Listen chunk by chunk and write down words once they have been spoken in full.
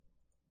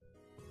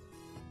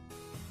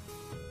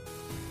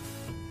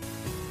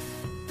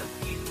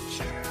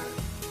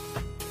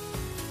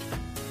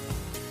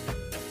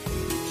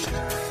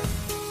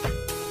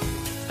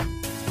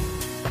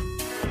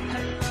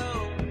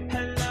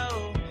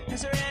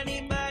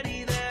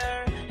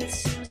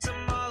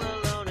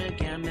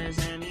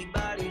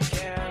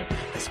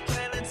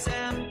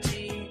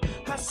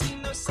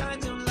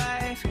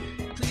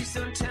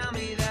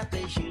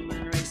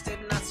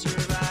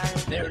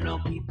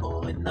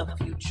the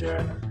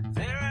future.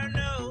 There are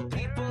no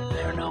people.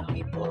 There are no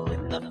people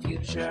in the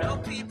future. No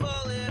people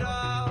at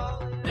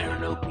all. There are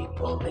no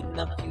people in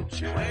the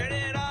future. Where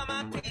did all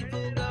my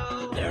people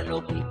go? There are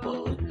no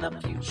people in the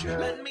future.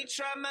 Let me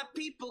try my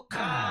people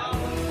call.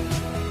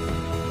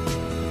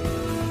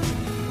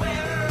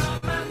 Where are all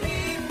my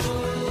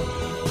people?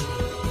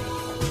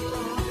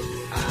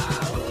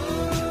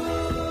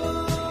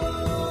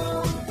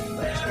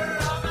 Where are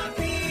all my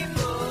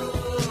people?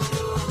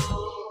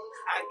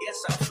 I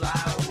guess I'll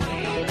fly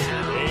away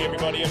now. Hey,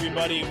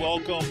 everybody,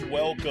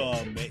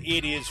 welcome.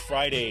 It is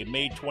Friday,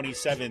 May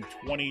 27th,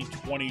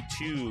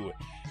 2022.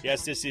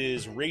 Yes, this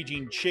is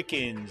Raging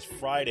Chicken's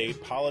Friday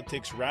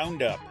Politics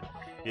Roundup.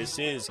 This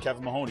is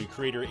Kevin Mahoney,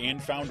 creator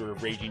and founder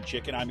of Raging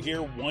Chicken. I'm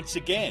here once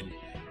again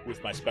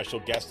with my special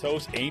guest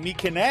host, Amy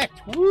Connect.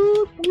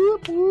 Whoop,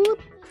 whoop,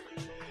 whoop.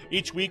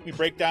 Each week we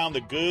break down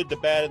the good, the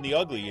bad, and the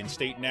ugly in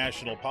state and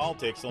national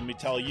politics. Let me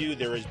tell you,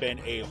 there has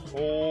been a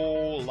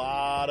whole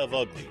lot of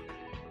ugly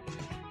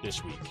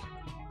this week.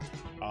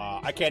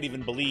 I can't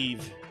even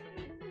believe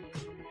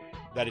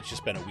that it's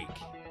just been a week.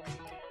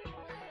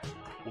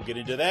 We'll get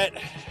into that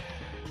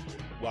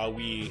while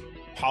we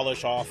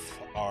polish off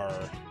our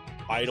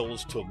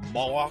idols to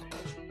Moloch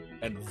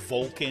and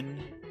Vulcan.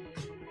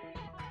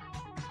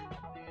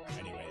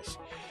 Anyways,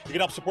 you can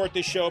help support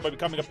this show by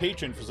becoming a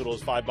patron for as little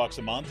as $5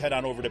 a month. Head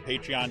on over to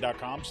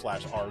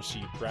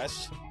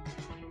patreon.com/rcpress.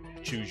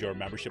 Choose your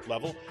membership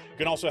level. You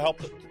can also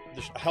help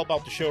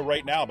out the show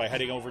right now by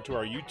heading over to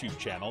our YouTube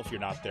channel if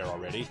you're not there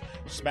already.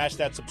 Smash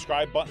that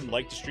subscribe button,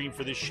 like the stream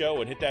for this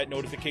show, and hit that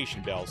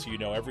notification bell so you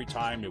know every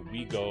time that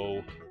we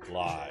go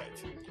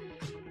live.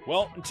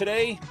 Well,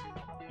 today,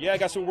 I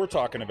guess what we're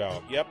talking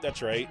about. Yep,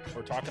 that's right.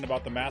 We're talking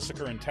about the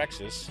massacre in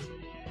Texas.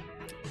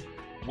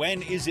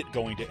 When is it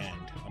going to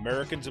end?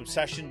 Americans'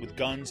 obsession with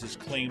guns has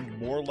claimed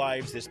more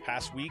lives this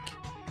past week,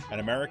 and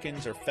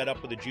Americans are fed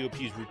up with the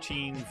GOP's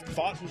routine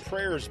thought and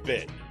prayers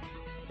bit.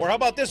 Or how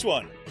about this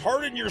one?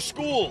 Harden your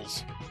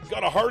schools.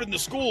 Gotta harden the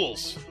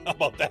schools. How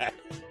about that?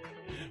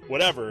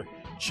 Whatever.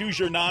 Choose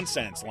your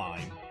nonsense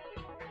line.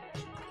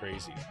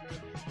 Crazy.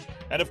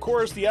 And of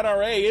course, the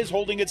NRA is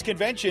holding its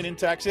convention in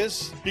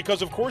Texas,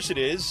 because of course it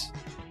is.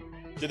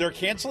 They're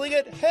canceling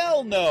it?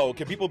 Hell no.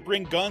 Can people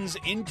bring guns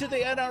into the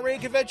NRA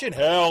convention?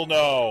 Hell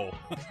no.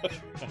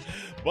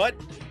 But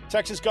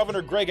Texas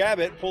Governor Greg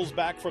Abbott pulls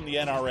back from the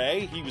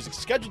NRA. He was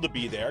scheduled to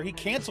be there. He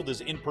canceled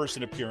his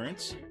in-person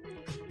appearance.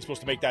 He's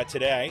supposed to make that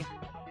today.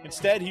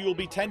 Instead, he will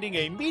be attending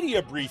a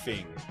media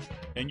briefing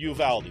in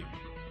Uvalde.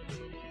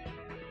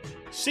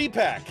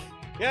 CPAC.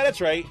 Yeah, that's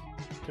right.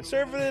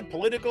 Conservative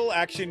Political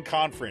Action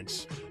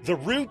Conference. The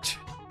root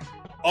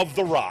of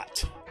the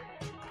rot.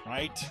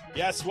 Right?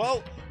 Yes,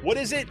 well, what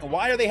is it?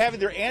 Why are they having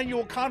their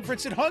annual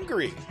conference in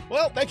Hungary?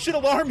 Well, that should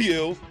alarm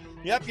you.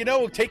 Yep,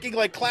 taking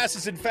like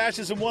classes in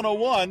Fascism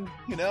 101,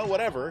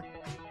 whatever.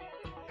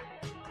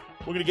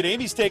 We're going to get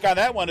Amy's take on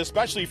that one,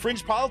 especially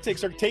fringe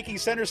politics are taking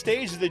center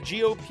stage as the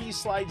GOP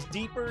slides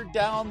deeper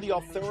down the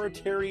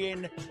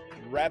authoritarian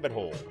rabbit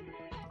hole.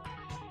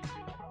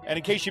 And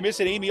in case you missed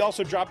it, Amy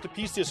also dropped a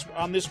piece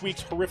on this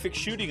week's horrific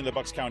shooting in the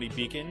Bucks County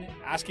Beacon,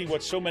 asking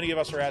what so many of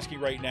us are asking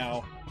right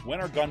now: when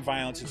are gun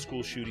violence and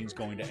school shootings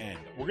going to end?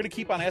 We're going to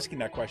keep on asking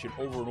that question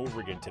over and over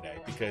again today,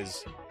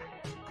 because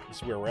this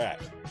is where we're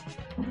at.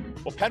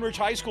 Well, Penridge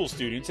High School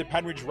students at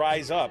Penridge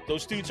Rise Up,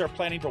 those students are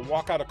planning to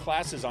walk out of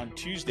classes on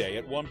Tuesday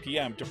at 1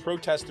 p.m. to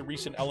protest the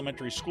recent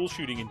elementary school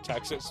shooting in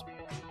Texas.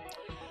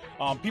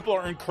 People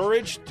are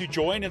encouraged to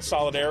join in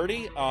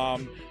solidarity.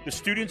 The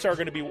students are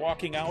going to be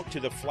walking out to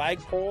the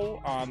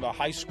flagpole on the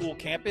high school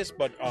campus,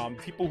 but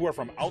people who are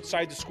from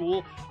outside the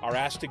school are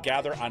asked to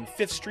gather on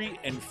 5th Street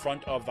in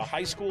front of the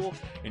high school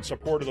in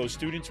support of those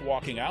students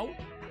walking out.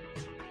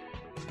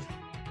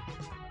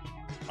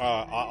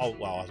 I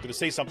was going to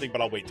say something,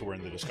 but I'll wait till we're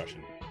in the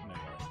discussion.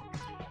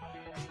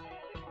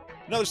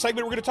 Another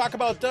segment we're going to talk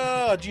about,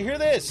 did you hear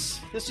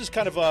this? This is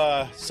kind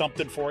of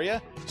something for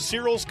you.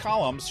 Cyril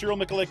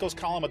Michaleko's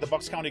column at the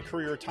Bucks County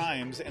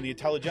Courier-Times and the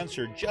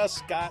Intelligencer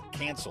just got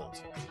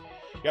canceled.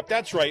 Yep,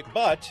 that's right,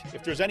 but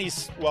if there's any,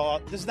 this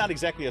is not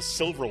exactly a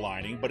silver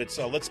lining, but it's,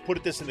 let's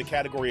put this in the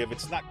category of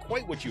it's not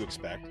quite what you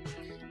expect.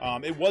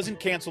 It wasn't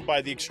canceled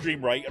by the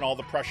extreme right and all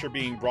the pressure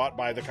being brought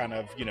by the kind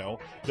of,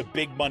 the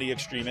big money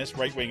extremists,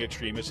 right-wing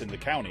extremists in the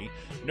county.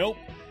 Nope.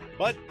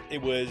 But it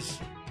was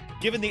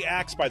given the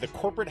axe by the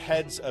corporate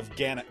heads of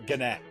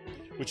Gannett,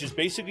 which is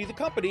basically the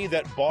company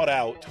that bought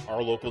out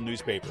our local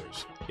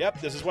newspapers.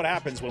 Yep, this is what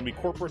happens when we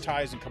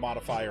corporatize and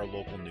commodify our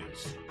local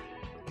news.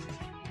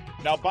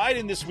 Now,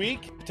 Biden this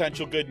week,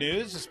 potential good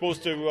news, is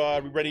supposed to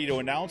be ready to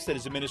announce that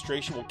his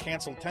administration will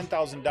cancel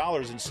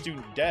 $10,000 in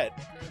student debt.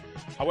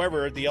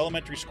 However, the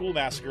elementary school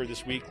massacre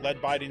this week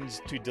led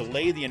Biden to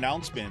delay the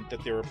announcement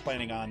that they were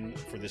planning on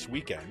for this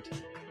weekend.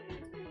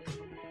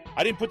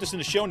 I didn't put this in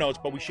the show notes,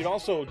 but we should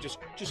also just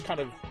kind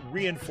of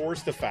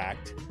reinforce the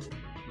fact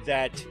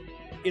that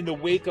in the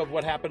wake of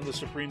what happened in the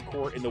Supreme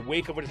Court, in the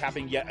wake of what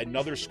happened, yet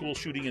another school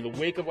shooting, in the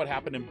wake of what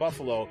happened in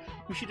Buffalo,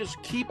 we should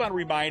just keep on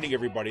reminding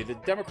everybody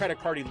that the Democratic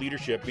Party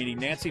leadership, meaning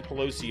Nancy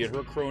Pelosi and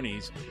her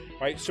cronies,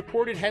 right,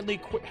 supported Henry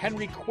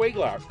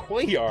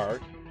Cuellar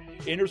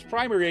in his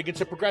primary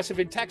against a progressive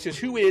in Texas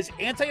who is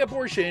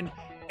anti-abortion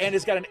and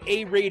has got an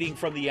A rating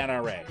from the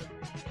NRA.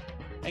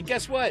 And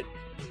guess what?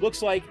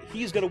 Looks like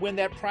he's going to win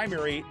that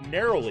primary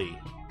narrowly.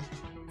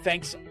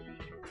 Thanks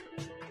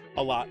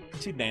a lot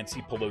to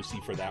Nancy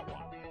Pelosi for that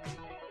one.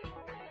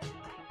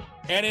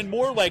 And in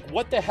more like,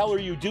 what the hell are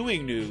you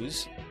doing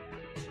news,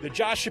 the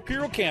Josh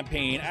Shapiro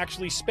campaign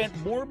actually spent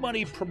more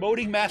money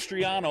promoting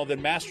Mastriano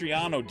than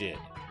Mastriano did.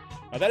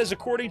 Now, that is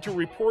according to a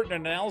report and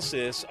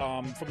analysis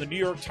from the New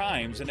York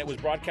Times, and it was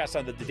broadcast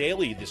on the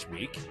Daily this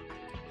week.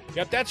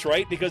 Yep, that's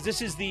right, because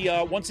this is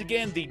the, once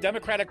again, the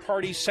Democratic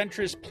Party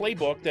centrist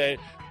playbook that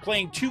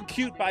playing too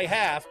cute by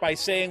half by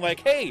saying,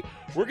 like, hey,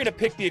 we're going to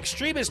pick the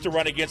extremist to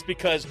run against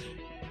because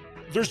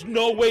there's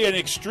no way an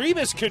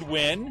extremist could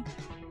win.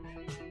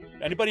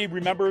 Anybody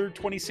remember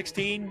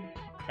 2016?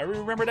 Everybody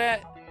remember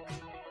that?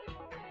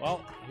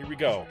 Well, here we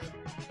go.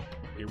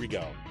 Here we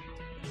go.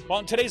 Well,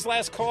 in today's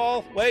last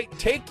call, wait,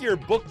 take your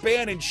book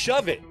ban and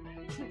shove it.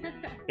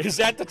 Is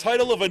that the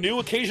title of a new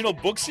occasional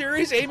book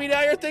series Amy and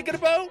I are thinking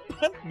about?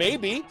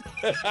 Maybe.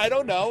 I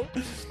don't know.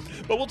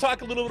 But we'll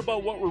talk a little bit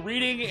about what we're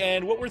reading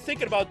and what we're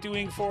thinking about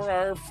doing for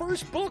our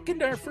first book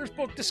and our first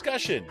book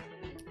discussion.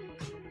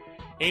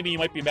 Amy, you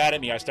might be mad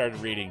at me. I started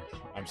reading.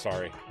 I'm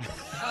sorry.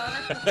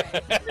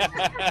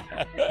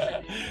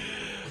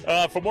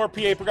 For more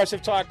PA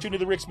Progressive Talk, tune to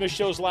the Rick Smith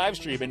Show's live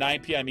stream at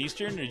 9 p.m.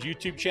 Eastern, his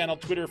YouTube channel,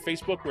 Twitter,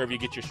 Facebook, wherever you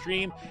get your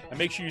stream. And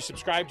make sure you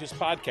subscribe to his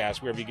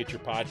podcast wherever you get your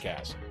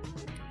podcast.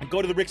 And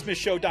go to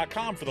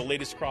thericksmithshow.com for the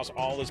latest across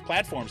all his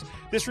platforms.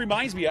 This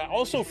reminds me, I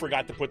also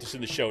forgot to put this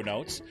in the show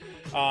notes.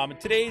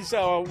 Today's,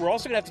 we're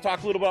also going to have to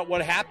talk a little about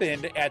what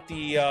happened at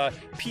the PA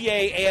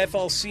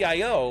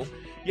AFL-CIO.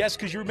 Yes,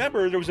 because you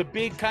remember there was a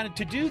big kind of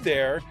to-do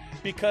there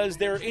because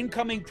their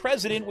incoming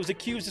president was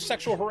accused of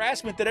sexual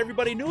harassment that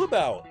everybody knew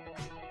about.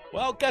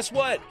 Well, guess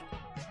what?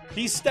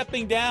 He's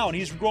stepping down.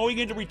 He's going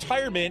into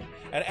retirement,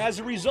 and as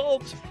a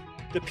result,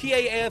 the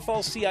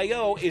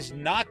PA-AFL-CIO is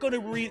not going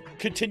to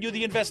continue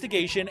the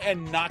investigation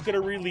and not going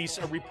to release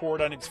a report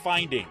on its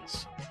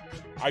findings.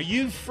 Are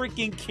you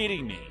freaking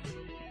kidding me?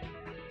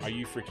 Are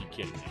you freaking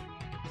kidding me?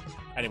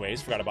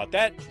 Anyways, forgot about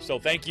that. So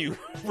thank you,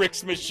 Rick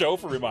Smith Show,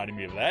 for reminding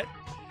me of that.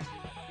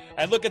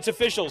 And look, it's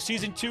official.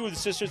 Season 2 of the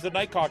Sisters of the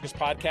Night Caucus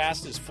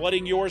podcast is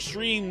flooding your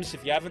streams.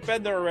 If you haven't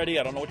been there already,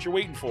 I don't know what you're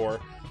waiting for.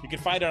 You can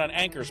find it on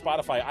Anchor,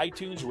 Spotify,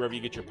 iTunes, wherever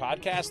you get your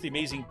podcasts. The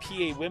amazing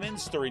PA women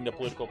stirring the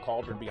political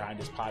cauldron behind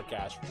this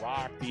podcast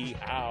rock the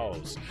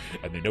house.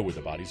 And they know where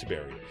the bodies are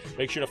buried.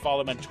 Make sure to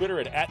follow them on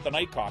Twitter at The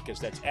Night Caucus.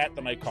 That's at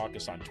The Night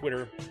Caucus on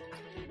Twitter.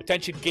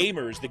 Attention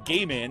gamers, the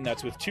Game Inn,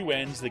 that's with 2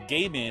 N's. The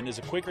Game Inn is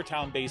a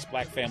Quakertown-based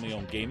black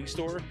family-owned gaming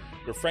store.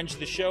 They're friends of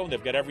the show, and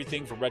they've got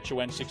everything from retro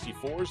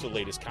N64s, the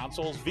latest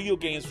consoles, video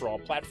games for all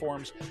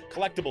platforms,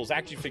 collectibles,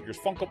 action figures,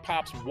 Funko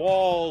Pops,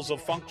 walls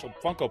of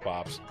Funko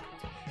Pops.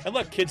 And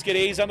look, kids get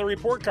A's on the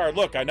report card.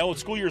 Look, I know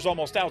school year's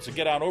almost out, so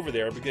get on over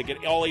there. If they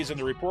get all A's on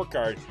the report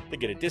card, they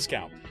get a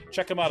discount.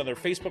 Check them out on their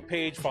Facebook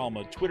page. Follow them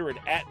on Twitter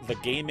at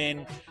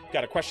TheGameIn.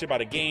 Got a question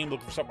about a game,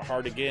 looking for something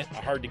hard to get,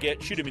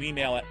 shoot them an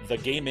email at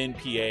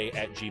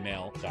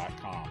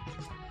thegameinpa@gmail.com.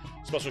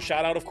 Special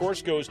shout out, of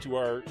course, goes to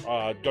our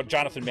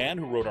Jonathan Mann,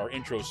 who wrote our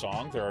intro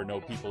song, There Are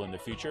No People in the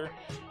Future.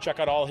 Check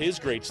out all his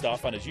great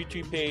stuff on his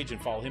YouTube page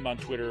and follow him on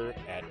Twitter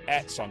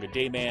at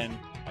SongADayMan.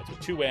 That's with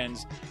 2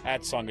 N's,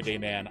 at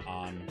SongADayMan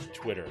on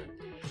Twitter.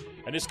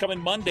 And this coming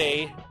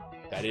Monday,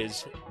 that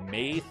is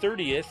May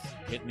 30th,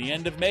 hitting the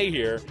end of May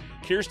here,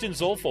 Kirsten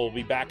Zolfo will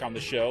be back on the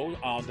show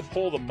to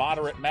pull the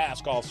moderate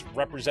mask off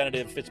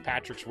Representative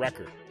Fitzpatrick's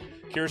record.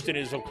 Kirsten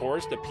is, of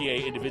course, the PA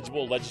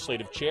Individual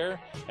Legislative Chair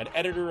and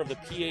editor of the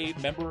PA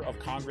Member of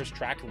Congress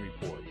Tracking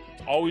Report.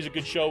 It's always a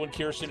good show when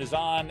Kirsten is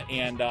on,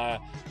 and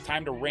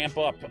time to ramp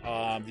up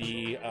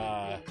the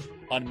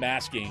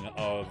unmasking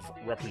of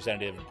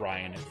Representative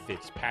Brian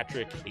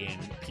Fitzpatrick in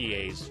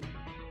PA's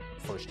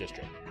 1st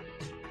District.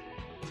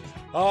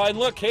 And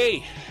look,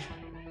 hey,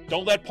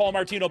 don't let Paul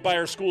Martino buy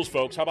our schools,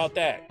 folks. How about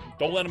that?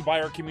 Don't let him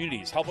buy our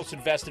communities. Help us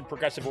invest in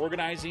progressive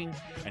organizing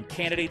and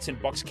candidates in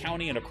Bucks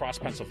County and across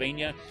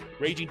Pennsylvania.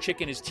 Raging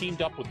Chicken is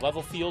teamed up with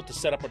Levelfield to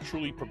set up a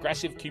truly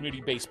progressive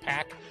community-based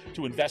PAC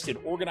to invest in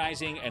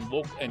organizing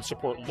and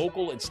support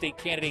local and state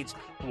candidates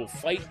who will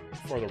fight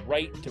the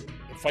right,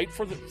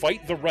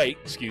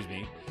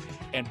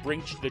 and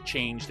bring the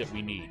change that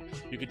we need.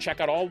 You can check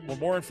out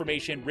more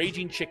information,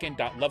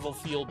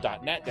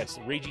 ragingchicken.levelfield.net. That's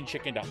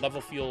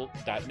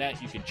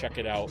ragingchicken.levelfield.net. You can check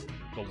it out,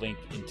 the link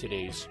in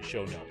today's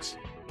show notes.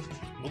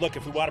 Well, look,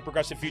 if we want a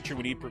progressive future,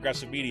 we need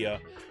progressive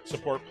media.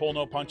 Support Pull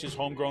No Punches,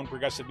 homegrown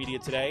progressive media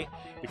today.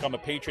 Become a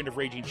patron of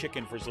Raging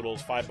Chicken for as little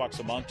as $5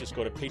 a month. Just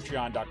go to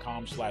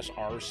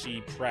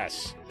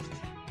patreon.com/rcpress.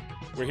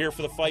 We're here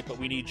for the fight, but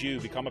we need you.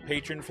 Become a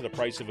patron for the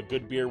price of a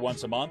good beer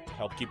once a month.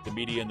 Help keep the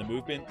media in the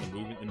movement in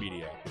the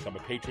media. Become a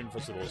patron for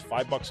as little as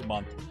 $5 a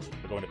month.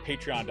 We're going to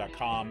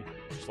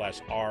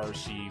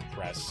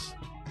patreon.com/rcpress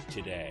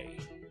today.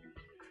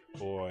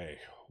 Boy.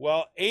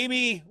 Well,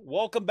 Amy,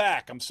 welcome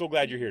back. I'm so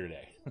glad you're here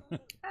today.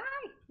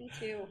 Hi. Me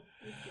too.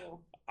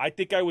 I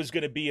think I was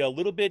going to be a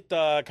little bit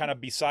kind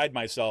of beside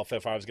myself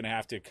if I was going to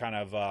have to kind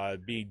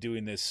of be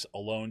doing this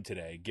alone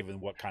today, given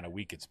what kind of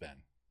week it's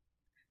been.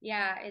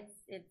 Yeah,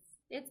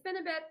 it's been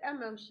a bit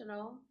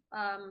emotional.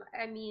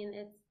 I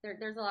mean,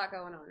 there's a lot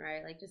going on,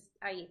 right? Like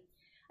I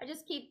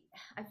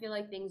feel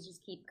like things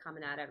just keep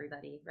coming at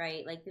everybody,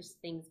 right? Like there's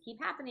things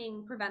keep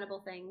happening,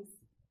 preventable things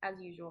as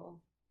usual.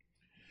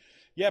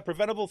 Yeah,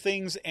 preventable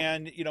things,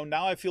 and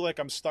now I feel like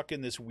I'm stuck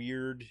in this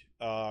weird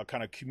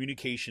kind of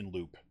communication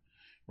loop.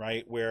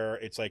 Right, where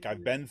it's like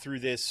I've been through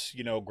this,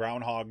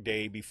 Groundhog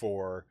Day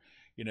before,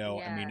 Yeah.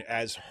 I mean,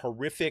 as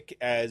horrific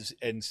as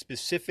and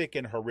specific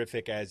and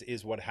horrific as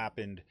is what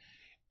happened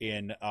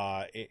in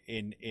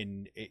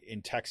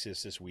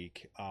Texas this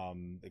week,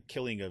 the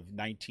killing of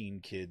 19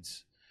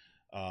 kids,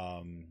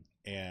 and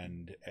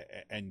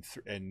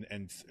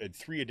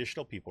three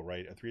additional people,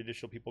 right? Three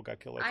additional people got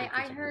killed.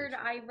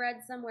 I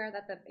read somewhere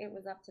that it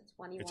was up to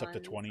 21. It's up to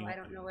 20. So I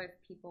don't know if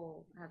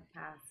people have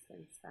passed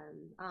since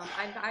then.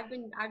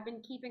 I've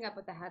been keeping up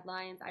with the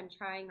headlines. I'm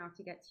trying not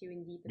to get too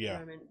in deep at the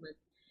moment with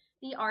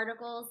the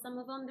articles. Some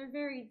of them they're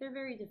very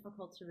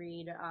difficult to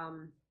read.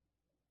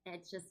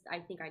 It's just I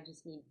think I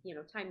just need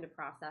time to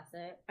process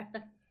it.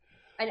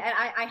 And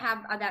I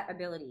have that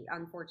ability.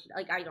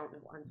 Unfortunately, like I don't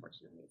know.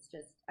 Unfortunately, it's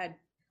just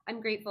I'm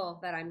grateful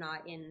that I'm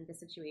not in the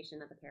situation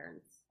that the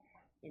parents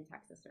in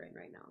Texas are in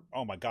right now.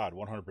 Oh my God,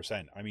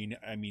 100%. I mean,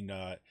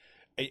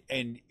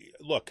 and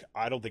look,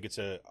 I don't think it's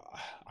a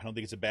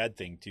bad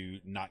thing to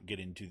not get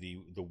into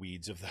the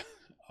weeds of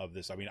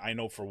this. I mean, I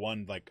know for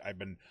one, like I've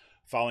been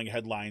following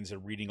headlines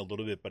and reading a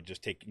little bit, but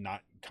just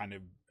not kind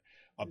of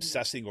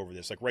obsessing over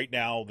this. Like right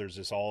now, there's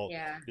this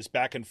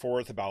back and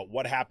forth about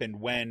what happened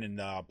when and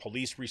the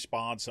police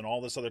response and all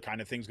this other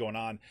kind of things going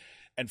on.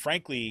 And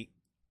frankly,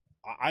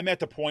 I'm at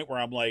the point where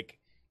I'm like,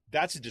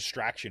 that's a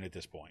distraction at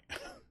this point,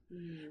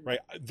 right?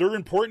 They're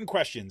important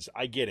questions.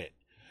 I get it.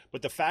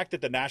 But the fact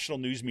that the national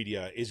news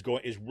media is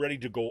ready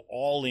to go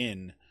all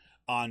in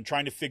on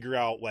trying to figure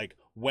out like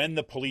when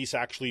the police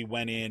actually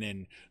went in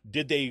and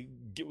did they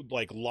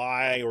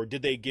lie or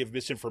did they give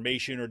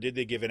misinformation or did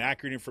they give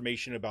inaccurate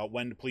information about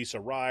when the police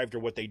arrived or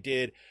what they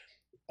did,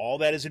 all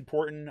that is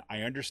important.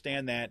 I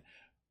understand that.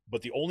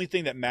 But the only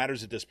thing that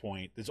matters at this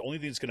point, the only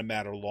thing that's going to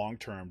matter long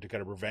term to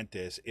kind of prevent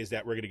this is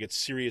that we're going to get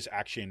serious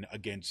action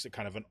against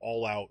kind of an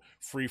all out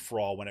free for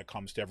all when it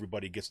comes to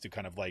everybody gets to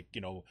kind of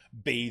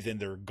bathe in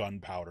their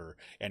gunpowder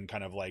and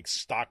kind of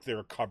stock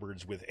their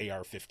cupboards with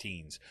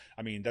AR-15s.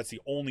 I mean, that's the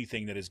only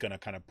thing that is going to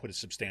kind of put a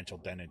substantial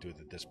dent into it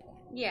at this point.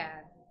 Yeah,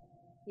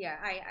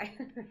 I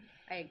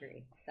I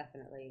agree,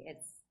 definitely.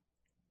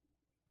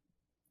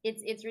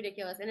 It's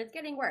ridiculous, and it's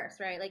getting worse,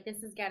 right? Like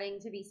this is getting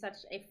to be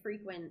such a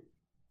frequent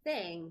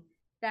thing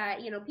that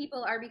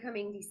people are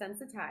becoming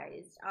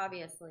desensitized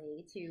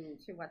obviously to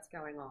what's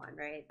going on,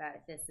 right?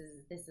 That this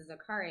is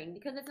occurring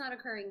because it's not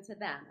occurring to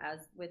them,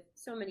 as with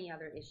so many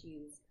other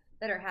issues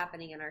that are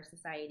happening in our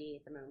society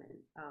at the moment.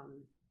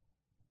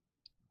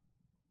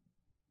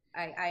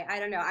 I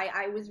don't know.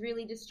 I was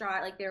really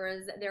distraught. Like there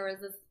was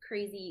this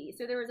crazy.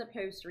 So there was a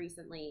post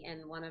recently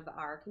in one of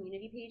our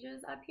community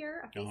pages up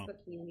here, a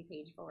Facebook community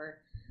page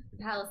for the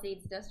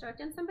Palisades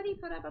District, and somebody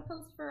put up a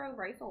post for a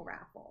rifle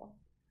raffle.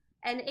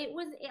 And I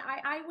was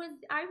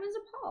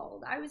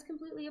appalled. I was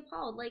completely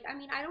appalled. Like, I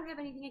mean, I don't have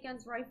anything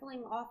against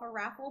rifling off a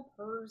raffle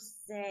per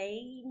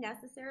se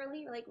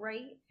necessarily, like,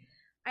 right?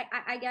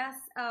 I guess,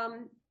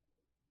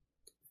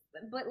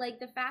 but like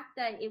the fact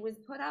that it was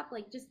put up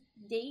like just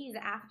days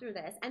after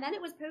this, and then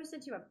it was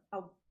posted to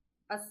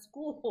a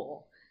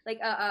school,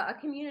 like a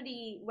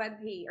community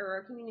webpage or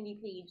a community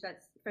page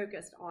that's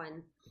focused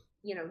on,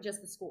 just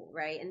the school,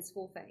 right? And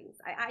school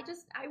things.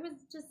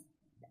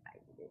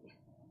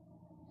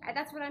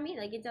 That's what I mean.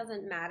 Like, it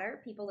doesn't matter.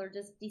 People are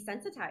just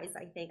desensitized,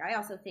 I think. I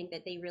also think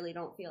that they really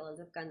don't feel as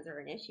if guns are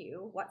an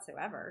issue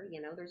whatsoever.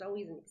 There's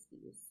always an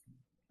excuse,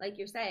 like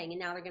you're saying. And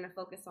now they're going to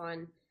focus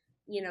on,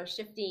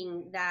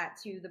 shifting that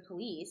to the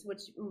police,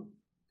 which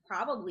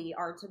probably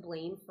are to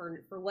blame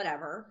for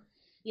whatever.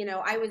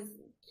 I was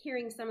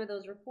hearing some of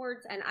those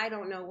reports, and I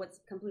don't know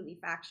what's completely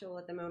factual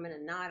at the moment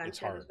and not. I'm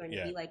sure there's going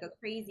to be like a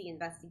crazy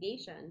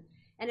investigation.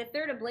 And if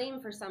they're to blame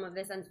for some of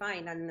this, then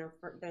fine. Then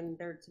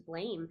they're to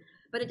blame.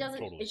 But it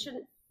doesn't. Totally. It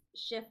shouldn't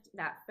shift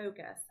that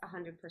focus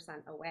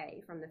 100%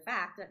 away from the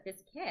fact that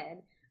this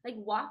kid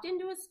walked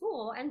into a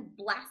school and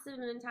blasted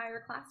an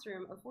entire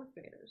classroom of fourth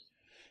graders.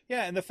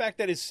 Yeah, and the fact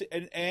that is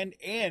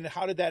and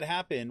how did that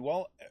happen?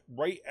 Well,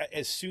 right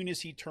as soon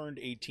as he turned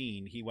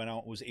 18, he went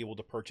out and was able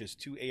to purchase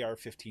 2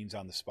 AR-15s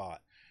on the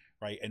spot.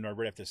 Right, and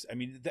right after this, and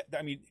he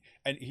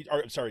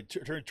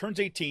turns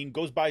 18,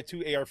 goes by 2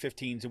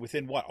 AR-15s, and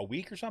within a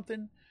week or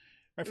something,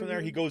 Right from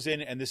there, he goes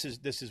in, and this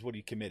is what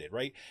he committed,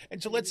 right?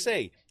 And so let's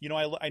say,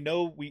 I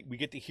know we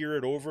get to hear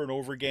it over and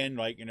over again,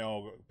 like,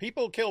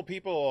 people kill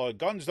people,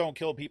 guns don't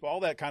kill people, all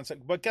that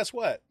concept. But guess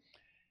what?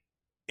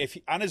 If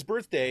on his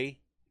birthday,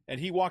 and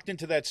he walked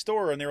into that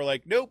store, and they were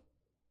like, nope,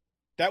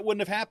 that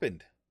wouldn't have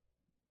happened.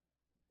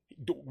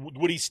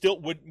 Would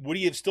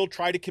he have still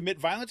tried to commit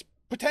violence?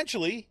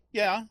 Potentially,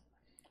 yeah,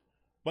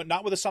 but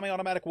not with a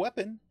semi-automatic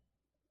weapon.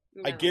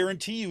 No. I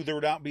guarantee you, there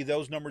would not be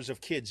those numbers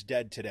of kids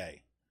dead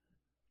today.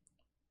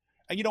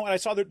 And and I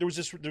saw that there was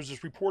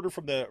this reporter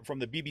from the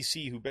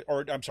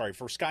BBC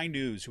for Sky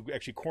News who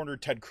actually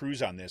cornered Ted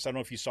Cruz on this. I don't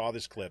know if you saw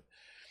this clip.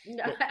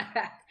 No,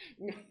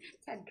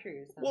 Ted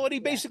Cruz. Well, and he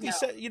basically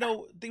said,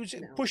 they was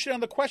pushing on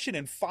the question,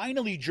 and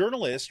finally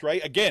journalists,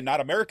 right? Again, not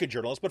American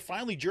journalists, but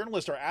finally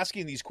journalists are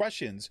asking these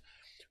questions.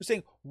 They're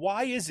saying,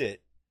 why is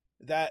it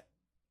that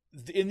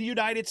in the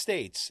United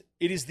States,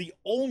 it is the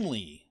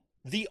only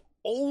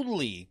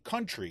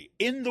country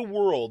in the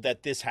world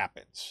that this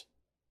happens?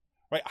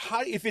 Right?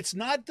 If it's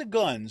not the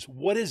guns,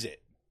 what is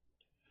it?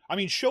 I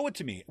mean, show it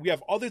to me. We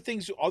have other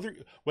things.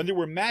 When there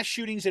were mass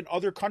shootings in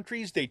other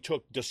countries, they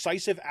took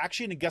decisive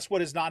action. And guess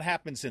what has not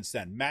happened since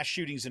then? Mass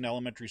shootings in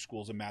elementary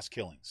schools and mass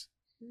killings.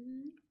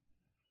 Mm-hmm.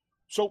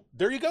 So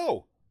there you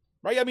go.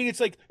 Right? I mean, it's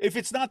like, if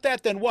it's not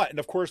that, then what? And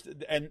of course,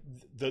 and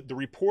the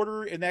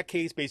reporter in that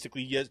case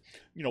basically,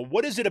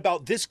 what is it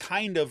about this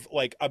kind of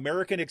like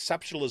American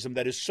exceptionalism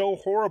that is so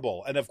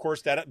horrible? And of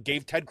course, that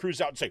gave Ted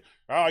Cruz out and say,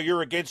 oh,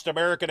 you're against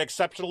American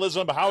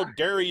exceptionalism. How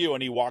dare you?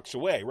 And he walks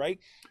away, right?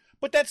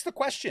 But that's the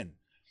question.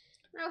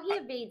 No, he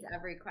evades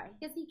every question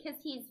because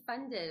he's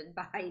funded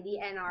by the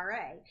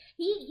NRA.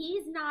 He's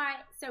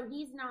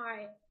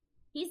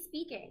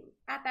speaking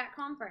at that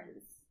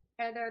conference.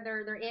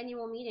 Their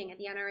annual meeting at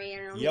the NRA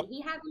annual meeting. He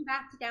hasn't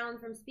backed down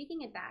from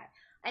speaking at that.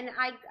 And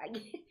I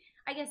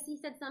guess he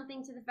said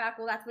something to the fact,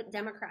 well, that's what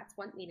Democrats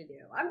want me to do.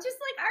 I'm just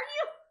like, are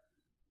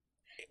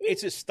you?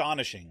 It's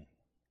astonishing.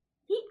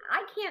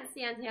 I can't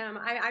stand him.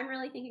 I'm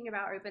really thinking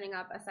about opening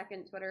up a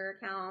second Twitter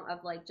account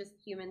of like just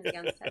humans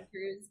against Ted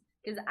Cruz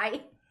because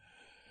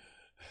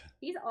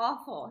he's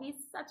awful. He's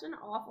such an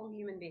awful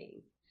human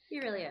being. He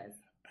really is.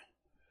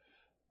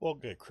 Well,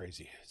 good,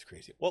 crazy. It's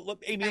crazy. Well,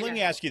 look, Amy, let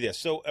me ask you this.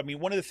 So, I mean,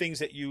 one of the things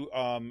that you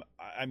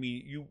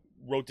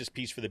wrote this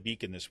piece for the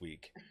Beacon this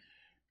week,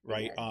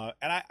 right?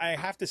 And I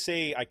have to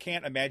say, I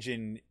can't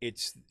imagine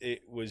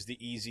it was the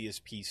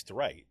easiest piece to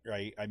write,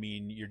 right? I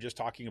mean, you're just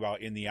talking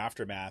about in the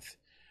aftermath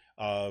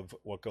of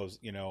what goes,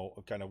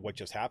 kind of what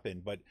just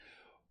happened. But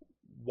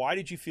why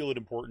did you feel it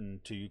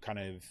important to kind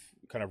of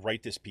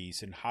write this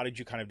piece, and how did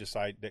you kind of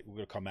decide that we're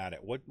going to come at it?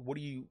 What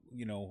do you,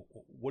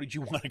 what did you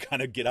want to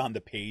kind of get on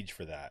the page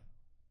for that?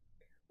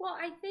 Well,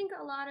 I think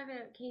a lot of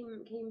it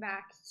came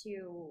back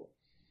to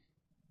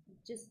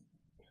just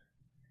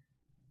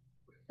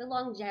the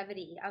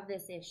longevity of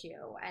this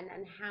issue and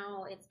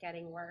how it's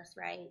getting worse,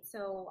 right?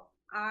 So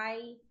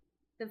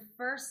the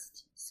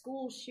first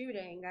school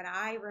shooting that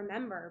I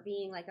remember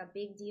being like a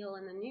big deal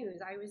in the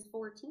news, I was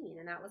 14,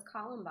 and that was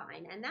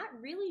Columbine. And that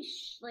really,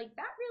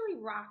 that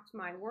really rocked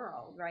my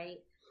world, right?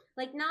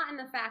 Like, not in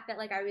the fact that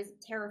like I was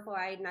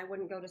terrified and I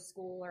wouldn't go to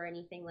school or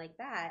anything like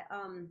that.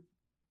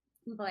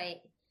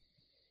 But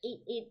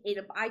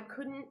I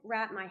couldn't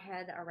wrap my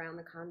head around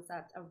the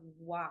concept of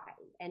why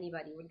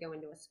anybody would go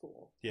into a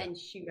school and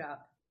shoot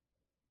up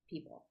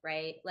people,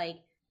 right? Like,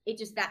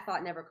 that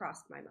thought never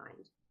crossed my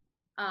mind.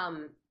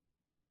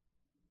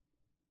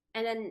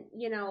 And then,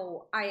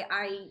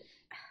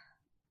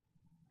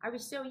 I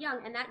was so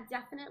young, and that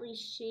definitely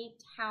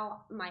shaped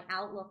how my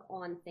outlook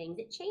on things.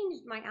 It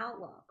changed my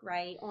outlook,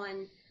 right,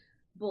 on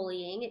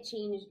bullying. It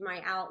changed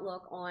my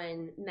outlook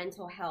on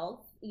mental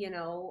health,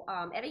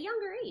 at a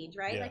younger age,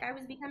 right? Like, I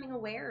was becoming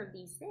aware of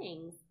these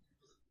things.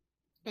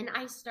 And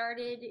I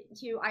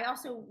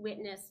also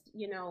witnessed,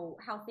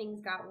 how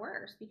things got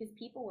worse because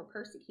people were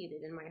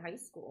persecuted in my high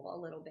school a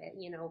little bit.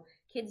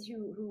 Kids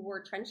who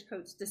wore trench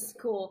coats to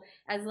school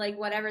as like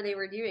whatever they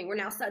were doing were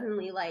now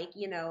suddenly like,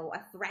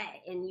 a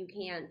threat, and you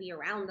can't be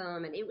around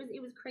them. And it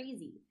was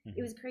crazy. Mm-hmm.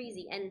 It was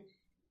crazy. And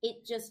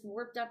it just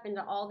warped up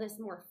into all this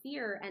more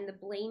fear, and the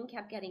blame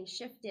kept getting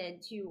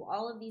shifted to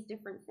all of these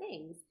different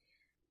things.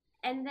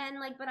 And then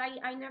but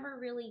I never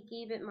really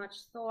gave it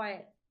much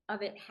thought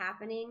of it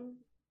happening,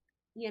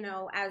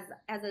 as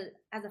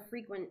a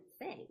frequent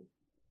thing.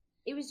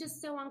 It was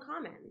just so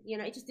uncommon,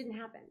 it just didn't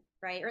happen,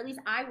 right? Or at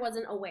least I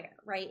wasn't aware,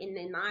 right?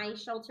 In my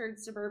sheltered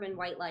suburban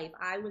white life,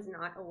 I was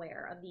not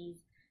aware of these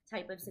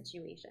type of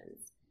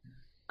situations.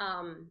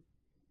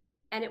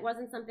 And it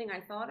wasn't something I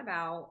thought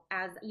about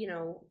as,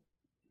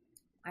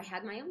 I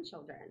had my own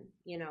children,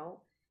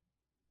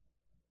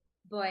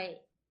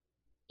 but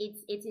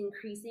it's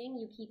increasing.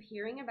 You keep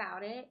hearing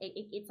about it.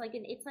 It's like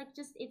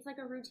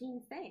a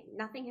routine thing.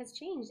 Nothing has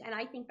changed. And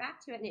I think back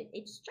to it, and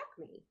it struck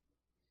me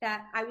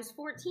that I was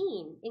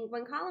 14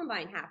 when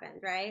Columbine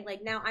happened, right?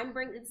 Like, now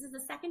this is the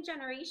second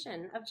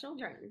generation of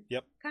children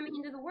coming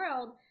into the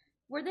world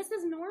where this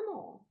is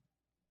normal.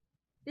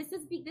 This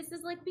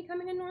is like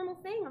becoming a normal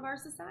thing of our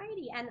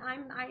society. And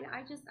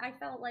I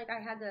felt like I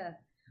had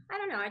I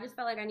don't know. I just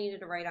felt like I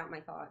needed to write out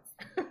my thoughts.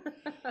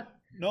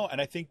 No,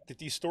 and I think that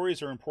these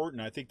stories are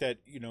important. I think that,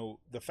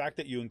 the fact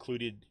that you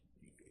included,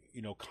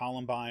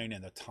 Columbine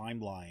and the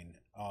timeline,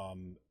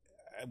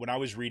 when I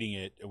was reading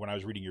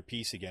your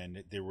piece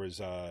again, there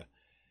was,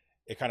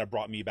 it kind of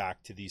brought me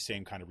back to these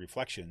same kind of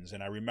reflections.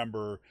 And I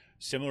remember,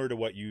 similar to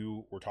what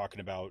you were talking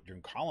about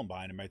during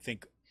Columbine, and I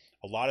think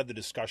a lot of the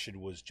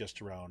discussion was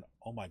just around,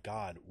 oh my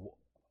God,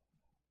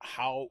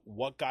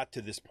 what got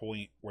to this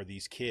point where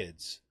these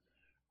kids,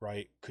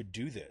 right, could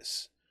do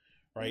this,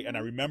 right? Mm-hmm. And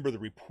I remember the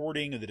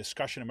reporting and the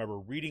discussion. I remember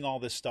reading all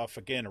this stuff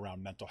again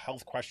around mental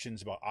health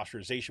questions about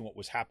ostracization, what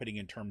was happening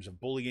in terms of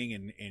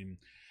bullying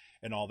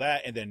and all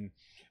that, and then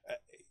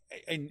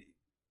and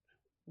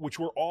which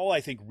were all,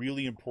 I think,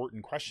 really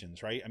important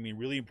questions, right? I mean,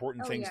 really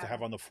important things to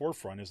have on the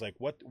forefront is like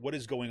what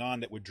is going on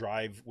that would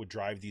drive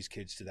these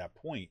kids to that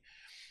point.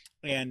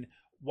 And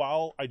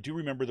while I do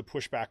remember the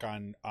pushback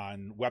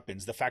on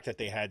weapons, the fact that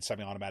they had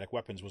semi-automatic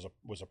weapons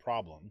was a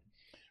problem,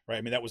 right?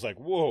 I mean, that was like,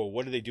 whoa,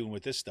 what are they doing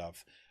with this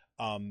stuff?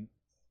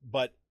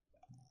 But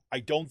I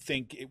don't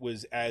think it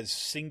was as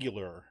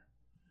singular,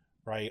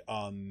 right,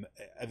 of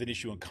an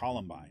issue in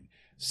Columbine.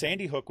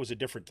 Sandy Hook was a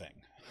different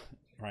thing,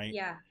 right?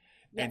 Yeah.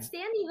 Yeah, and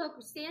Sandy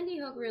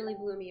Hook really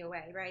blew me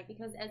away, right?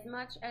 Because as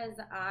much as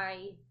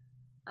I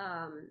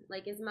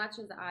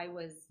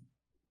was,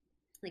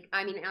 like,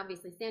 I mean,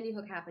 obviously Sandy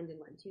Hook happened in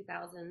when,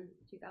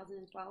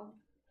 2012?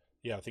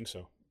 Yeah, I think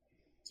so.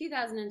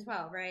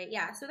 2012, right?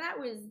 Yeah, so that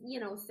was,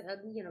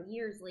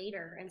 years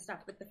later and stuff.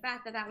 But the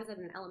fact that was at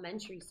an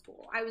elementary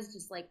school, I was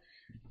just like,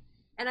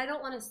 and I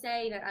don't want to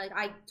say that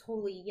I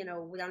totally,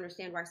 would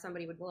understand why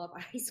somebody would blow up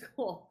a high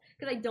school,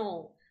 because I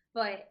don't.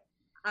 But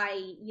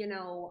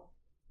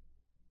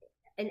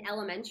an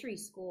elementary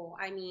school,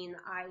 I mean,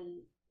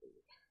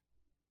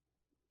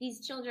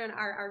 these children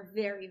are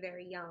very,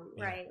 very young,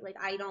 right? Like,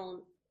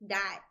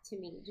 that to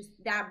me, just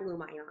that blew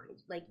my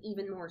mind, like,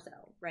 even more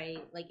so,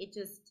 right? Like, it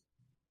just,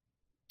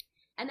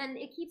 and then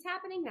it keeps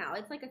happening now.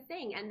 It's like a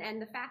thing. And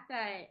the fact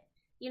that,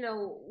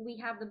 we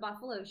have the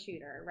Buffalo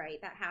shooter, right?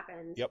 That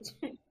happened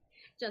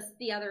just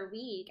the other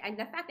week. And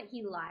the fact that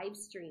he live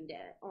streamed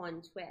it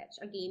on Twitch,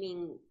 a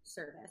gaming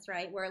service,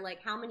 right? Where, like,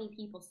 how many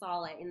people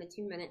saw it in the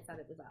 2 minutes that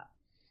it was up?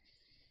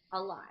 A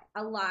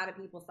lot of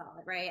people saw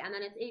it, right? And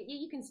then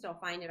you can still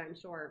find it, I'm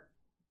sure.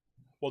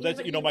 Well,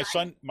 that's,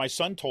 my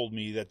son told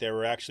me that there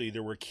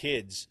were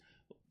kids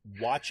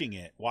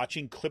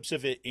watching clips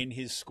of it in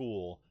his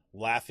school,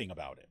 laughing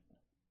about it.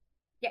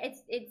 Yeah,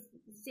 it's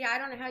see, I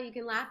don't know how you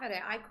can laugh at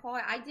it.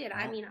 I did.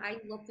 I mean, I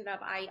looked it up.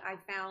 I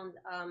found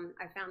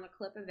a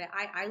clip of it.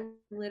 I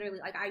literally,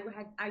 like,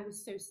 I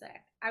was so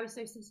sick. I was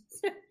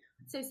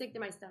so sick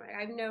to my stomach.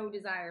 I have no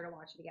desire to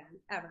watch it again,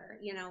 ever,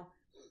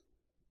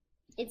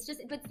 It's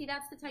just, but see,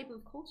 that's the type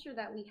of culture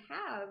that we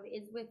have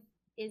is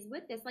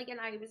with this. Like, and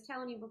I was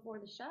telling you before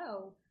the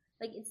show,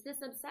 like, it's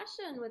this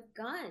obsession with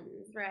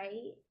guns,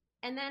 right?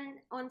 And then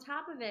on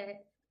top of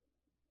it,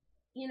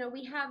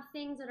 we have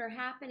things that are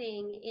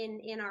happening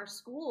in our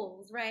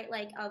schools, right?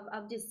 Like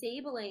of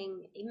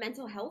disabling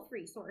mental health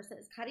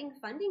resources, cutting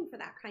funding for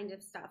that kind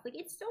of stuff. Like,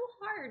 it's so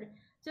hard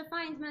to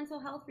find mental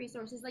health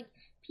resources. Like,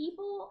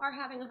 people are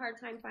having a hard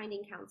time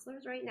finding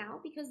counselors right now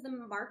because the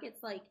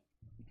market's like,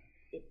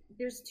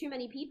 there's too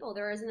many people.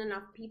 There isn't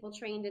enough people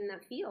trained in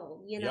that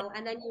field,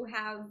 and then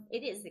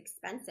it is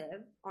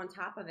expensive on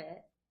top of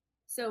it.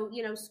 So,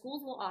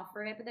 schools will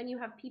offer it, but then you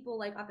have people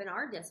like up in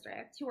our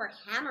district who are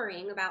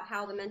hammering about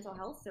how the mental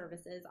health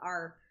services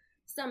are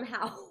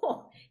somehow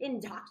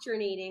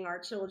indoctrinating our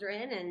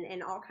children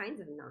and all kinds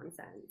of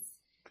nonsense,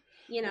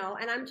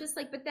 and I'm just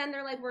like, but then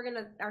they're like,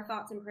 our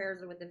thoughts and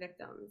prayers are with the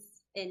victims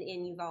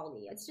in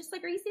Uvalde. It's just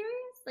like, are you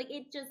serious? Like,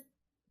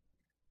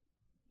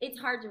 it's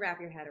hard to wrap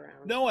your head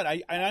around. No, and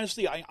I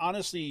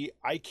honestly,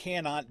 I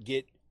cannot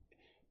get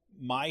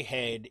my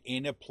head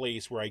in a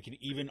place where I can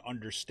even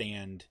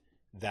understand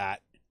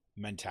that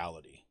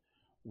mentality,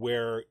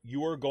 where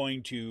you are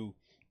going to,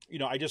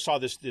 I just saw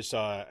this,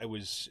 it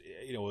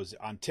was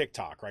on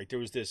TikTok, right? There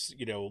was this,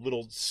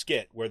 little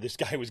skit where this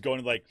guy was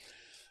going like,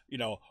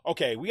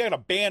 okay, we got to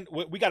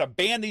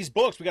ban these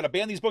books. We got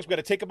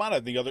to take them out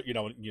of the other,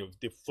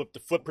 the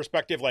flip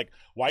perspective. Like,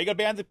 why are you going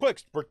to ban the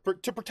books?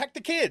 To protect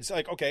the kids.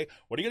 Like, okay,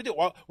 what are you going to do?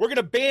 Well, we're going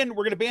to ban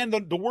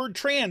the word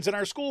trans in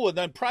our school and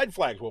then pride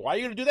flags. Well, why are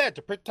you going to do that?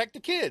 To protect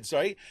the kids,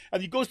 right?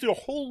 And he goes through a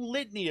whole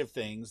litany of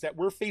things that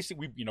we're facing.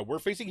 We're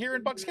facing here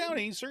in Bucks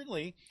County,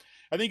 certainly.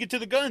 And then you get to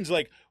the guns,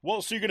 like,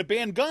 well, so you're going to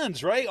ban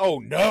guns, right? Oh,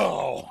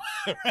 no.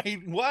 Right?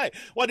 Why?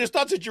 Well, I just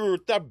thought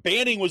that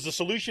banning was the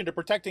solution to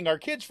protecting our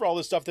kids for all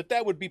this stuff,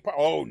 that would be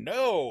oh,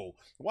 no.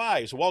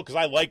 Why? So, well, because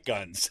I like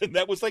guns. And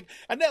that was like,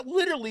 and that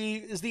literally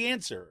is the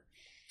answer.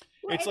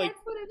 Well, it's like,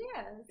 that's what it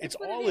is. It's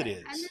all it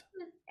is.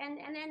 And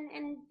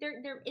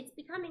it's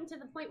becoming to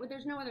the point where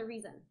there's no other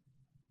reason.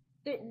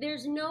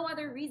 There's no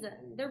other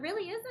reason. There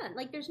really isn't.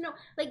 Like,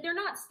 they're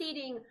not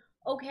stating,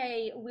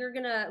 okay, we're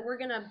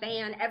gonna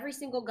ban every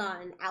single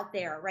gun out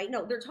there, right?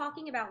 No, they're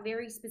talking about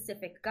very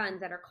specific guns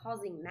that are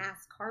causing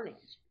mass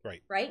carnage.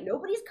 Right. Right?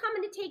 Nobody's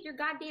coming to take your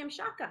goddamn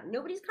shotgun.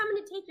 Nobody's coming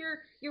to take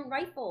your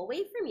rifle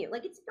away from you.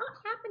 Like, it's not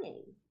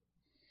happening.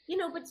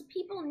 But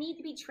people need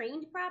to be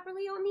trained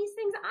properly on these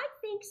things. I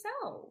think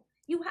so.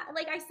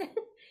 Like I said,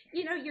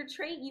 you're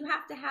trained. You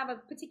have to have a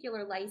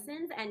particular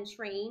license and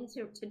train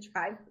to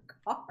drive the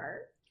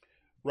car.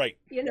 Right.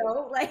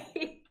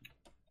 Like.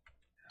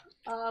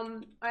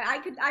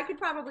 I could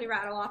probably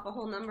rattle off a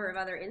whole number of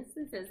other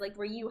instances, like,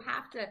 where you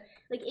have to,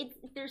 like,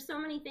 there's so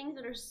many things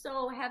that are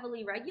so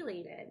heavily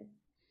regulated,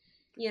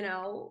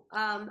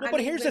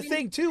 but here's the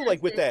thing too,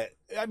 like with that,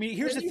 I mean,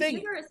 here's the thing.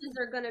 Uteruses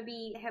are going to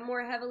be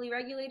more heavily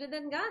regulated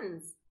than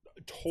guns.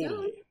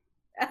 Totally.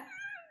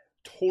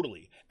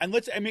 Totally. And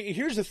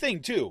here's the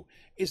thing too,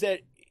 is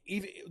that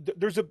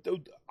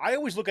I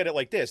always look at it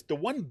like this. The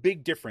one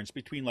big difference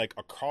between like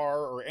a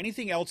car or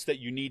anything else that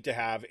you need to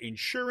have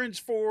insurance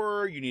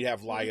for, you need to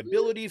have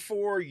liability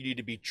for, you need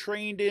to be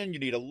trained in, you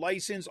need a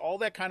license, all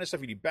that kind of stuff.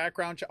 You need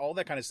background check, all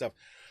that kind of stuff.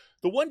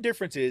 The one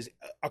difference is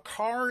a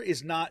car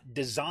is not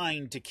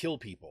designed to kill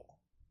people.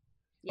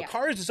 Yeah. A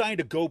car is designed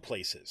to go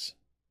places.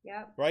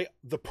 Yeah. Right?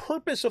 The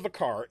purpose of a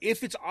car,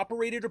 if it's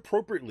operated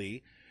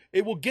appropriately,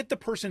 it will get the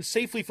person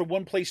safely from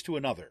one place to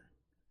another.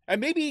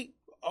 And maybe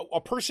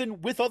a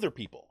person with other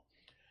people.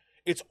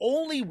 It's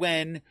only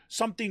when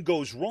something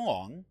goes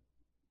wrong,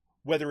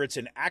 whether it's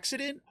an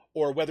accident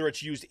or whether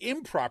it's used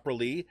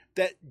improperly,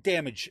 that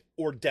damage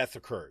or death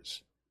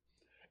occurs.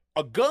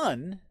 A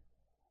gun,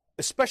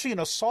 especially an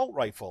assault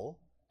rifle,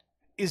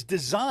 is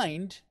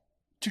designed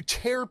to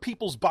tear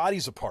people's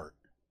bodies apart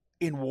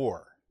in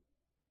war.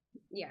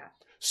 Yeah.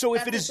 So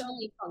if that's its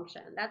only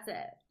function. That's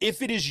it.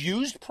 If it is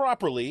used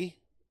properly,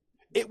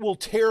 it will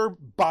tear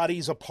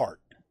bodies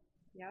apart.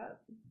 Yep.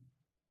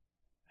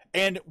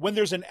 And when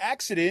there's an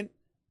accident,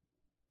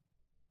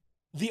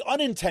 the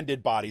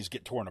unintended bodies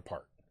get torn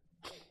apart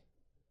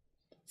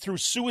through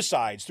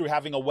suicides, through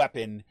having a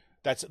weapon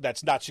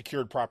that's not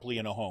secured properly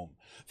in a home,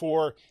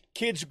 for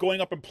kids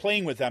going up and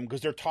playing with them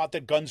because they're taught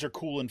that guns are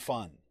cool and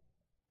fun.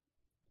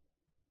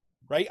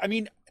 Right? I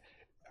mean,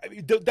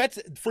 that's,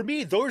 for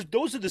me,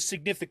 those are the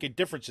significant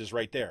differences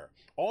right there.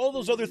 All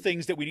those other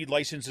things that we need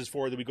licenses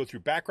for, that we go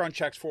through background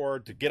checks for,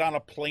 to get on a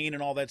plane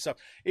and all that stuff,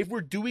 if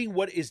we're doing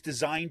what is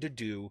designed to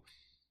do,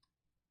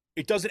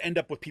 it doesn't end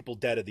up with people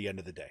dead at the end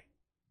of the day.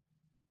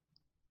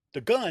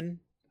 The gun,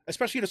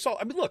 especially an assault,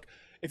 I mean, look,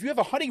 if you have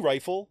a hunting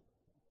rifle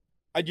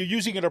and you're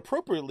using it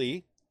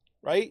appropriately,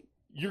 right,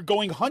 you're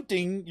going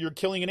hunting, you're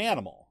killing an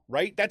animal,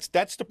 right? That's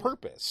the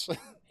purpose.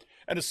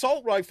 An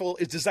assault rifle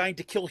is designed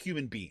to kill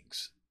human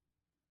beings.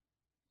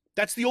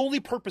 That's the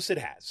only purpose it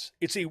has.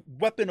 It's a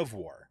weapon of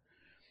war.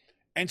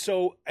 And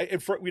so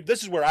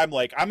this is where I'm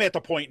at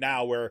the point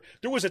now where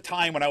there was a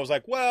time when I was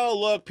like, well,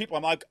 look, people,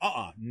 I'm like,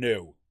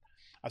 no.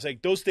 I was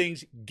like, those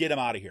things, get them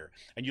out of here.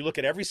 And you look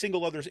at every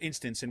single other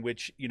instance in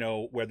which,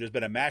 where there's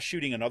been a mass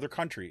shooting in other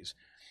countries,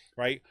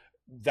 right?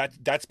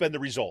 That's been the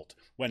result.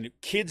 When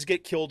kids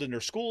get killed in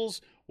their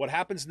schools, what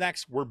happens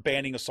next? We're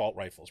banning assault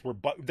rifles.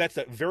 That's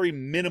the very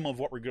minimum of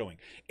what we're doing.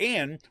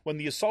 And when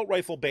the assault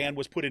rifle ban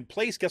was put in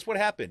place, guess what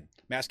happened?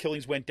 Mass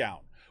killings went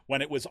down.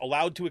 When it was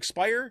allowed to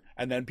expire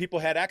and then people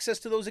had access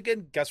to those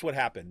again, guess what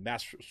happened?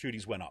 Mass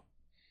shootings went up.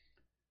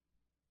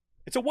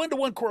 It's a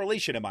one-to-one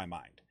correlation in my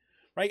mind.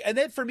 Right. And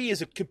that for me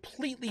is a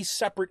completely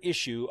separate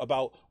issue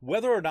about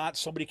whether or not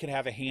somebody can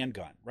have a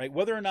handgun, right?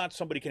 Whether or not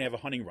somebody can have a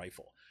hunting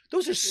rifle.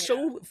 Those are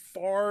so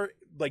far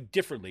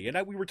differently.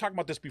 And we were talking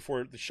about this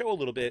before the show a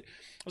little bit.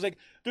 I was like,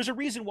 there's a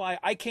reason why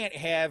I can't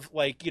have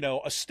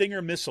a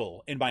Stinger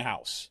missile in my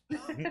house,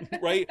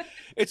 right?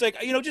 It's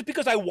like, just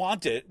because I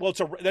want it. Well,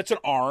 that's an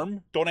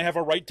arm. Don't I have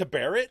a right to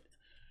bear it?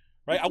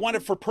 Right. I want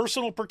it for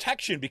personal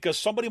protection because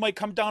somebody might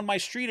come down my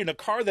street in a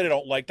car that I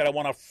don't like that I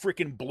want to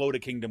freaking blow to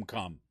kingdom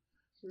come.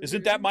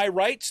 Isn't that my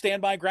right?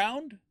 Stand my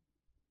ground?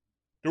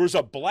 There was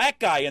a black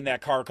guy in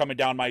that car coming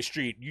down my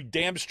street. You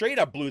damn straight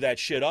I blew that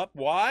shit up.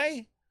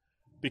 Why?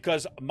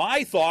 Because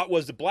my thought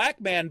was the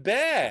black man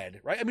bad,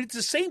 right? I mean, it's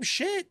the same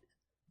shit.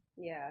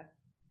 Yeah.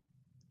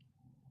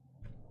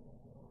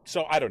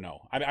 So I don't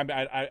know.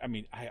 I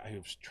mean, I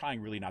was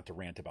trying really not to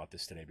rant about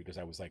this today because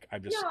I was like,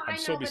 I'm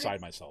so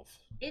beside myself.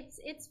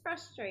 It's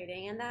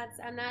frustrating, and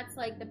that's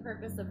like the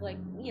purpose of what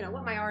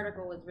my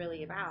article was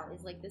really about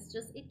is like this.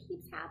 Just it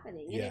keeps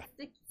happening, and it's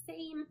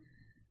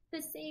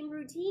the same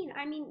routine.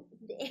 I mean,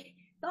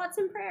 thoughts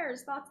and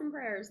prayers.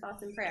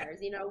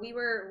 We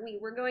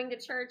were going to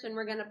church and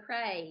we're gonna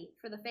pray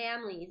for the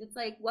families. It's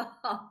like,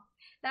 well,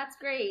 that's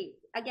great.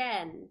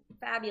 Again,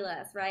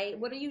 fabulous, right?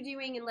 What are you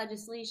doing in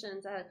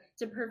legislation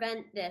to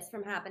prevent this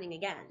from happening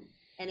again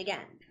and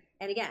again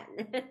and again?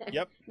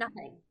 Yep.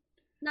 Nothing.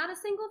 Not a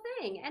single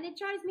thing. And it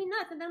drives me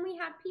nuts. And then we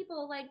have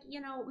people like,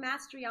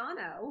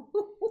 Mastriano.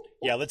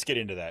 Yeah, let's get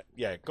into that.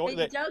 Yeah,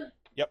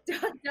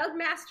 Doug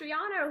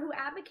Mastriano, who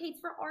advocates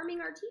for arming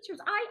our teachers.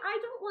 I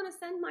don't want to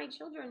send my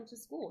children to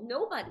school.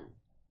 Nobody,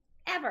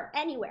 ever,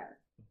 anywhere,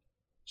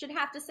 should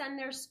have to send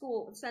their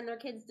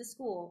kids to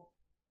school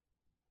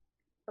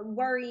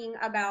worrying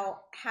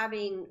about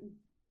having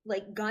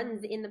like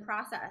guns in the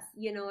process.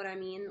 You know what I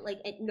mean? Like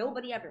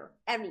nobody ever,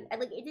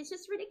 like it's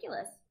just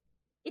ridiculous.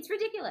 It's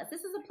ridiculous.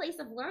 This is a place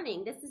of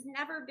learning. This has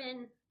never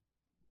been.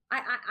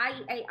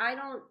 I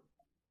don't.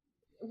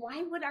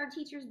 Why would our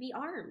teachers be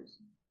armed?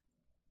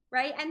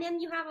 Right? And then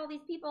you have all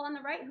these people on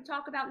the right who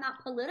talk about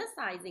not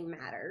politicizing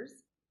matters.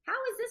 How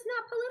is this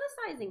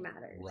not politicizing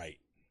matters? Right.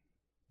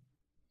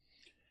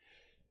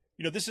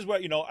 You know, this is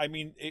what, you know, I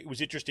mean, it was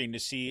interesting to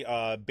see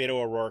Beto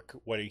O'Rourke,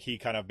 what he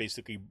kind of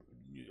basically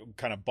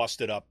kind of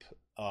busted up,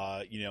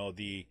 you know,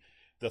 the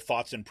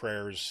thoughts and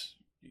prayers,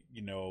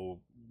 you know,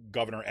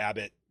 Governor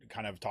Abbott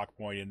kind of talk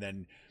point, and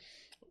then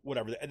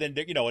whatever. And then,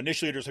 you know,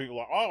 initially there's people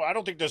like, oh, I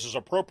don't think this is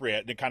appropriate.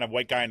 And the kind of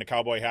white guy in the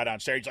cowboy hat on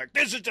stage like,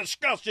 this is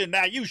disgusting.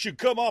 Now you should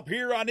come up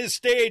here on this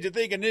stage and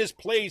think in this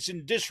place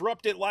and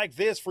disrupt it like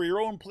this for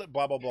your own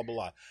blah, blah, blah,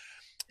 blah.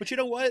 But you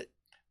know what?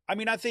 I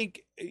mean, I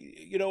think,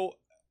 you know,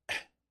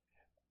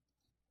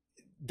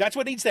 that's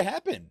what needs to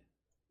happen.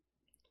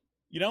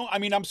 You know, I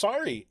mean, I'm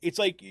sorry. It's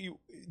like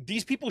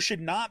these people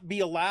should not be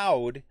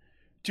allowed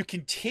to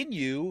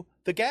continue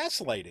the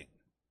gaslighting.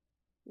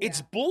 Yeah.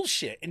 It's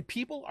bullshit, and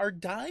people are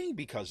dying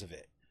because of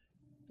it.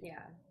 Yeah.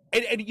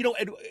 And you know,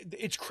 and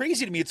it's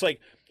crazy to me. It's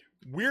like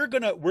we're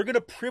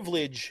gonna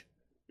privilege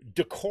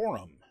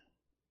decorum,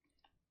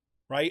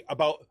 right?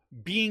 About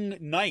being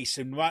nice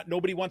and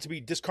nobody wants to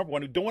be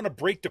discomfortable. Don't want to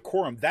break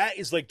decorum. That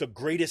is like the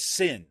greatest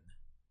sin,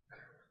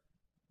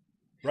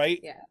 right?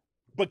 Yeah.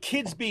 But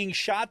kids being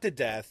shot to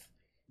death,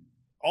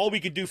 all we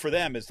can do for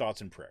them is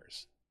thoughts and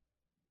prayers.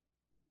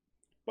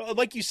 Well,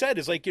 like you said,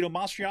 is like, you know,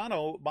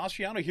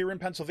 Mastriano here in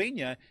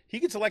Pennsylvania, he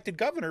gets elected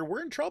governor,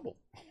 we're in trouble.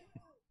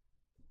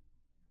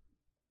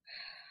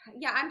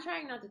 Yeah, I'm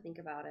trying not to think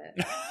about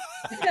it.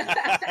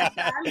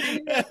 I'm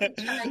really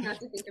trying not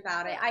to think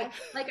about it.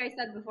 Like I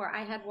said before,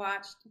 I had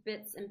watched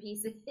bits and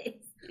pieces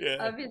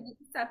of his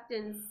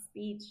acceptance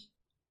speech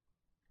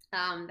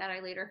that I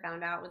later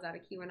found out was at a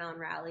QAnon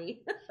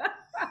rally.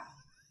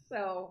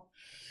 So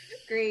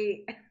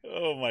great.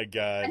 Oh my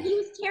God. And he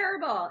was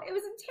terrible. It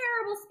was a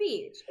terrible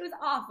speech. It was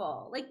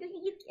awful. Like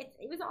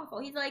it was awful.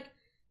 He's like,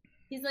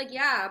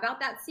 yeah, about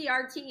that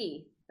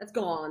CRT that's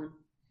gone.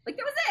 Like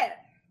that was it.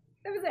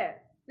 That was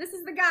it. This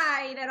is the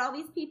guy that all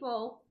these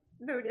people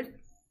voted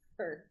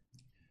for.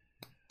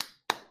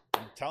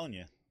 I'm telling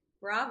you.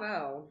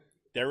 Bravo.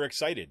 They're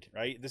excited,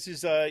 right? This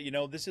is you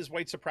know, this is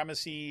white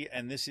supremacy,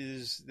 and this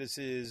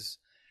is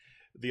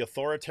the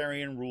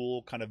authoritarian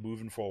rule kind of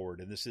moving forward.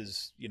 And this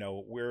is, you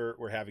know,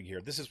 we're having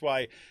here. This is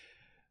why,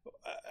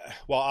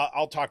 well,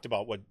 I'll talk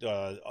about what,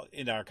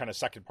 in our kind of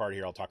second part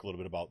here, I'll talk a little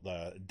bit about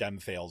the Dem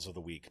fails of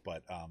the week,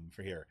 but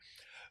for here,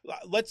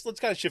 let's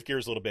kind of shift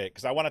gears a little bit.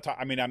 Cause I want to talk,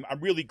 I mean, I'm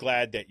really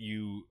glad that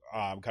you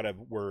kind of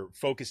were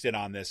focused in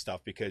on this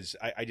stuff, because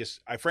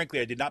I frankly,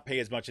 I did not pay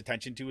as much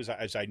attention to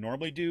as I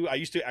normally do. I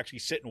used to actually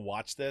sit and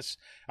watch this.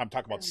 I'm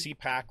talking about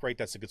CPAC, right?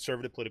 That's the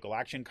Conservative Political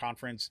Action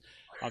Conference.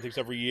 I think it's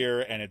every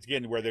year, and it's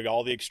again where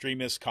all the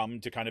extremists come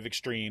to kind of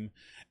extreme.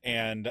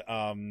 And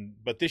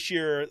but this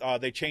year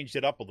they changed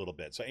it up a little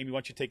bit. So Amy, why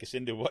don't you take us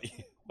into what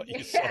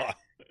you saw?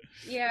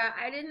 Yeah,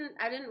 I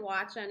didn't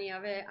watch any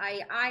of it.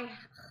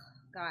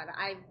 God,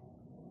 I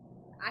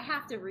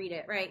have to read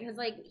it, right? Because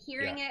like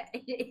hearing it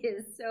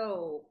is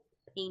so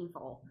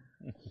painful.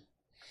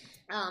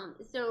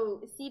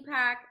 So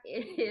CPAC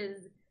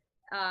is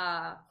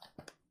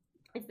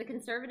it's the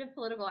Conservative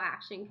Political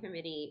Action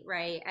Committee,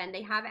 right? And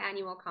they have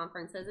annual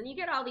conferences, and you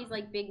get all these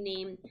like big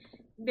name,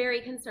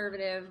 very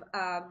conservative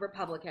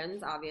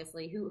Republicans,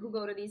 obviously, who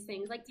go to these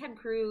things, like Ted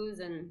Cruz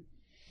and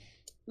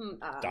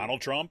Donald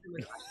Trump,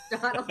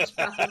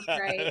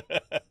 right?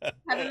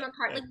 Kevin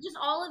McCarthy, like just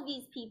all of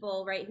these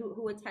people, right?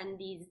 Who attend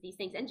these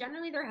things, and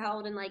generally they're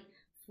held in like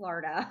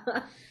Florida,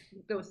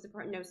 no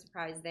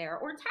surprise there,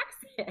 or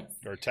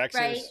Texas,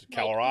 right?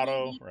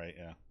 Colorado, like, right?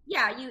 Yeah.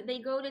 Yeah, they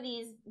go to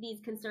these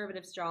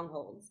conservative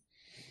strongholds,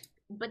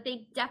 but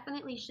they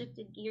definitely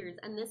shifted gears,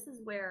 and this is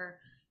where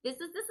this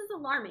is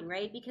alarming,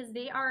 right? Because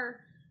they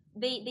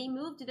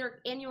moved their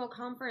annual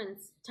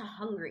conference to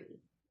Hungary,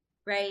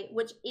 right,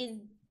 which is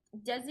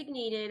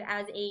designated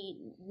as a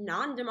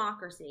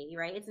non-democracy,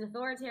 right? It's an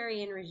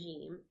authoritarian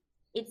regime.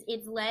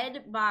 It's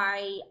led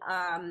by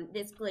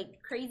this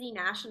like crazy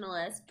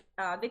nationalist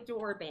Viktor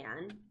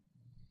Orban.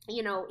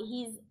 You know,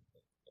 he's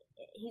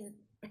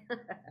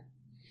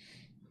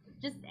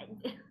just,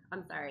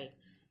 I'm sorry,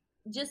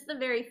 just the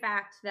very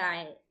fact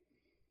that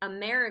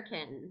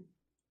American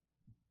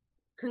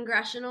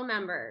congressional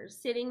members,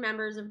 sitting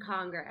members of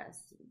Congress,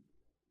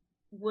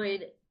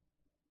 would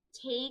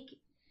take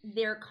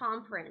their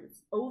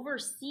conference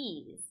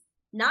overseas,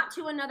 not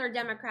to another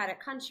democratic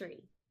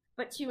country,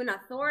 but to an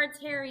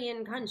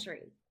authoritarian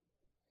country.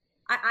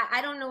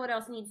 I don't know what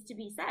else needs to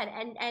be said.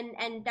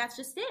 And that's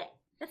just it.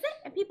 That's it.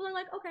 And people are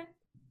like, okay.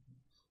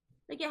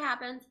 Like, it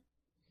happened.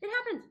 It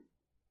happened.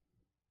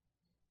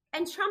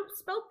 And Trump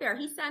spoke there.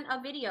 He sent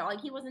a video. Like,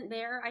 he wasn't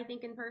there, I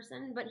think, in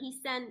person, but he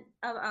sent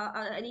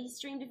and he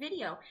streamed a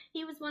video.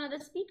 He was one of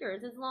the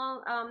speakers,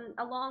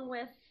 along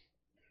with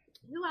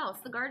who else?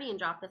 The Guardian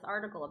dropped this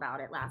article about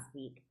it last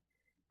week,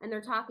 and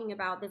they're talking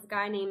about this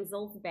guy named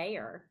Zolf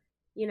Bayer,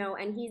 you know,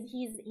 and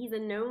he's a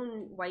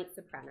known white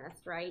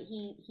supremacist, right?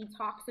 He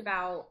talks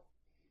about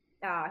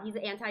he's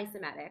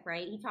anti-Semitic,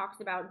 right? He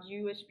talks about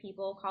Jewish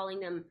people, calling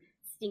them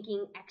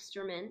stinking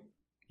excrement.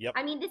 Yep.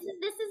 I mean, this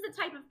is the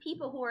type of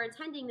people who are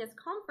attending this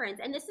conference,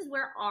 and this is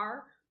where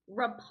our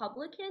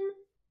Republican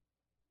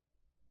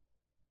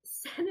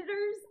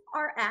senators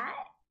are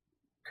at,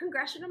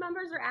 congressional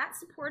members are at,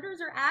 supporters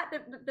are at,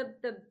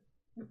 the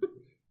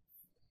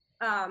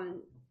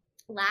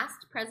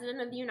last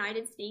president of the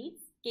United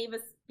States gave a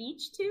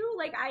speech to.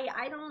 Like,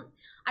 I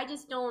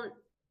just don't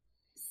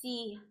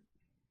see,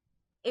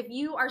 if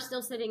you are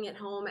still sitting at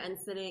home and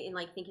sitting and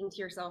like thinking to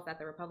yourself that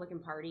the Republican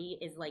Party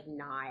is like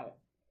not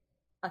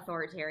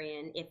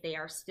authoritarian, if they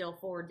are still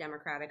for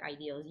democratic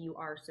ideals, you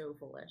are so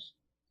foolish.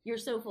 You're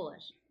so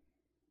foolish.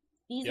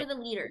 These are the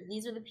leaders.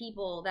 These are the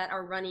people that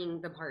are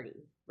running the party,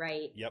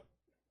 right? Yep.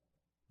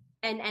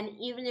 And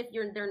even if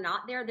they're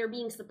not there, they're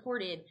being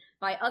supported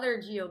by other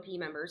GOP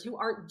members who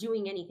aren't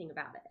doing anything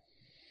about it.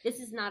 This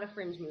is not a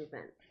fringe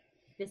movement.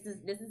 This is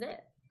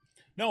it.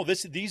 No,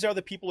 these are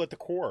the people at the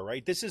core,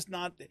 right? This is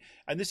not,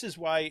 and this is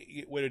why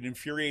what it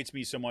infuriates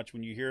me so much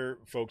when you hear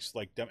folks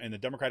like in the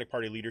Democratic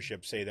Party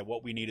leadership say that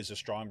what we need is a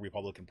strong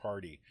Republican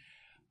Party.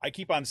 I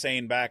keep on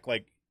saying back,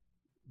 like,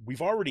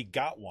 we've already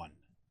got one.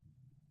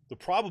 The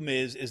problem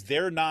is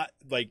they're not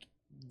like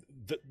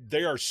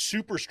they are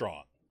super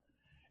strong,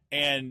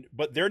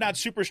 but they're not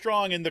super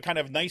strong in the kind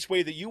of nice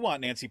way that you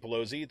want, Nancy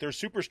Pelosi. They're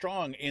super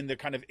strong in the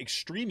kind of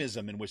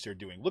extremism in which they're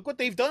doing. Look what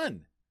they've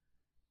done.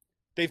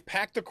 They've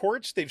packed the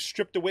courts. They've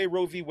stripped away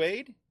Roe v.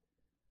 Wade.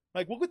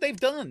 Like, look what they've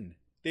done.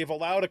 They've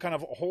allowed a kind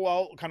of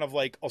whole kind of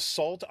like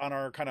assault on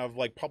our kind of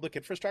like public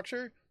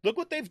infrastructure. Look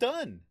what they've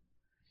done,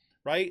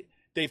 right?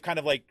 They've kind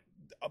of like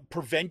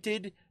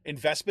prevented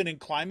investment in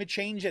climate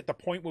change at the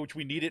point which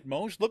we need it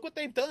most. Look what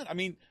they've done. I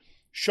mean,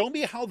 show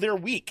me how they're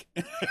weak,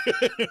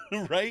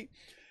 right?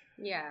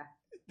 Yeah.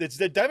 It's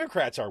the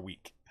Democrats are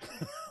weak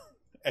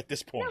at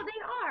this point. No,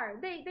 they are.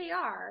 They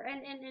are.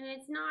 And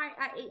it's not,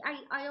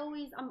 I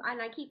always,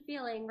 and I keep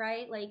feeling,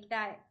 right, like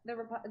that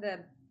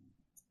the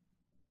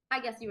I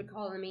guess you would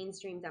call them the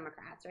mainstream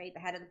Democrats, right? The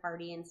head of the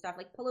party and stuff,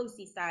 like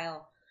Pelosi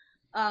style.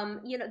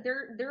 You know,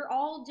 they're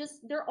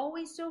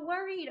always so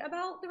worried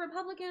about the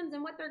Republicans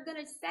and what they're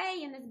going to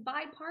say in this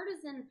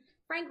bipartisan,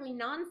 frankly,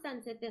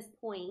 nonsense at this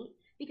point,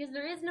 because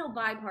there is no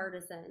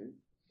bipartisan.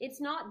 It's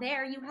not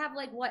there. You have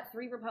like, what,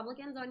 3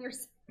 Republicans on your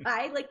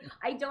side? Like,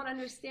 I don't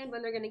understand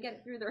when they're going to get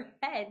it through their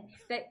head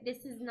that this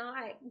is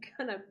not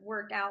going to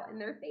work out in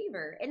their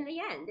favor. In the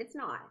end, it's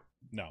not.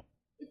 No.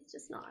 It's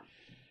just not.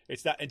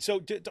 It's not. And so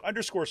to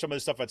underscore some of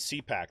the stuff at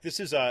CPAC, this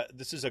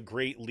is a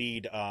great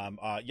lead.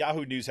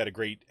 Yahoo News had a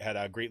great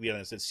lead on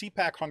this. That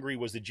CPAC Hungary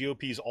was the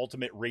GOP's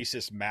ultimate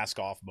racist mask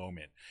off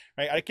moment.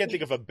 Right? I can't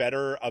think of a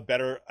better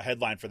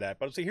headline for that.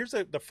 But so here's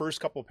the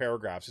first couple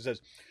paragraphs. It says,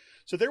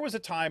 so there was a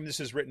time, this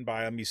is written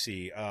by, let me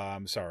see,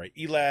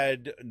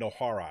 Elad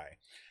Noharai.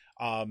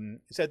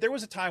 It said, there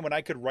was a time when I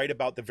could write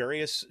about the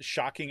various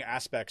shocking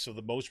aspects of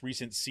the most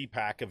recent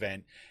CPAC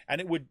event, and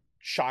it would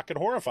shock and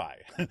horrify.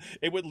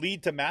 It would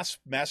lead to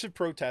massive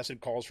protests and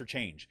calls for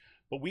change.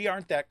 But we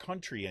aren't that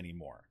country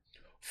anymore.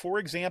 For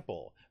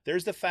example,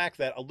 there's the fact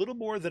that a little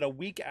more than a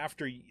week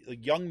after a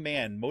young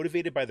man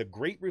motivated by the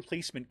Great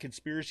Replacement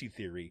conspiracy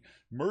theory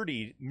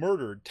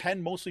murdered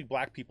 10 mostly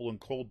black people in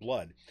cold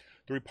blood,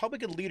 the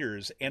Republican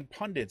leaders and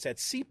pundits at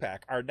CPAC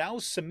are now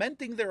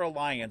cementing their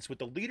alliance with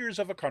the leaders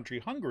of a country,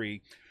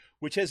 Hungary,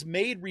 which has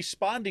made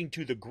responding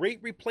to the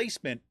Great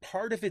Replacement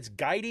part of its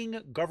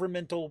guiding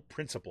governmental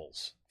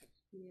principles.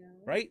 Yeah.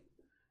 Right?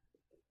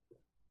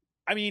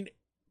 I mean,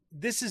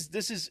 this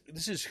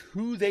is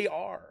who they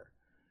are.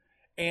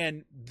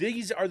 And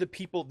these are the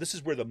people, this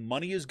is where the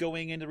money is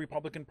going in the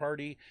Republican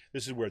Party.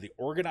 This is where the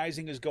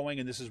organizing is going,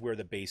 and this is where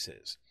the base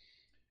is.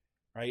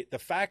 Right? The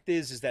fact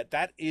is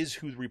that is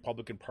who the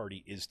Republican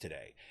Party is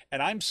today.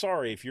 And I'm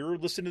sorry, if you're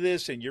listening to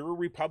this and you're a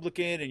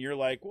Republican and you're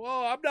like,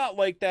 well, I'm not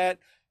like that.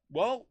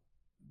 Well,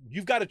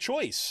 you've got a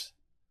choice.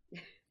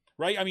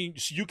 Right? I mean,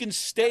 you can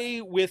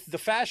stay with the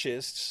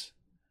fascists,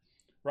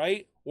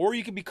 right? Or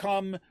you can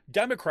become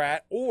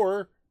Democrat,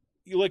 or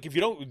if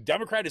you don't,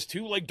 Democrat is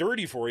too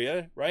dirty for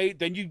you, right?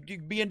 Then you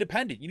be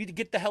independent. You need to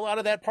get the hell out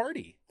of that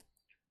party.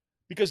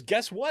 Because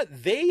guess what?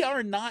 They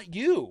are not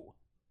you.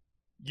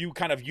 You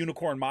kind of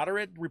unicorn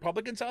moderate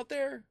Republicans out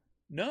there?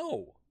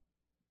 No.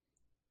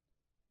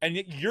 And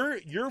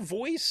your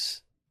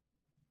voice,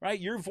 right?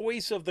 Your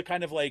voice of the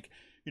kind of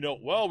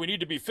well, we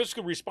need to be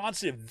fiscally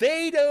responsive.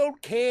 They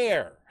don't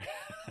care.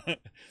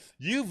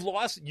 You've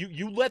lost,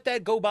 you let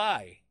that go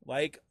by.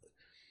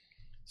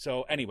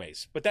 So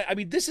anyways, but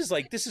this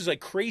is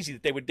crazy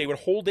that they would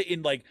hold it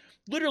in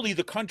literally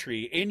the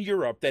country in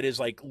Europe that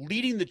is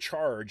leading the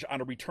charge on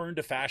a return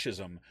to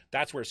fascism.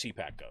 That's where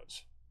CPAC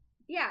goes.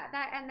 Yeah,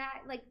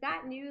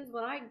 that news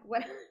when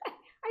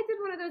I did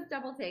one of those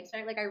double takes,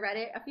 right? Like I read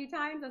it a few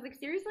times. I was like,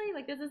 seriously?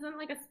 Like this isn't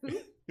like a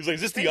spoof? He's like,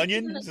 is this the Like,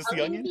 Onion? isn't Is an this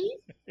the Onion?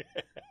 piece?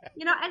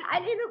 You know,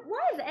 and it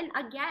was. And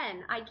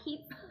again, I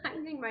keep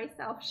finding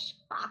myself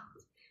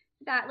shocked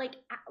that like,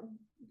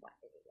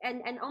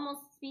 and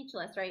almost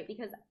speechless, right?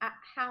 Because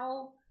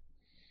how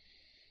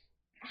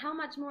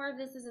much more of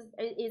this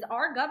is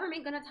our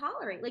government going to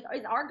tolerate? Like,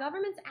 is our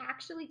government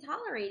actually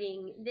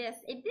tolerating this?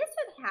 If this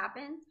had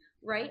happened,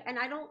 right? And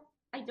I don't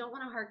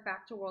want to hark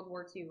back to World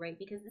War II, right?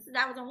 Because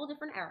that was a whole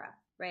different era,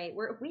 right?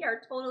 We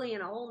are totally in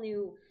a whole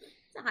new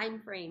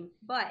time frame.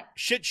 But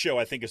shit show,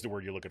 I think, is the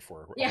word you're looking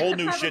for. Yeah, a whole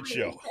new probably. shit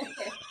show.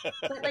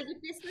 But like, if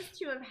this was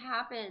to have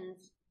happened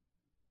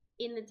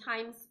in the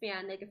time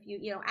span, like a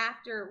few,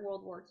 after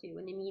World War II,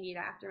 in the immediate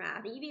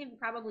aftermath, even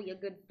probably a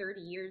good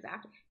 30 years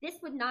after, this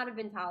would not have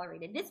been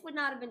tolerated. This would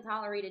not have been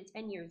tolerated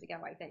 10 years ago,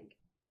 I think.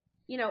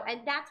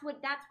 And that's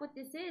what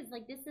this is.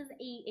 Like, this is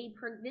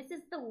this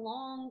is the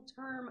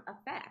long-term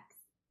effects,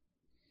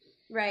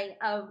 right,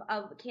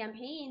 of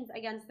campaigns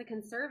against the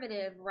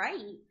conservative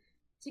right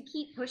to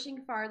keep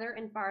pushing farther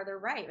and farther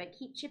right, like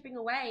keep chipping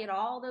away at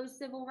all those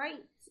civil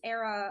rights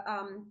era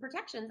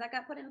protections that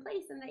got put in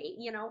place in the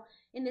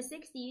in the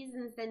 60s,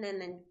 and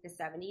then the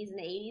 70s and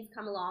the 80s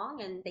come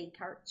along and they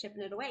start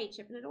chipping it away,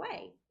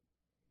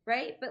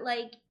 right? But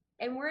like,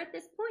 and we're at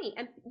this point,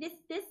 and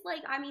this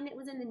like, I mean, it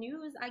was in the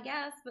news, I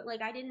guess, but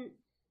like, I didn't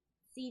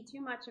see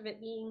too much of it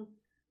being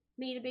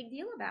made a big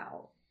deal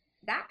about.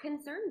 That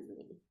concerns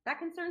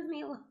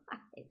me a lot.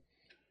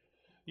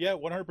 Yeah,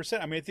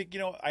 100%. I mean, I think,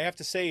 I have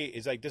to say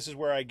is like, this is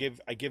where I give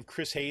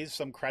Chris Hayes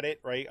some credit,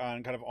 right?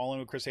 On kind of All In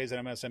with Chris Hayes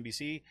at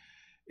MSNBC.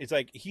 It's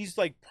like, he's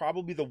like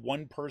probably the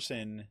one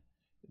person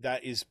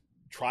that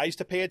tries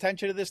to pay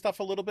attention to this stuff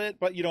a little bit.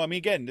 But, I mean,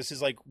 again, this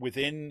is like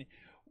within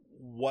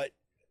what,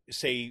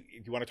 say,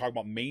 if you want to talk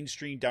about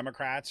mainstream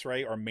Democrats,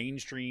 right? Or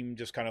mainstream,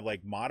 just kind of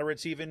like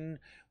moderates, even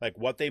like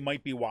what they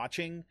might be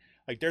watching.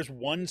 Like, there's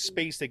one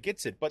space that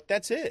gets it, but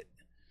that's it.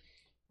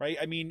 Right.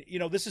 I mean,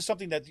 this is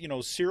something that,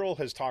 Cyril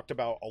has talked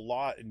about a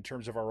lot in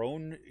terms of our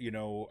own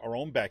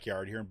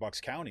backyard here in Bucks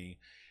County,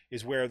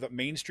 is where the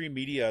mainstream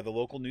media, the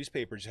local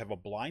newspapers have a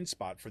blind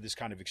spot for this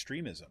kind of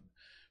extremism.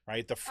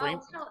 Right. The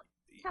frame. Oh,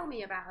 tell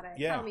me about it.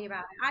 Yeah. Tell me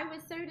about it. I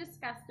was so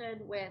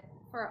disgusted with,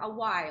 for a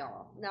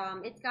while.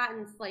 It's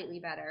gotten slightly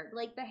better.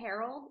 Like the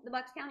Herald, the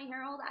Bucks County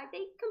Herald, they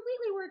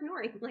completely were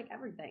ignoring like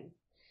everything.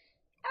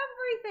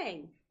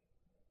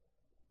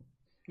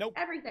 Nope.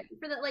 Everything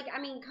for the, like, I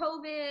mean,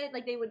 COVID,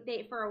 like they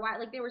for a while,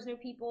 like there was no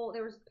people,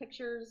 there was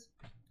pictures,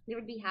 there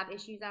would have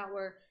issues out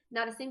where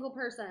not a single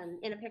person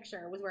in a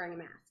picture was wearing a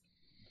mask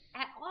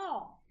at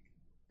all.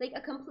 Like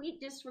a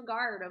complete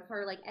disregard of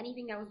her, like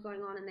anything that was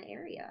going on in the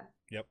area.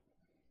 Yep.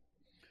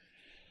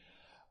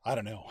 I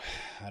don't know.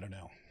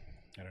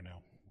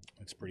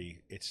 It's pretty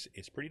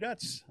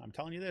nuts. I'm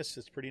telling you this,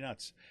 it's pretty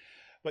nuts.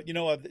 But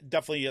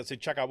definitely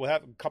check out. We'll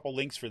have a couple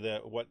links for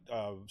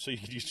so you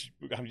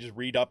can just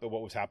read up at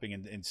what was happening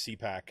in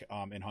CPAC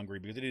in Hungary,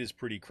 because it is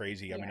pretty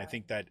crazy. I mean, I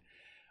think that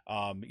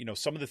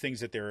some of the things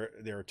that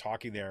they're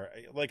talking there,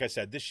 like I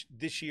said,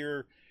 this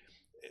year,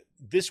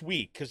 this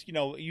week, because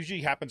it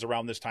usually happens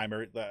around this time,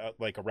 or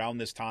like around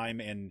this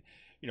time, and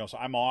so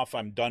I'm off.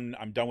 I'm done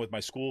with my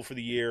school for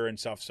the year and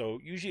stuff. So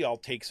usually I'll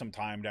take some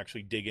time to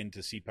actually dig into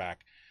CPAC.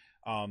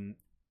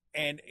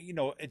 And,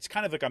 it's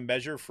kind of like a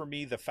measure for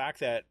me. The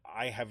fact that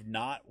I have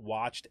not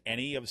watched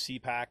any of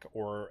CPAC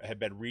or have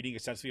been reading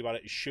extensively about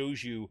it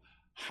shows you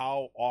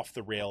how off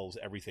the rails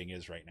everything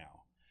is right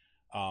now.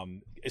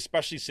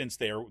 Especially since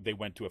they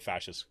went to a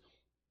fascist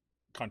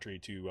country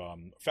to,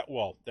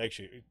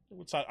 actually,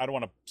 I don't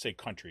want to say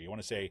country. I want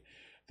to say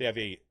they have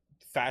a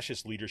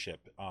fascist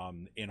leadership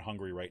in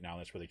Hungary right now.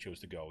 That's where they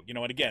chose to go.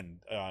 And again,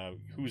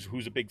 who's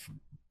a big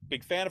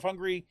fan of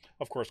Hungary?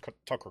 Of course,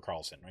 Tucker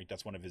Carlson, right?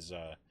 That's one of his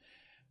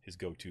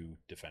go-to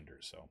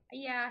defenders. So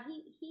yeah,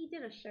 he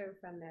did a show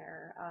from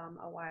there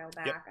a while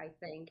back, yep. I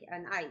think,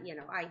 and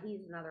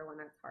he's another one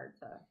that's hard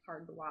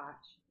to watch,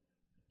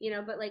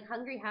 but like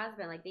Hungary has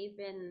been, like, they've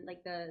been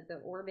like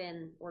the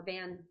Orban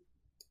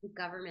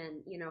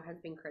government, has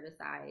been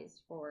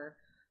criticized for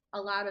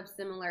a lot of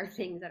similar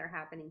things that are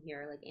happening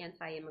here, like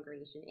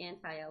anti-immigration,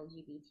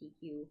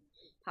 anti-LGBTQ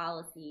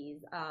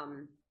policies,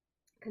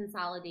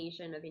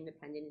 consolidation of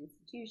independent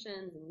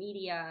institutions and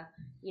media,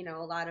 a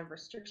lot of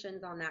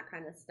restrictions on that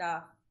kind of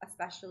stuff,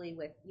 especially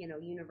with,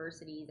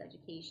 universities,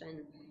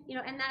 education,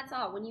 and that's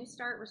all. When you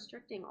start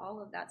restricting all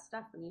of that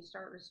stuff, when you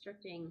start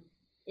restricting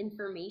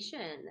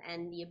information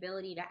and the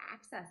ability to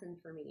access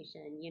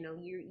information,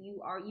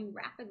 you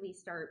rapidly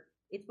start,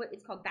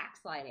 it's called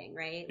backsliding,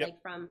 right? Yep.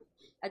 Like from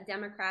a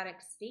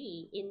democratic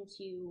state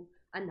into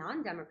a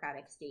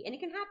non-democratic state. And it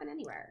can happen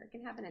anywhere.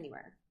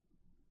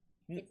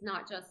 It's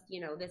not just,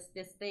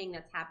 this thing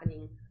that's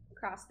happening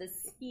across the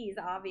seas,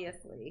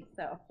 obviously.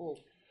 So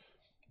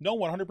no,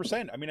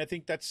 100%. I mean, I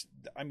think that's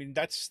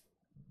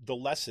the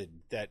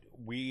lesson that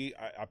we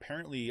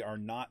apparently are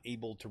not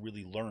able to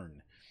really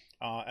learn.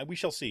 And we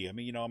shall see. I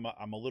mean, I'm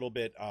a little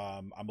bit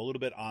on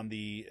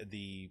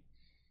the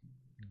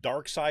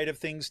dark side of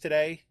things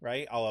today,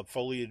 right? I'll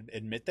fully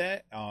admit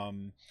that.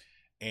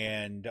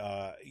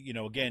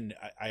 Again,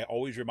 I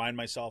always remind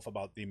myself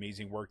about the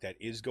amazing work that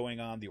is going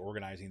on, the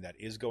organizing that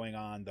is going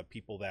on, the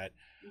people that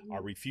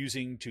are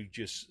refusing to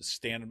just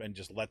stand and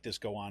just let this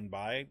go on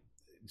by.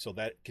 So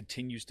that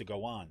continues to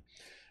go on.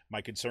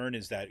 My concern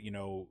is that,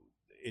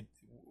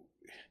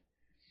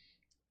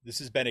 this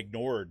has been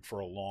ignored for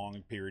a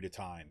long period of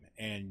time.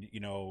 And,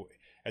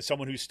 as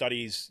someone who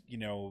studies,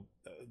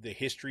 the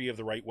history of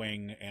the right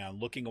wing and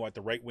looking at what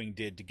the right wing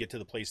did to get to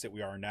the place that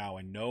we are now,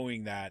 and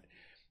knowing that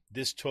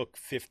this took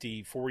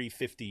 50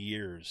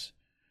 years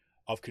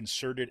of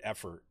concerted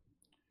effort,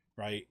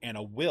 right, and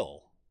a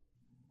will,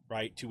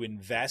 right, to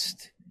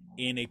invest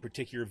in a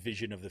particular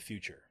vision of the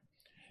future.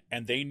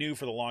 And they knew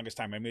for the longest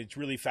time. I mean, it's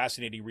really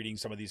fascinating reading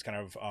some of these kind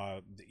of,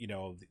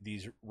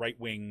 these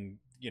right-wing,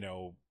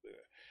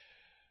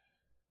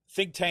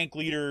 think tank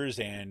leaders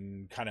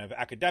and kind of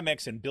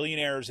academics and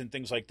billionaires and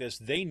things like this.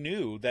 They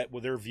knew that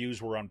their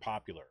views were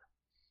unpopular,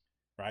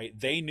 right?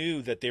 They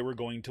knew that they were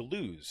going to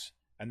lose,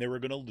 and they were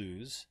going to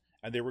lose,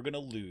 and they were going to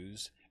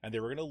lose, and they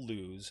were going to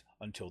lose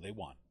until they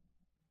won,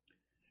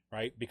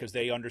 right? Because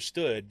they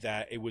understood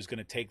that it was going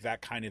to take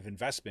that kind of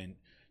investment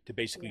to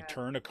basically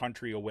turn a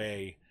country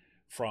away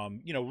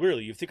from,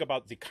 really, you think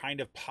about the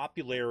kind of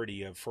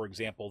popularity of, for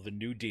example, the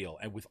New Deal,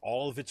 and with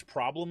all of its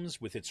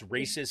problems, with its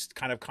racist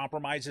kind of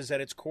compromises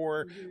at its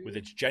core, with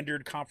its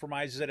gendered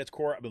compromises at its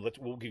core. I mean,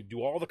 we'll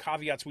do all the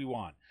caveats we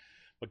want.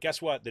 But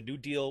guess what? The New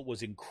Deal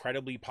was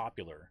incredibly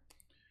popular,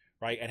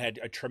 right? And had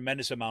a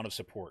tremendous amount of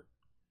support.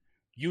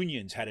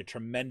 Unions had a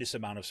tremendous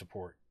amount of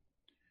support,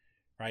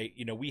 right?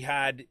 We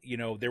had,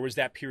 there was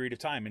that period of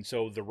time. And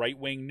so the right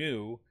wing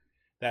knew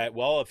that,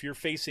 well, if you're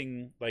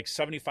facing like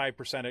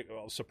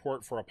 75%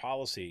 support for a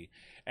policy,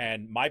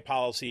 and my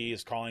policy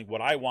is calling,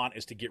 what I want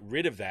is to get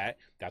rid of that,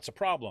 that's a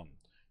problem.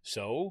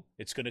 So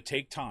it's going to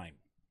take time.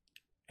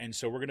 And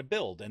so we're going to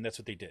build. And that's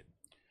what they did.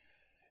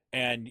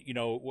 And,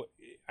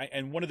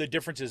 and one of the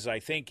differences, I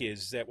think,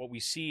 is that what we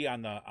see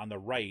on the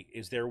right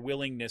is their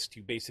willingness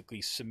to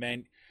basically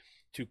cement,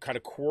 to kind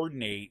of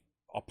coordinate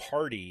a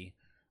party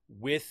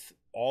with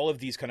all of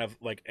these kind of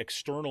like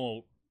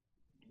external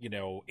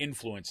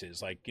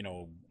influences, like,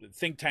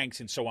 think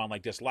tanks and so on,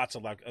 like this, lots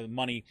of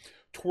money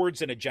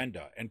towards an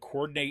agenda, and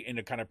coordinate in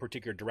a kind of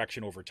particular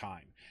direction over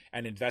time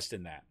and invest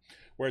in that.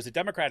 Whereas the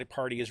Democratic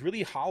Party is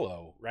really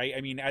hollow, right?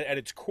 I mean, at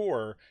its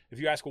core, if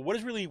you ask, well,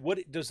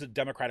 what does the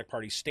Democratic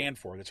Party stand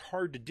for? That's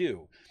hard to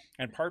do.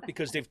 In part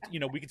because they've,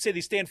 we could say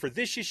they stand for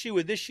this issue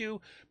and this issue,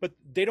 but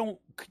they don't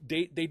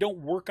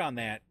work on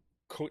that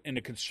in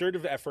a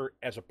concerted effort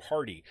as a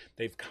party.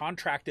 They've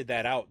contracted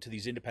that out to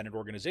these independent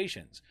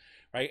organizations.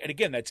 Right. And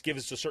again, that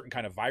gives us a certain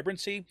kind of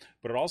vibrancy,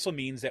 but it also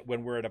means that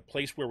when we're at a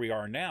place where we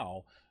are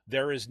now,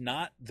 there is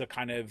not the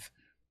kind of,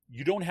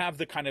 you don't have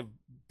the kind of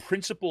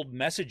principled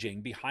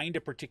messaging behind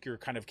a particular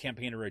kind of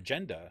campaign or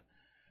agenda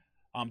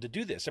to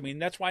do this. I mean,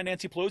 that's why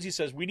Nancy Pelosi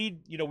says we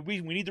need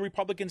the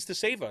Republicans to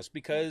save us,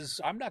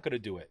 because I'm not going to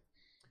do it.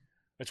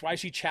 That's why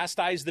she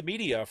chastised the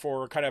media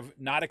for kind of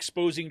not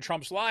exposing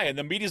Trump's lie. And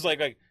the media's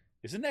like,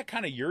 isn't that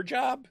kind of your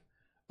job?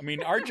 I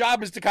mean, our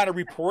job is to kind of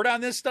report on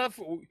this stuff.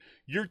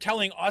 You're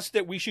telling us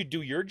that we should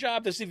do your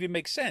job? This doesn't even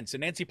make sense. And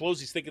Nancy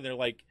Pelosi's thinking they're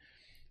like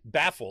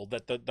baffled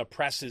that the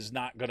press is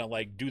not going to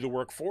like do the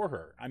work for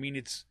her. I mean,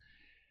 it's.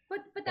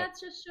 But that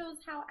just shows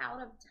how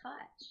out of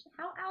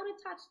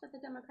touch that the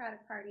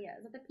Democratic Party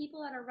is. That the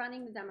people that are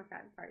running the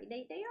Democratic Party,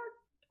 they are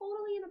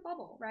totally in a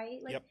bubble, right?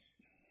 Like,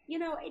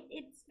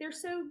 they're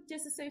so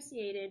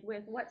disassociated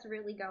with what's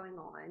really going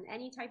on.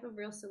 Any type of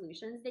real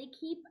solutions, they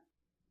keep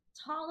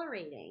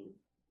tolerating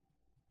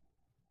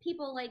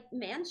people like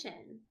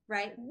Manchin,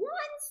 right? One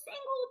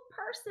single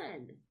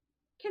person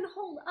can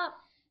hold up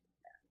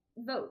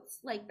votes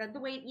like the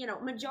way,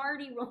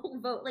 majority rule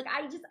vote. Like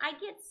I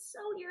get so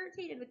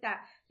irritated with that,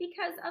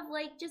 because of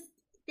like, just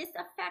this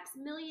affects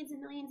millions and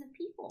millions of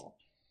people.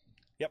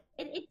 Yep.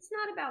 It's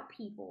not about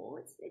people.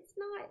 It's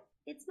not.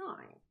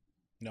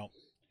 No,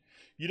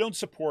 you don't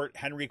support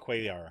Henry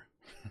Cuellar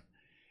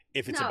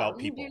if it's about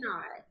people. You do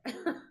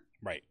not.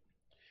 Right.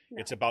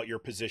 No. It's about your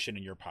position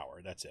and your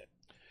power. That's it.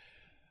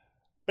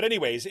 But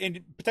anyways,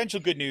 in potential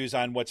good news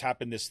on what's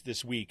happened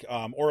this week,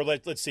 or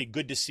let's say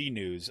good to see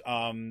news.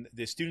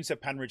 The students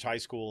at Pennridge High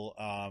School,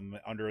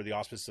 under the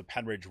auspices of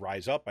Pennridge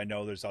Rise Up. I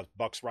know there's a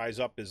Bucks Rise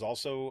Up is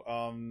also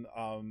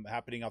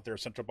happening out there.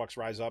 Central Bucks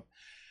Rise Up.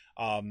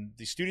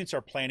 The students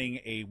are planning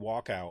a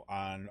walkout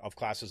of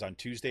classes on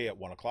Tuesday at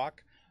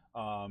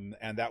 1:00,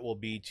 and that will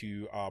be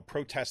to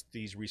protest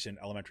these recent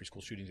elementary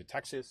school shootings in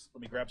Texas.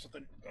 Let me grab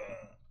something.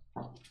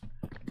 I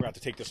forgot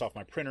to take this off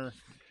my printer.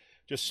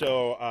 Just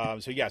so,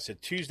 yes,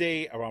 at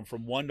Tuesday around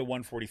from 1 to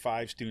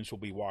 1:45, students will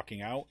be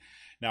walking out.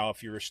 Now,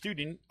 if you're a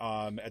student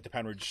at the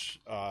Penridge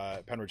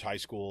High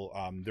School,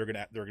 they're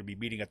gonna be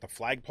meeting at the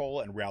flagpole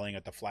and rallying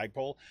at the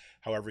flagpole.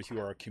 However, if you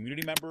are a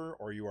community member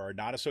or you are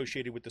not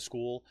associated with the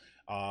school,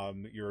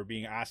 you're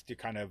being asked to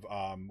kind of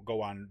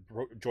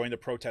join the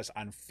protest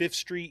on 5th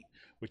Street,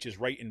 which is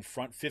right in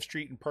front, 5th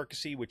Street in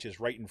Percy, which is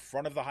right in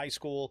front of the high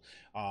school.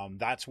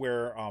 That's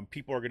where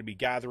people are going to be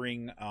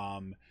gathering.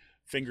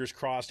 Fingers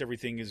crossed,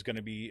 everything is going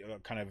to be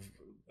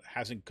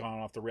hasn't gone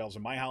off the rails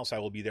in my house. I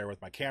will be there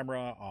with my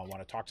camera. I want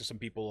to talk to some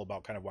people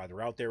about kind of why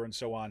they're out there and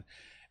so on.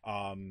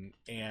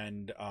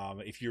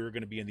 If you're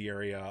going to be in the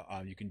area,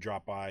 you can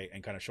drop by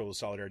and kind of show the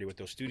solidarity with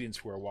those students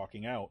who are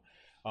walking out.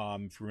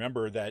 If you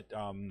remember that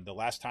the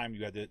last time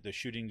you had the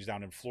shootings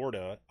down in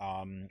Florida,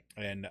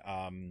 in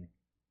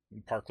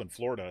Parkland,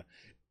 Florida,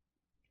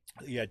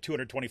 you had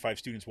 225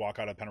 students walk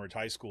out of Penridge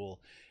High School,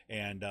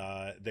 and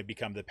they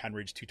become the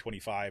Penridge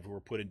 225, who were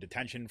put in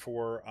detention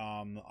for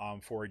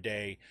a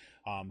day,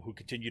 who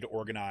continue to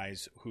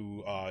organize.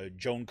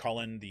 Joan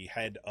Cullen, the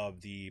head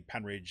of the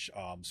Penridge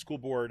School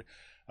Board,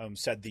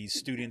 said these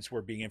students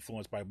were being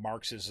influenced by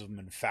Marxism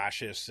and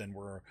fascists, and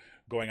were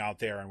going out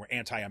there and were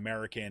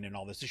anti-American and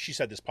all this. She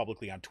said this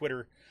publicly on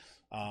Twitter.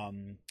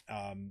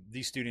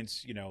 These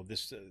students,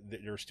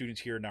 there are students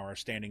here now are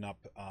standing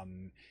up,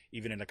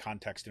 even in a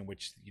context in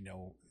which,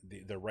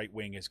 the right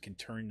wing has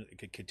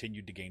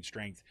continued to gain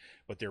strength,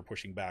 but they're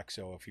pushing back.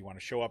 So if you want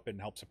to show up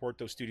and help support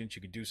those students,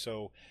 you could do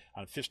so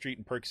on 5th Street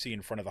in Percy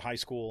in front of the high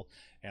school,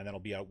 and that'll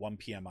be at 1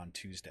 p.m. on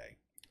Tuesday.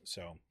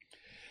 So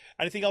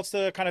anything else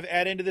to kind of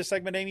add into this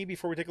segment, Amy,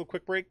 before we take a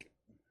quick break?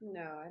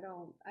 No,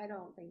 I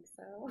don't think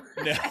so.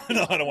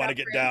 No, I don't want to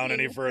get down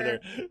any further.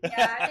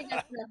 Yeah, I think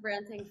that's enough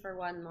ranting for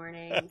one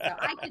morning. So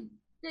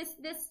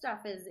this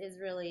stuff is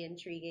really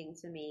intriguing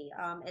to me.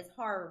 As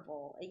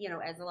horrible,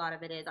 as a lot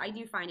of it is, I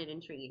do find it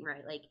intriguing,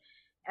 right? Like,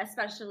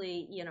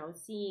 especially,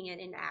 seeing it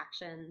in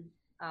action.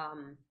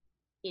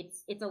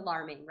 It's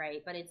alarming,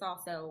 right? But it's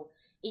also,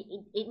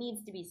 it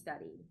needs to be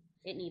studied.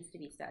 It needs to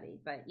be studied.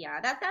 But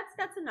yeah,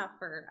 that's enough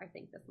for, I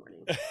think, this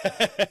morning.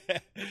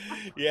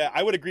 Yeah,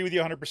 I would agree with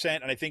you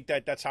 100%. And I think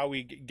that's how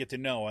we get to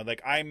know. And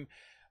like, one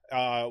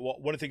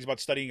of the things about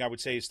studying, I would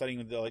say, is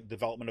studying the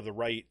development of the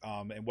right,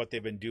 and what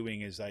they've been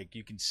doing is, like,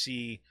 you can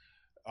see,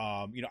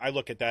 I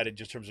look at that in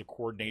just terms of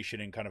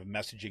coordination and kind of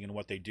messaging and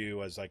what they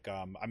do as, like,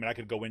 I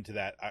could go into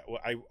that.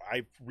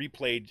 I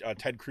replayed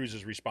Ted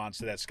Cruz's response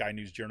to that Sky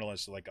News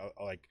journalist, like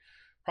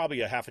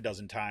probably a half a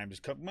dozen times,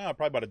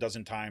 probably about a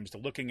dozen times, to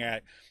looking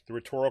at the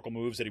rhetorical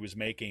moves that he was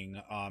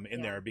making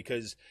there,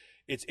 because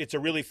it's a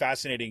really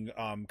fascinating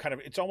kind of,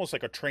 it's almost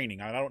like a training.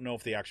 I don't know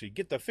if they actually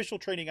get the official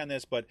training on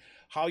this, but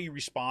how you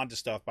respond to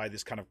stuff by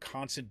this kind of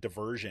constant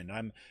diversion.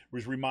 I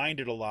was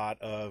reminded a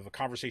lot of a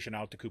conversation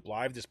out to Coop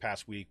Live this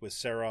past week with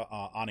Sarah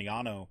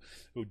Aniano,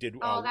 who did.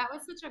 That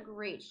was such a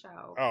great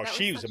show. Oh,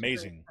 she was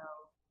amazing.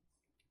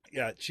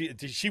 Yeah,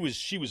 she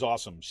was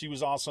awesome. She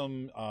was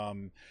awesome.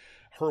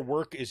 Her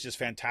work is just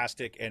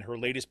fantastic, and her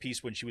latest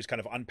piece, when she was kind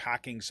of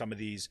unpacking some of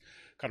these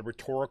kind of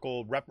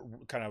rhetorical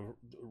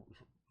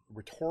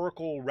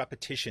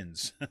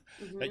repetitions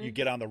that you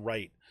get on the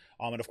right,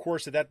 and of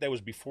course that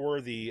was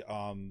before the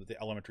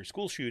elementary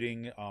school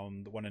shooting,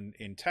 the one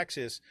in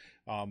Texas,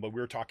 but we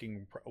were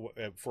talking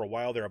for a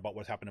while there about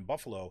what happened in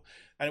Buffalo,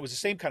 and it was the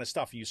same kind of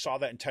stuff. You saw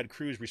that in Ted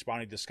Cruz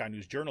responding to the Sky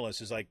News journalist,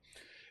 is like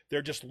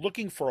they're just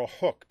looking for a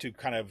hook to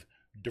kind of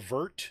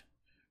divert,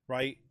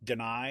 right,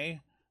 deny,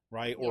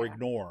 right, or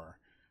ignore,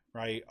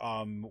 right,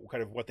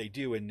 kind of what they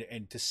do,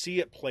 and to see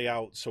it play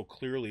out so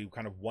clearly,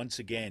 kind of once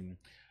again,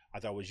 I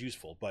thought was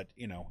useful. But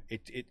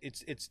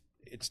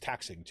it's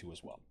taxing too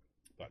as well.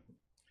 But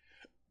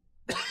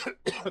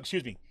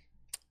excuse me.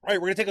 All right,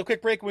 we're gonna take a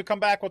quick break. When we come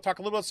back, we'll talk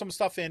a little about some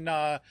stuff in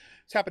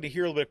it's happening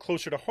here a little bit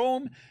closer to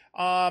home,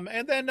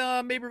 and then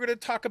maybe we're gonna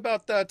talk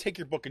about Take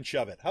Your Book and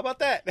Shove It. How about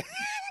that?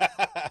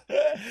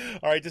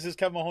 All right, this is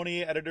Kevin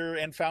Mahoney, editor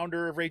and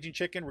founder of Raging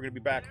Chicken. We're gonna be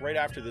back right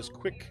after this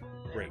quick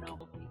break.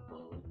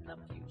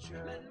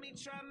 Let me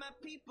try my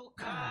people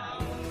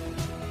call.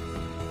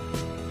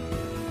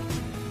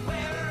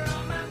 Where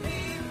are my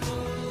people?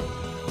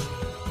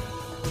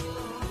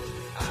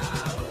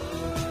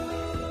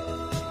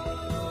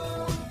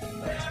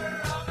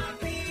 Where are my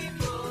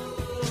people?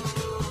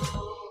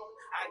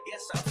 I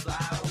guess I'll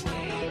fly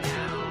away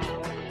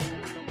now.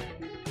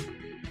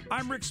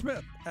 I'm Rick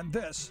Smith, and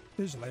this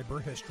is Labor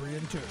History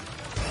in 2.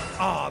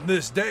 On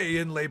this day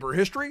in labor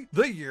history,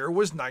 the year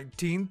was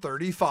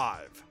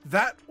 1935.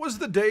 That was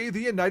the day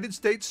the United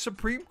States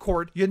Supreme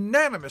Court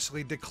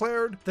unanimously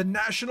declared the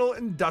National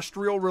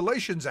Industrial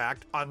Relations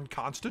Act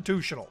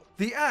unconstitutional.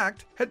 The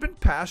act had been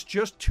passed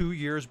just 2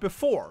 years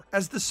before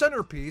as the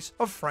centerpiece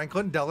of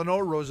Franklin Delano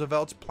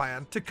Roosevelt's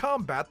plan to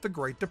combat the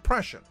Great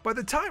Depression. By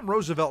the time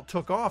Roosevelt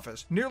took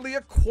office, nearly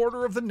a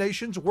quarter of the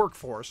nation's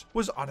workforce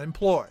was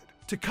unemployed.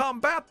 To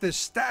combat this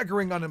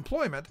staggering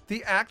unemployment,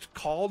 the act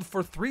called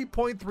for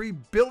 $3.3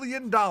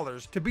 billion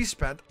to be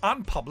spent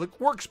on public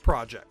works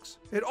projects.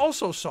 It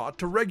also sought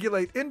to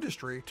regulate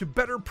industry to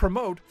better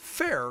promote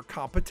fair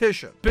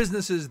competition.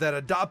 Businesses that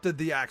adopted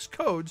the act's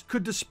codes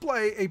could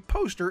display a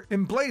poster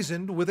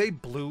emblazoned with a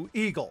blue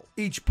eagle.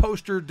 Each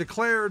poster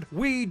declared,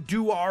 "We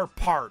do our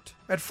part."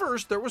 At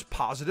first, there was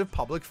positive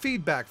public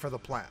feedback for the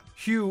plan.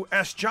 Hugh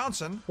S.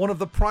 Johnson, one of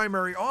the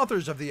primary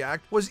authors of the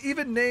act, was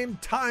even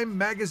named Time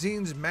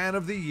magazine's Man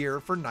of the Year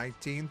for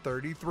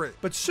 1933.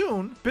 But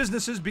soon,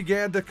 businesses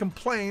began to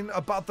complain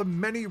about the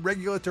many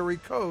regulatory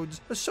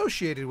codes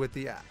associated with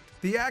the act.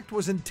 The act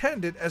was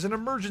intended as an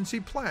emergency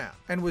plan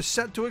and was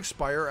set to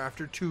expire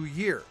after 2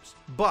 years,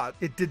 but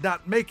it did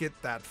not make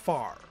it that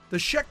far. The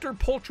Schechter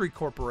Poultry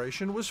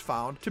Corporation was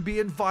found to be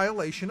in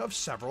violation of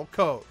several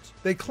codes.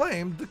 They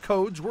claimed the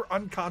codes were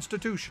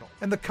unconstitutional,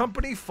 and the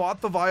company fought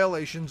the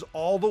violations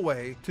all the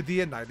way to the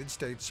United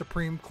States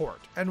Supreme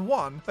Court and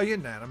won a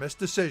unanimous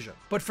decision.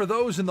 But for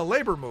those in the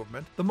labor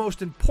movement, the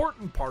most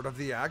important part of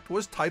the act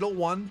was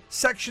Title I,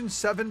 Section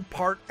 7,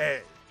 Part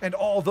A. And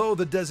although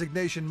the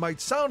designation might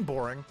sound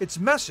boring, its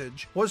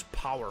message was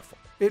powerful.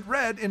 It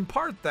read in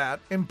part that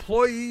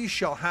employees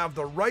shall have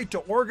the right to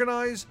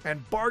organize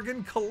and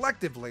bargain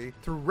collectively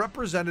through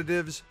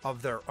representatives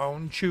of their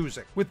own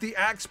choosing. With the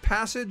Act's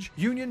passage,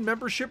 union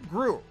membership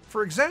grew.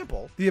 For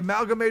example, the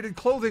Amalgamated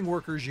Clothing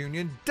Workers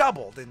Union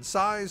doubled in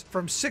size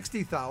from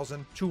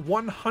 60,000 to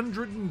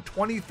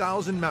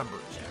 120,000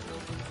 members.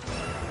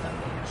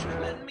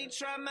 Let me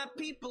try my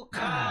people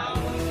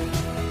call.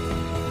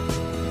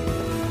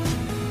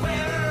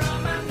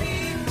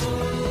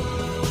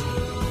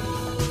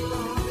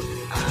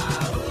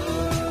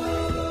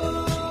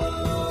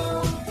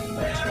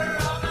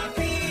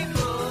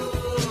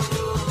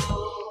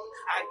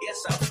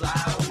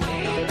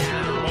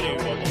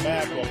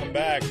 Welcome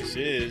back. This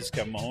is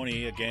Kevin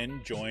Mahoney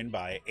again, joined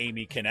by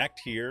Amy Connect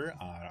here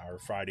on our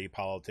Friday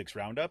Politics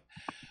Roundup.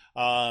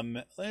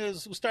 We'll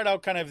start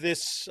out kind of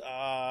this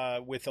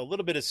with a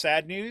little bit of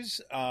sad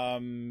news,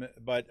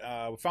 but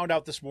we found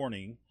out this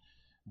morning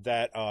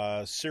that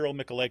Cyril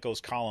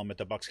Michaleko's column at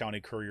the Bucks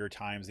County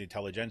Courier-Times, the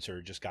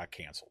Intelligencer, just got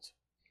canceled.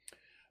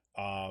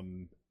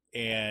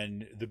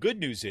 And the good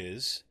news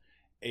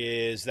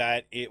is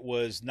that it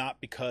was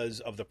not because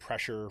of the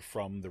pressure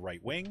from the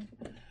right wing.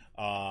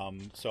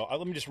 So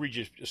let me just read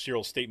you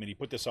Cyril's statement. He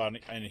put this on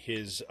in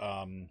his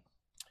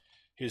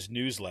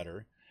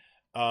newsletter.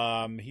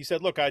 He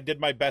said, "Look, I did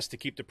my best to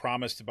keep the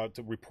promise about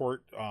to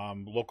report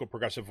local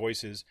progressive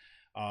voices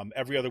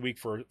every other week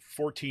for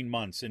 14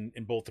 months in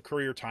both the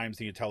Courier-Times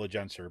and the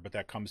Intelligencer, but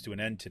that comes to an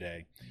end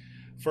today.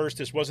 First,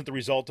 this wasn't the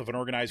result of an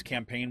organized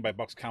campaign by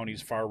Bucks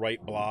County's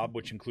far-right blob,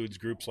 which includes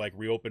groups like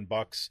Reopen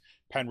Bucks,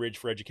 Penridge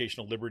for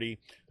Educational Liberty,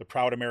 the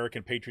Proud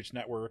American Patriots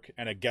Network,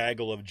 and a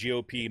gaggle of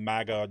GOP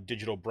MAGA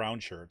digital brown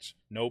shirts.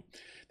 Nope.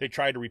 They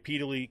tried to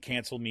repeatedly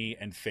cancel me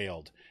and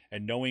failed,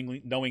 and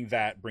knowing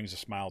that brings a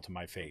smile to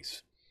my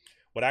face.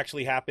 What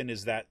actually happened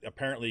is that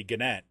apparently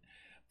Gannett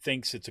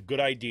thinks it's a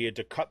good idea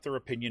to cut their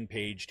opinion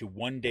page to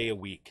 1 day a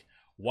week.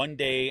 1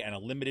 day and a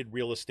limited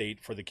real estate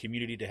for the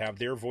community to have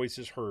their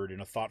voices heard in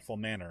a thoughtful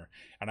manner,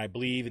 and I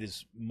believe it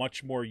is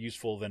much more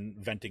useful than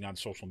venting on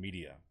social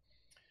media.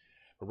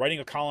 But writing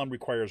a column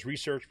requires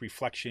research,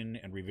 reflection,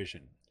 and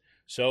revision.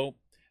 So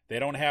they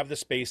don't have the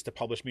space to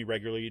publish me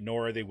regularly,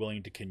 nor are they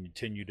willing to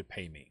continue to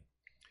pay me."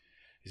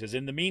 He says,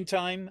 "In the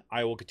meantime,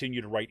 I will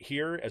continue to write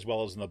here, as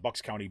well as in the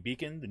Bucks County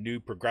Beacon, the new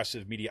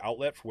progressive media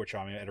outlet for which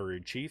I'm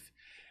editor-in-chief.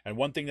 And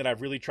one thing that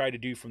I've really tried to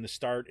do from the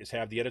start is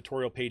have the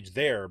editorial page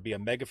there be a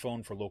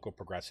megaphone for local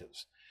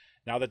progressives.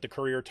 Now that the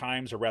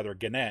Courier-Times, or rather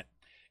Gannett,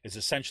 is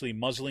essentially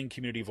muzzling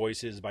community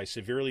voices by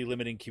severely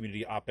limiting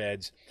community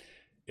op-eds,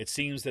 it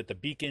seems that the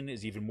Beacon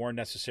is even more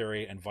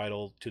necessary and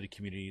vital to the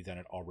community than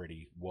it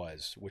already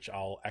was," which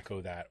I'll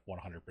echo that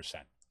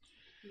 100%.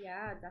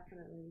 Yeah,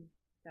 definitely.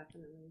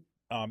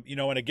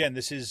 And again,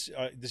 this is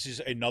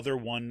another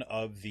one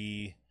of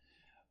the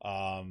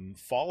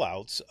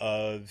fallouts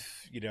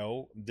of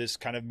this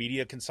kind of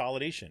media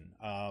consolidation,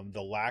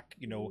 the lack,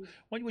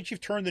 once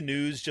you've turned the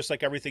news, just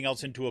like everything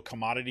else, into a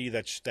commodity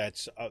that's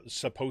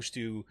supposed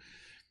to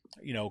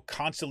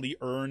constantly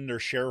earn their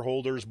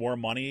shareholders more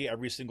money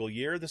every single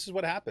year. This is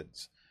what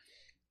happens,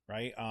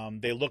 right?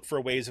 They look for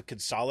ways of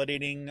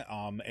consolidating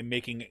and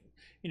making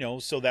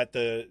so that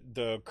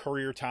the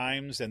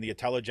Courier-Times and the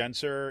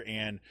Intelligencer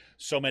and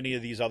so many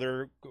of these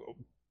other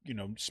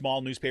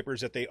small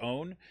newspapers that they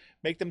own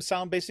make them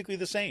sound basically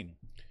the same.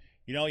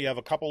 You have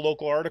a couple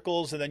local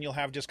articles, and then you'll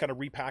have just kind of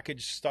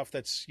repackaged stuff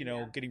that's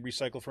getting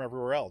recycled from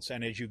everywhere else.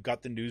 And as you've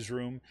got the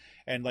newsroom,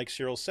 and like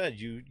Cyril said,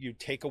 you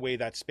take away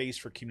that space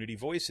for community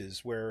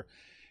voices, where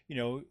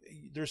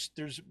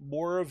there's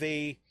more of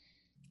a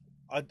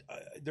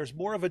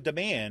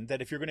demand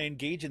that if you're going to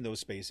engage in those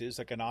spaces,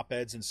 like in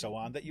op-eds and so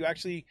on, that you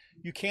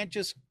can't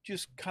just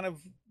kind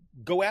of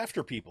go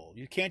after people.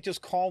 You can't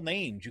just call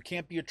names. You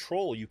can't be a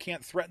troll. You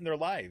can't threaten their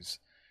lives.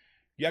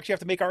 You actually have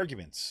to make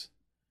arguments,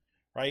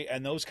 right?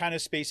 And those kind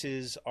of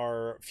spaces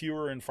are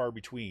fewer and far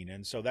between.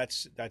 And so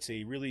that's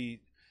a really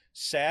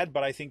sad,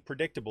 but I think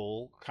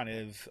predictable kind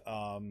of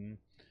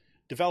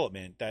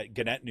development that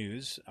Gannett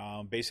News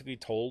basically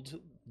told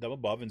them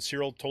above. And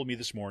Cyril told me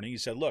this morning, he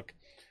said, look,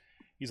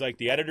 he's like,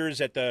 the editors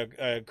at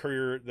the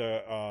Courier,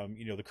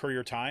 the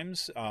Courier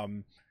Times,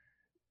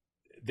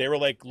 they were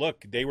like,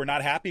 look, they were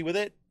not happy with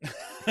it.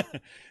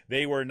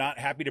 They were not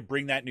happy to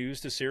bring that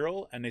news to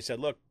Cyril. And they said,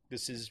 look,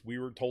 we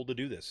were told to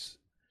do this.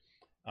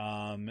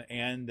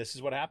 And this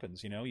is what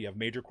happens. You have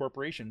major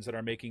corporations that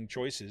are making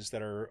choices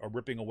that are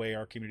ripping away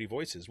our community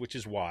voices, which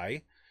is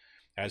why,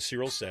 as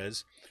Cyril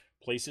says,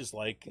 places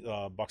like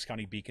Bucks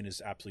County Beacon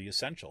is absolutely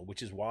essential,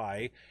 which is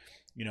why,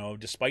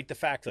 despite the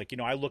fact, like,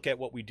 I look at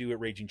what we do at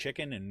Raging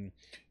Chicken, and,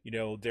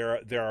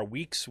 there are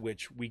weeks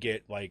which we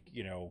get like,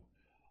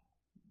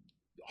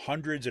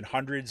 hundreds and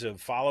hundreds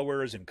of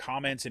followers and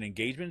comments and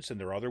engagements, and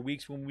there are other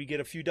weeks when we get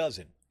a few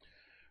dozen,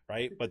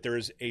 right? But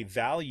there's a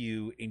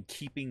value in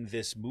keeping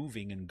this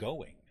moving and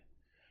going.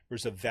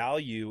 There's a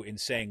value in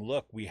saying,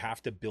 look, we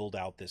have to build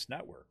out this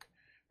network.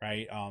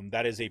 Right.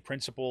 That is a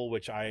principle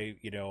which and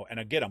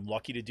again, I'm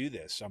lucky to do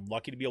this. I'm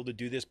lucky to be able to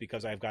do this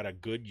because I've got a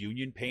good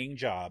union paying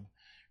job,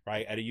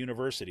 right, at a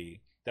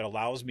university that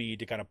allows me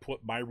to kind of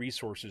put my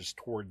resources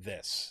toward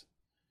this.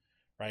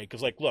 Right.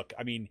 Because, like, look,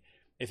 I mean,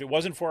 if it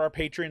wasn't for our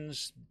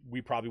patrons,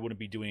 we probably wouldn't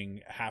be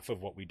doing half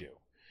of what we do.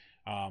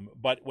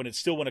 But when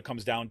it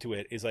comes down to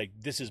it, is like,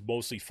 this is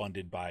mostly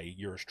funded by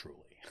yours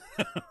truly.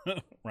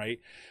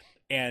 Right.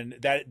 And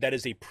that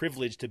is a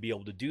privilege to be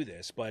able to do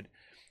this. But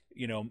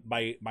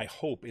my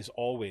hope is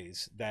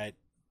always that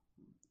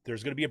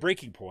there's going to be a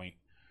breaking point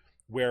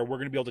where we're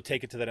going to be able to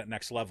take it to that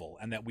next level,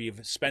 and that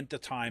we've spent the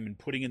time in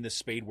putting in this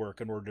spade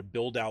work in order to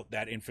build out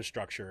that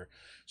infrastructure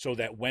so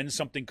that when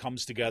something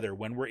comes together,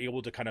 when we're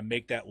able to kind of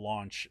make that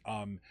launch,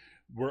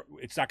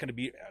 it's not going to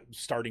be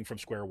starting from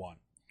square one.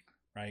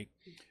 Right.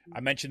 I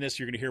mentioned this.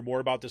 You're going to hear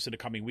more about this in the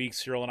coming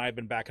weeks. Cyril and I have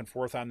been back and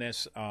forth on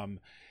this.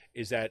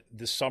 Is that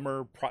this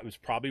summer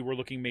we're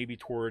looking maybe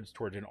towards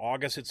in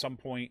August at some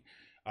point,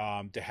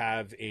 to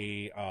have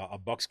a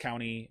Bucks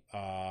County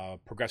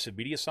Progressive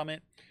Media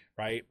Summit,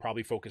 right?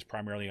 Probably focused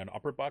primarily on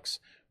Upper Bucks,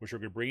 which we're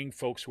going to bring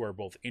folks who are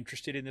both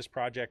interested in this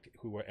project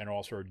and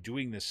also are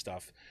doing this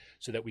stuff,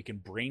 so that we can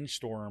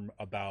brainstorm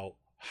about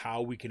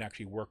how we can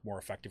actually work more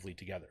effectively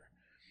together,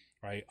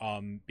 right?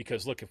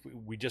 Because look, if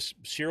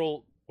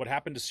what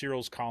happened to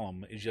Cyril's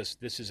column is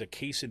this is a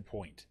case in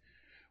point.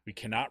 We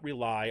cannot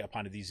rely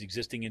upon these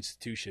existing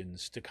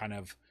institutions to kind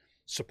of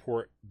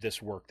support this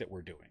work that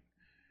we're doing.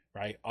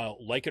 Right?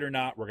 Like it or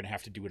not, we're going to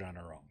have to do it on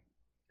our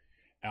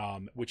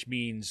own, which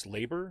means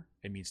labor,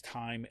 it means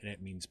time, and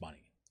it means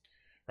money.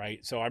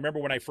 Right? So I remember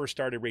when I first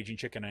started Raging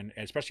Chicken, and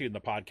especially in the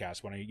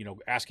podcast, when I,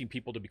 asking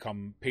people to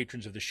become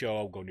patrons of the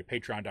show, going to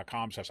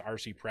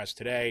patreon.com/rcpress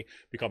today,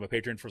 become a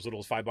patron for as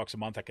little as $5 a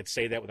month. I could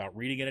say that without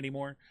reading it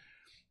anymore.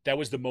 That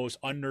was the most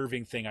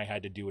unnerving thing I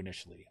had to do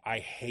initially. I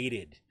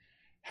hated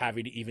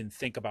having to even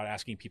think about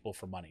asking people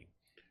for money,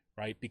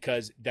 right?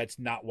 Because that's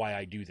not why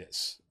I do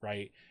this,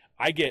 right?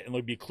 and let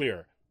me be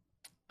clear,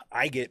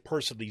 I get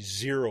personally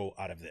zero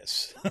out of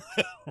this,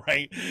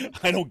 right?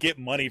 I don't get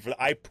money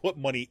I put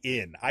money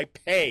in. I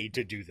pay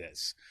to do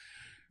this,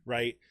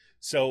 right?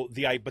 So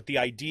but the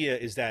idea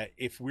is that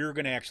if we're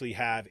going to actually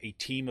have a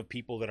team of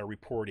people that are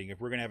reporting,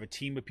 if we're going to have a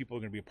team of people who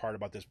are going to be a part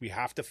about this, we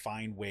have to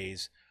find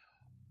ways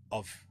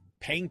of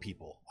paying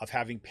people, of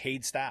having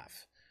paid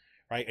staff,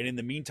 right? And in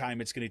the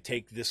meantime, it's going to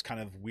take this kind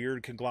of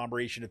weird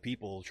conglomeration of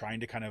people trying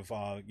to kind of,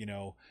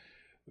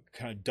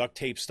 kind of duct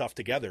tape stuff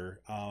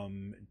together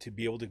to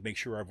be able to make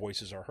sure our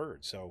voices are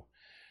heard. So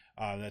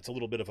that's a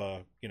little bit of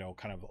a,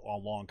 kind of a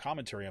long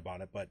commentary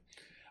about it. But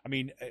I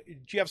mean, do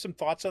you have some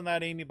thoughts on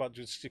that, Amy, about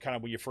just kind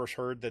of when you first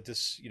heard that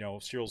this,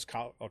 Cyril's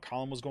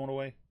column was going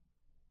away?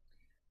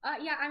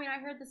 Yeah, I mean, I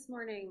heard this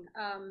morning,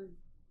 I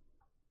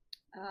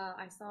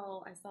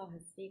saw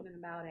his statement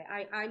about it.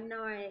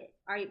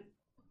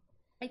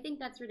 I think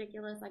that's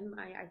ridiculous. I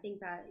think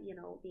that,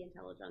 the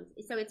intelligence.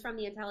 So it's from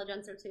the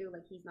Intelligencer too.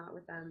 Like, he's not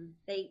with them.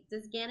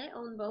 Does Gannett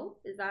own both?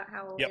 Is that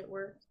how it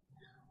works?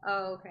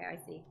 Oh, okay, I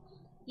see.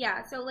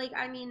 Yeah. So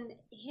I mean,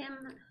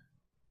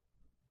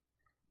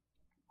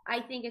 I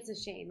think it's a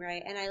shame,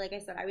 right? And like I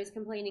said, I was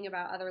complaining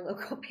about other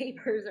local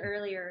papers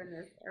earlier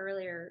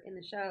in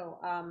the show.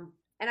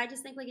 And I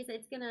just think, like I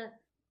said,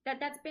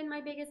 that's been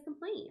my biggest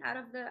complaint out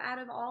of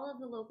all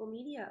of the local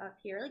media up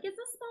here. Like, it's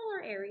a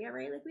smaller area,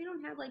 right? Like, we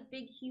don't have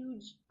big,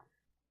 huge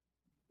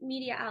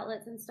media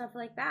outlets and stuff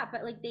like that,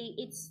 but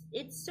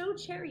it's so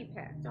cherry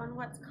picked on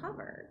what's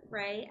covered,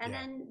 right? And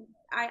then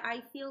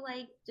I feel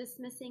like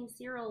dismissing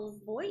Cyril's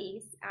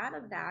voice out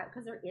of that,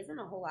 because there isn't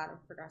a whole lot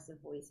of progressive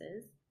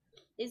voices,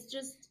 is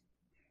just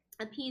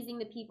appeasing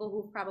the people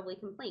who've probably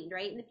complained,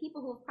 right? And the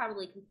people who have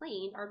probably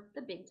complained are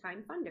the big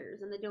time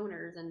funders and the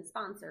donors and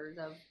sponsors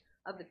of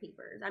the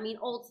papers. I mean,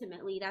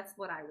 ultimately, that's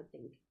what I would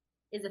think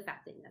is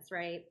affecting this,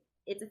 right?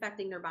 It's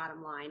affecting their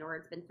bottom line, or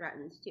it's been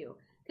threatened too.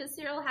 Because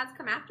Cyril has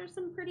come after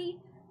some pretty,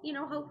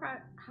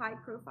 high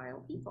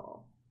profile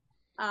people.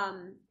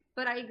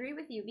 But I agree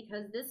with you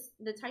because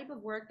the type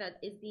of work that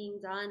is being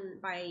done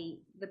by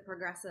the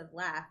progressive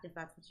left, if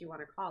that's what you want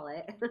to call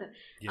it,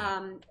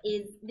 Yeah.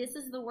 this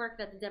is the work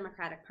that the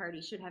Democratic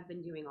Party should have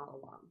been doing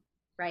all along,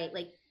 right?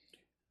 Like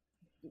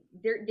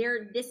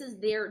this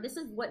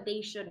is what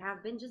they should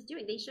have been just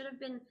doing. They should have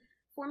been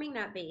forming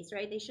that base,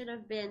 right? They should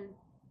have been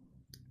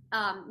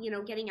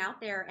getting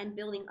out there and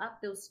building up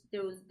those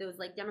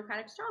like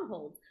Democratic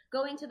strongholds,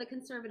 going to the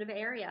conservative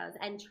areas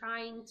and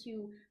trying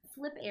to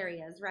flip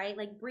areas, right?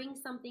 Like bring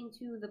something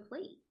to the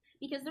plate,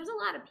 because there's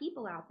a lot of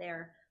people out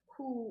there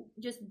who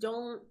just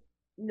don't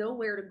know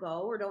where to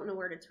go or don't know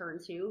where to turn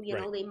to. You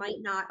know, Right. they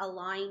might not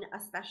align,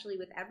 especially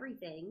with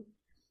everything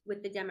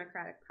with the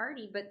Democratic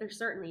Party, but they're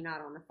certainly not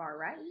on the far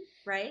right,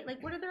 right?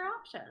 Like, what are their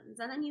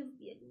options? And then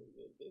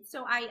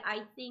so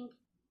I think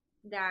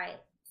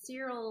that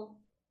Cyril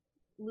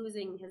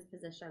losing his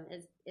position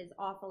is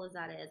awful as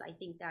that is. I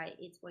think that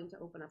it's going to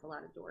open up a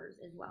lot of doors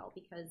as well,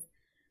 because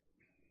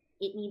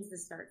it needs to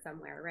start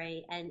somewhere,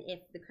 right? And if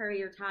the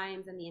Courier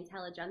Times and the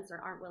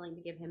Intelligencer aren't willing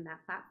to give him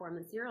that platform,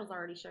 then Cyril's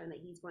already shown that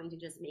he's going to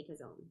just make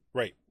his own.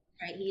 Right.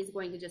 Right? He's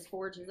going to just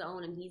forge his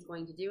own, and he's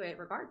going to do it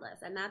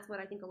regardless. And that's what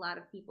I think a lot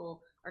of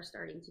people are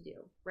starting to do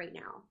right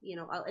now. You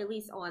know, at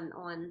least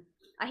on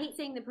I hate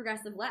saying the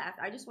progressive left.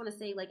 I just want to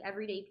say like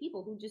everyday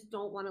people who just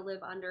don't want to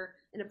live under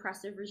an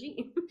oppressive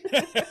regime.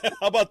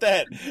 How about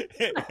that?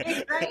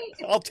 Right?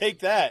 I'll take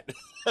that.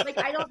 Like,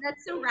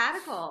 that's so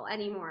radical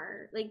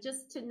anymore. Like,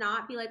 just to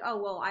not be like,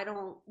 oh, well, I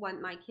don't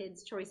want my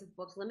kids' choice of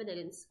books limited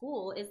in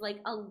school is like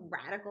a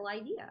radical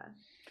idea.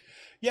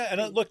 Yeah,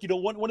 and look,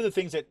 one of the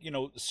things that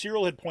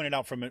Cyril had pointed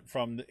out from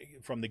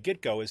the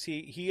get go is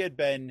he had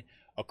been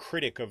a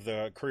critic of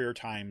the Courier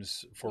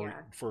Times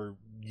for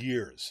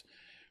years,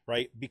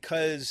 right?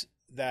 Because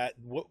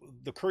what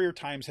the Courier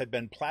Times had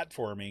been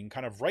platforming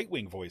kind of right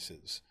wing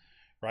voices,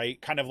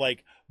 right? Kind of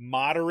like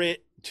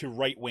moderate to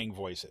right wing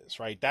voices,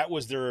 right? That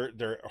was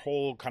their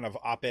whole kind of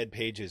op-ed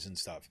pages and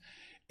stuff,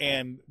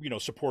 and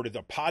supported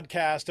the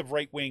podcast of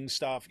right wing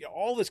stuff,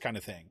 all this kind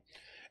of thing.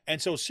 And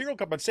so Cyril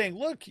kept on saying,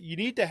 look, you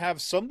need to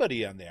have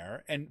somebody on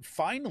there. And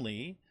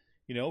finally,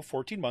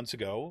 14 months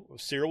ago,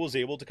 Cyril was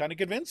able to kind of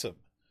convince him,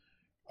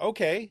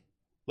 okay,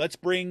 let's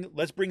bring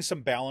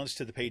some balance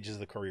to the pages of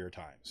the Courier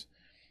Times.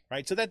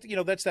 Right. So that,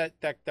 that's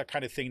that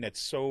kind of thing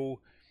that's so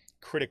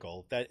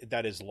critical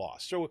that is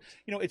lost. So,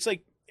 it's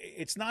like,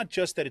 it's not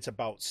just that it's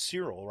about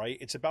Cyril, right?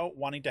 It's about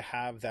wanting to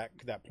have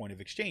that point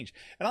of exchange.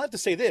 And I'll have to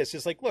say this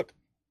is like, look,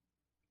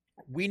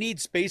 we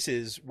need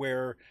spaces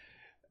where,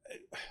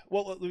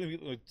 well, let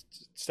me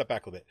step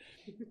back a little bit.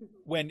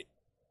 When,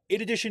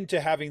 in addition to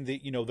having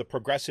the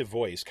progressive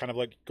voice, kind of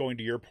like going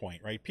to your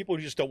point, right? People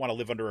who just don't want to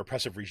live under an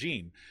oppressive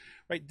regime,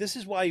 right? This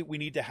is why we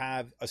need to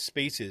have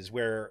spaces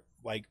where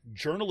like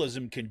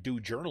journalism can do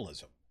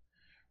journalism,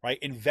 right?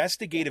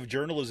 Investigative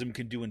journalism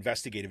can do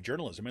investigative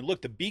journalism. And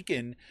look, the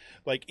Beacon,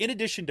 like in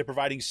addition to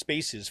providing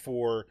spaces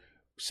for,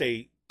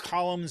 say,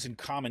 columns and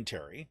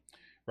commentary,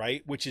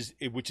 right, which is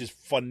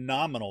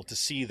phenomenal to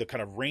see the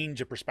kind of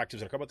range of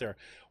perspectives that come out there.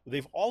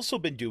 They've also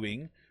been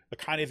doing the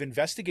kind of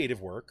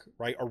investigative work,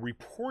 right, or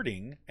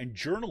reporting and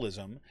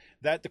journalism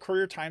that the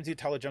Courier Times, the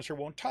Intelligencer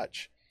won't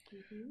touch,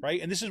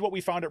 right? And this is what we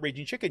found at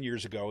Raging Chicken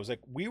years ago. Is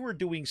like we were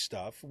doing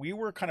stuff, we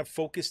were kind of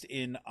focused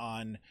in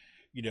on,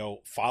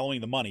 following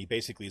the money,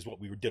 basically, is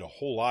what we did a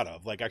whole lot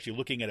of, like actually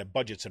looking at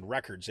budgets and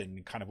records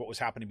and kind of what was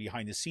happening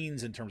behind the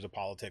scenes in terms of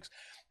politics,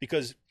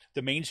 because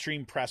the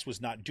mainstream press was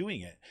not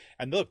doing it.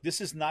 And look, this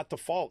is not the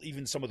fault,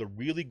 even some of the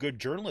really good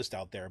journalists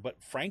out there.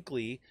 But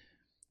frankly,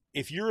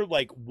 if you're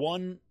like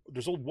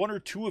there's one or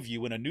two of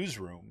you in a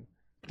newsroom,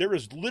 there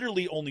is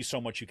literally only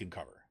so much you can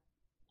cover.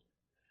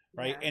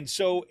 Right. Yeah. And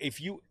so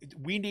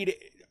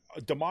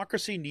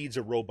democracy needs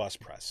a robust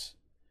press.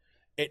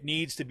 It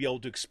needs to be able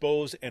to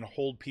expose and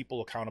hold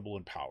people accountable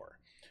in power.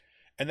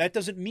 And that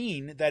doesn't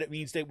mean that it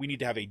means that we need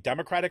to have a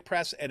Democratic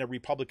press and a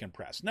Republican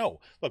press.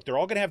 No, look, they're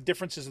all going to have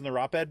differences in their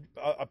op-ed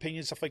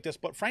opinions, stuff like this.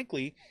 But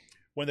frankly,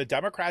 when the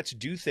Democrats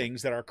do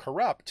things that are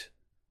corrupt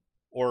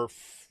or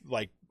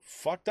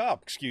fucked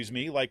up,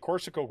 like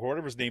Corsico,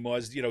 whatever his name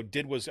was,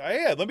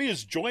 let me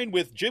just join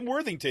with Jim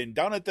Worthington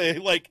down at the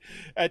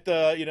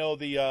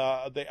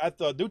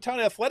Newtown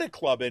Athletic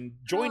Club and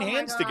join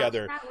hands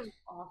together. That was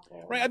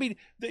awful. Right. I mean,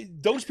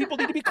 those people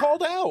need to be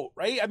called out,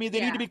 right? I mean,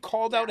 they need to be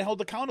called out and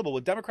held accountable.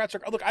 The Democrats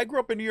are, look, I grew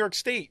up in New York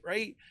State,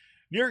 right?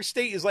 New York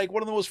State is like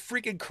one of the most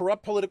freaking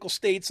corrupt political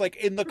states like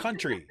in the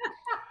country.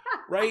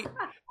 Right.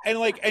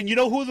 And you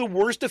know who the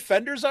worst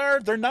offenders are?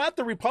 They're not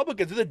the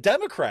Republicans, they're the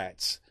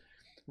Democrats.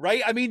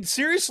 Right? I mean,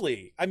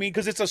 seriously. I mean,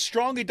 because it's a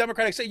strongly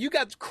Democratic state. You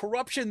got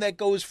corruption that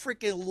goes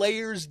freaking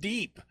layers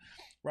deep.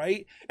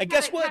 Right? And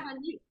guess what?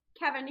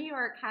 Kevin, New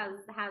York has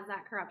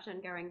that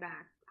corruption going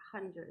back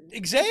hundreds.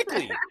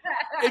 Exactly.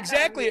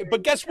 Exactly.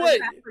 But guess what?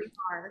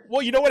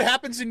 Well, you know what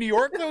happens in New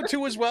York, though,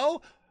 too, as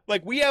well?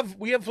 Like, we have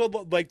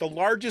like the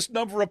largest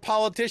number of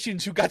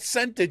politicians who got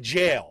sent to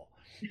jail.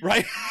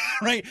 Right?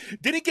 Right?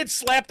 Didn't get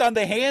slapped on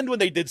the hand when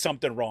they did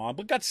something wrong,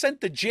 but got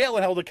sent to jail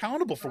and held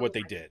accountable for what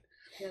they did.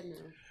 Goodness.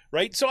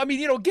 right? So I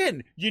mean,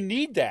 again, you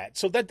need that.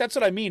 So that's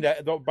what I mean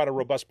about a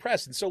robust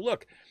press. And so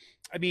look,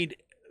 I mean,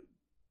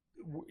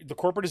 the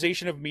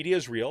corporatization of media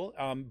is real,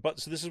 but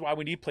so this is why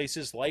we need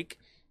places like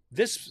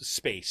this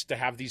space to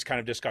have these kind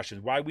of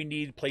discussions, why we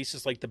need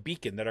places like the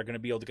Beacon that are going to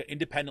be able to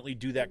independently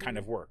do that kind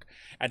of work,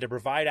 and to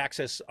provide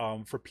access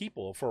for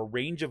people, for a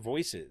range of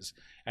voices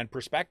and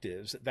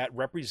perspectives that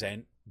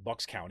represent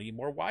Bucks County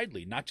more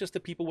widely, not just the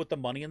people with the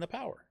money and the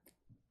power.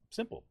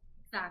 Simple.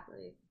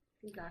 Exactly.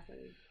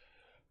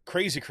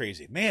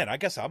 Crazy. Man, I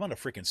guess I'm on a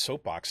freaking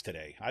soapbox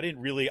today. I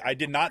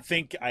did not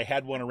think I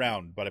had one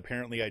around, but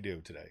apparently I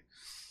do today.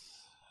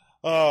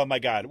 Oh my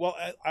God. Well,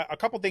 a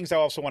couple things I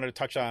also wanted to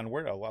touch on.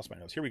 Where I lost my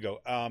notes. Here we go.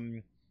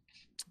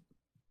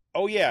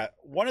 Oh yeah.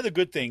 One of the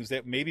good things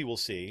that maybe we'll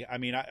see. I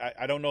mean,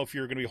 I don't know if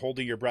you're going to be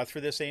holding your breath for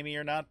this, Amy,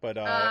 or not, but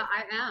I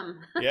am.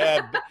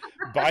 Yeah,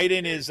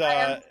 Biden is. I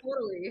am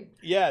totally.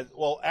 Yeah.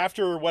 Well,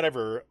 after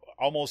whatever,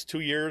 almost 2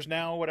 years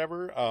now,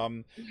 whatever.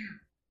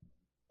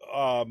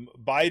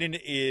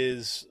 Biden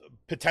is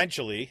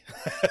potentially,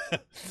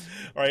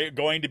 right,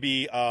 going to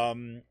be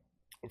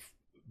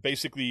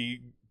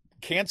basically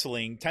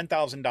canceling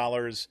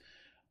 $10,000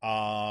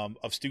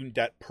 of student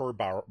debt per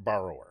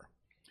borrower.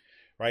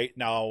 Right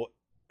now,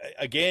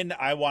 again,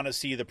 I want to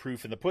see the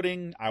proof in the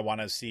pudding. I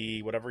want to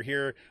see whatever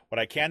here. What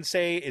I can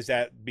say is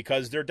that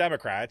because they're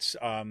Democrats,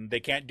 they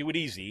can't do it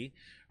easy.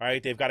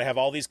 Right? They've got to have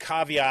all these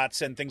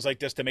caveats and things like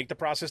this to make the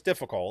process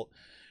difficult.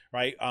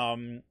 Right?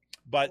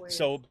 But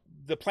so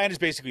the plan is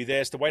basically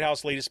this. The White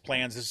House latest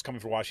plans, this is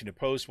coming from Washington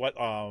Post,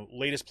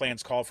 latest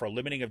plans call for a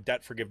limiting of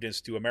debt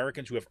forgiveness to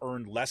Americans who have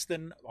earned less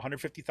than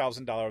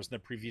 $150,000 in the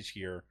previous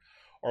year,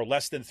 or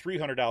less than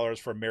 $300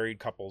 for married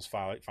couples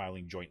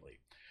filing jointly.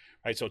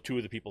 Right, so two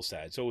of the people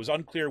said. So it was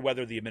unclear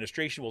whether the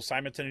administration will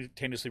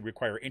simultaneously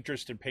require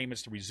interest and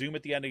payments to resume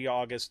at the end of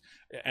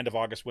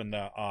August when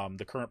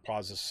the current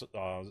pause is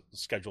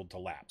scheduled to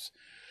lapse.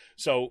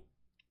 So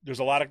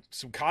there's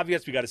some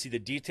caveats. We got to see the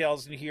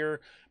details in here.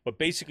 But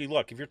basically,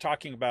 look, if you're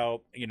talking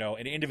about,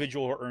 an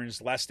individual who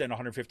earns less than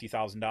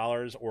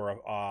 $150,000 or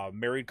a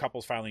married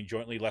couples filing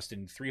jointly less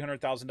than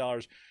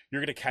 $300,000,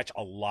 you're going to catch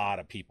a lot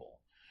of people,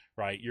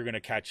 right? You're going to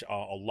catch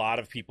a lot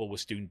of people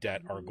with student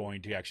debt are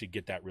going to actually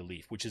get that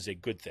relief, which is a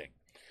good thing,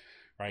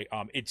 right?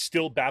 It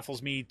still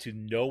baffles me to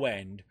no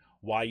end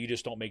why you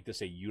just don't make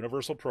this a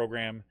universal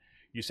program.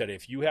 You said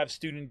if you have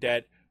student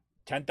debt,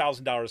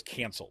 $10,000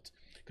 canceled.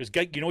 Because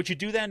you know what you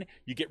do then?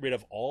 You get rid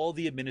of all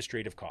the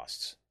administrative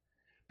costs.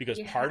 Because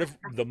part of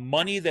the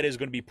money that is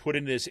going to be put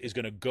in this is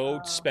going to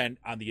go spent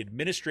on the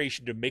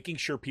administration to making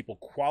sure people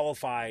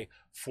qualify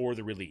for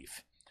the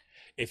relief.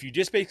 If you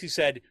just basically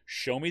said,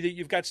 show me that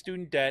you've got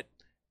student debt,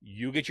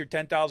 you get your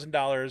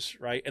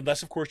 $10,000, right?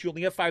 Unless, of course, you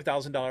only have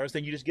 $5,000,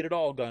 then you just get it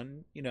all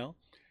done,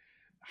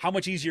 How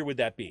much easier would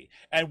that be?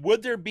 And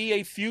would there be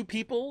a few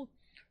people,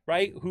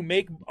 right, who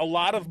make a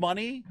lot of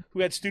money, who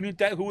had student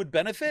debt, who would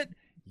benefit?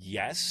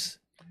 Yes.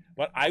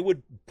 But I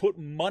would put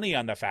money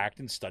on the fact,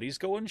 and studies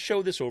go and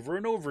show this over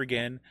and over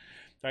again,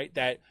 right,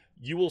 that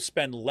you will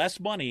spend less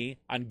money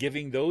on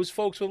giving those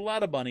folks with a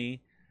lot of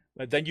money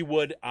than you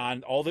would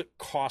on all the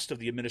cost of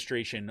the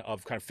administration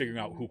of kind of figuring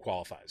out who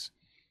qualifies,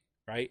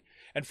 right?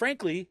 And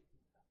frankly,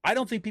 I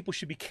don't think people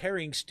should be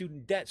carrying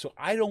student debt. So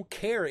I don't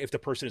care if the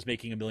person is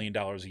making $1 million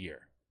a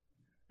year.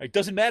 It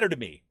doesn't matter to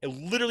me. It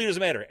literally doesn't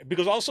matter.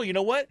 Because also, you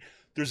know what?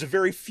 There's a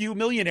very few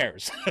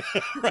millionaires,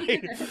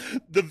 right?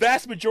 The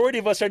vast majority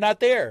of us are not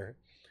there,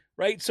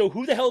 right? So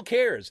who the hell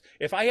cares?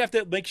 If I have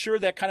to make sure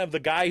that kind of the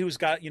guy who's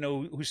got,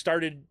 who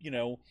started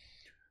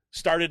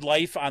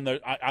life on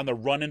the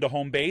run into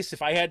home base,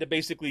 if I had to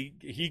basically,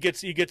 he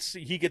gets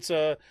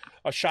a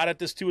shot at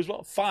this too as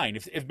well, fine.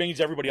 If it means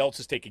everybody else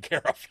is taken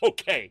care of,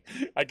 okay,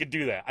 I can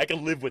do that. I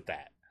can live with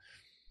that.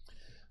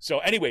 So,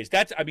 anyways,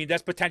 that's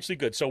potentially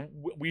good. So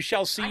we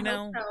shall see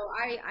now. So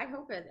I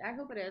hope it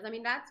is. I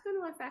mean, that's going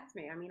to affect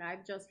me. I mean,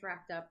 I've just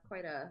racked up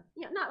quite a,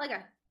 not like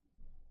a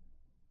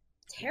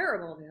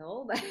terrible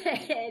bill, but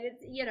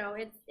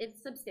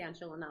it's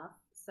substantial enough.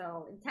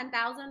 So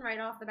 10,000 right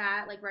off the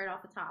bat, like right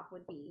off the top,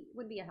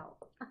 would be a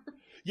help.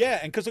 Yeah,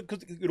 and because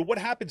what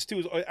happens too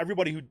is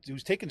everybody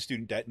who's taken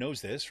student debt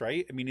knows this,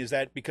 right? I mean, is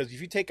that because if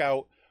you take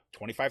out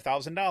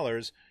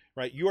 $25,000,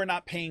 right, you are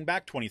not paying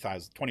back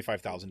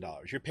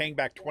 $25,000. You're paying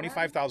back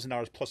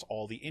 $25,000 plus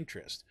all the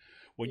interest.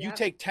 When you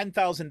take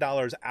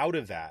 $10,000 out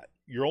of that,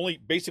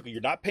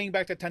 you're not paying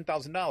back that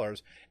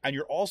 $10,000, and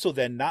you're also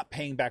then not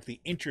paying back the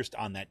interest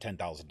on that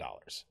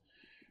 $10,000.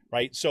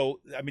 Right.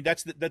 So, I mean,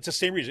 that's the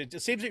same reason. It's the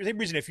same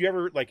reason if you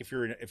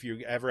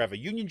ever have a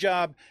union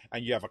job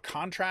and you have a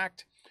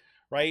contract,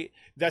 right?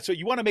 That's what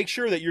you want to make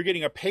sure that you're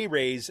getting a pay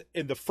raise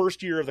in the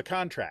first year of the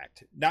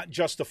contract, not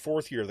just the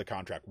fourth year of the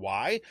contract.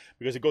 Why?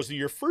 Because it goes into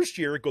your first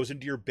year, it goes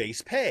into your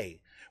base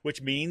pay,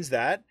 which means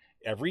that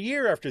every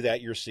year after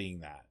that, you're seeing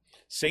that.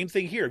 Same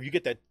thing here. If you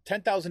get that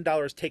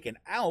 $10,000 taken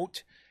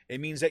out, it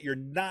means that you're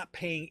not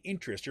paying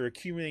interest. You're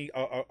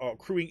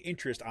accruing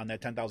interest on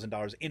that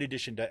 $10,000 in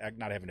addition to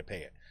not having to pay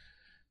it.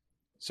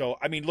 So,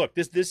 I mean, look,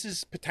 this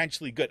is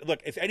potentially good.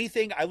 Look, if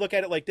anything, I look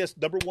at it like this.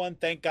 Number one,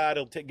 thank God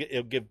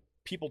it'll give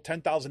people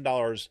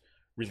 $10,000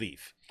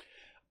 relief.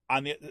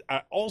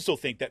 I also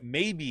think that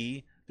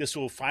maybe this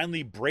will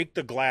finally break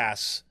the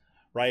glass,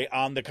 right,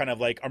 on the kind of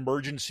like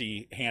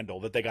emergency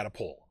handle that they got to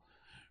pull,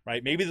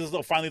 right? Maybe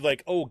they'll finally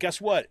like, oh, guess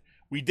what?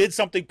 We did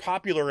something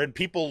popular and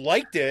people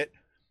liked it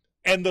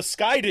and the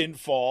sky didn't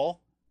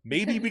fall.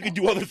 Maybe we could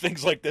do other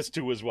things like this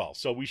too as well.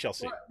 So we shall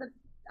see. Well,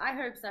 I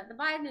hope so. The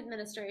Biden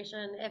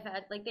administration,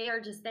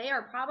 they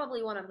are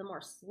probably one of the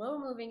more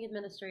slow-moving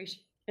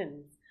administrations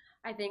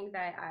I think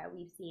that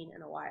we've seen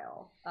in a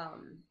while.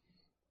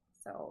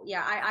 So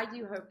yeah, I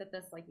do hope that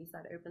this, like you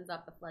said, opens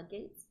up the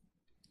floodgates,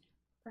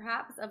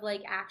 perhaps, of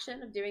like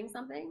action, of doing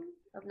something,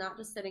 of not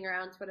just sitting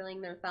around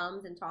twiddling their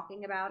thumbs and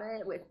talking about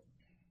it with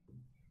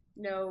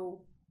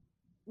no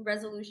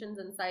resolutions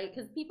in sight,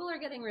 because people are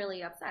getting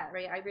really upset,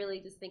 right? I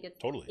really just think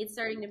it's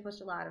starting to push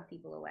a lot of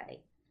people away.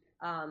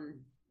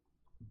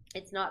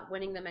 It's not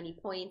winning them any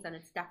points, and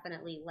it's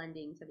definitely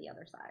lending to the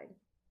other side.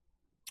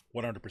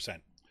 100%.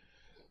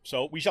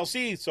 So we shall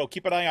see. So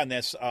keep an eye on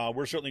this.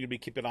 We're certainly going to be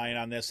keeping an eye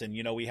on this. And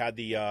we had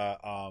the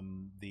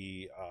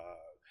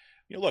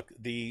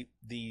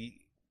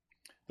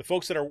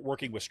folks that are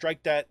working with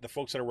Strike Debt, the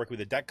folks that are working with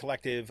the Debt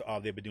Collective,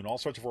 they've been doing all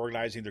sorts of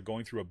organizing. They're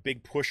going through a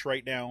big push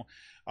right now.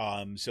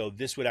 So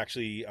this would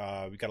actually,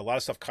 we've got a lot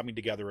of stuff coming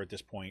together at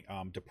this point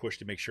to push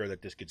to make sure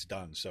that this gets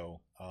done. So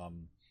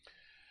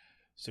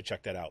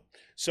check that out.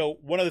 So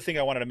one other thing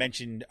I wanted to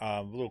mention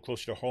a little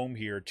closer to home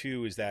here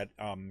too is that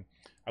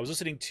I was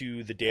listening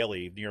to The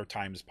Daily, New York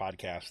Times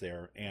podcast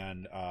there,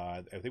 and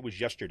I think it was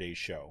yesterday's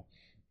show.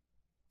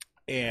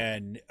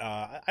 And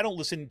I don't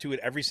listen to it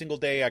every single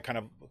day. I kind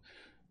of,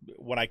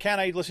 when I can,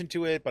 I listen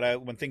to it,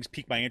 but when things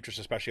pique my interest,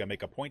 especially, I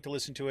make a point to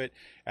listen to it.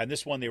 And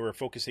this one, they were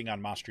focusing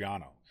on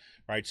Mastriano,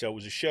 right? So it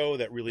was a show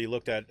that really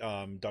looked at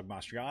Doug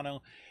Mastriano.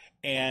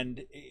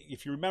 And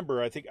if you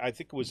remember, I think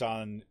it was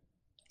on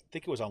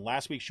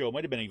last week's show. It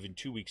might have been even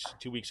 2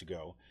 weeks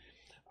ago.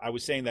 I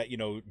was saying that,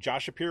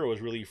 Josh Shapiro was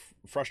really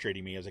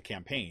frustrating me as a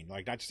campaign,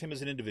 like not just him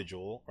as an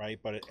individual, right,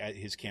 but at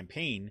his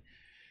campaign,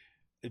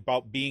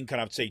 about being kind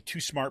of, say,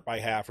 too smart by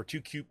half or too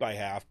cute by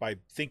half, by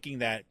thinking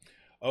that,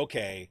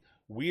 okay,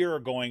 we are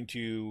going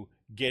to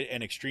get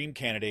an extreme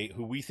candidate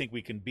who we think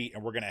we can beat,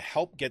 and we're going to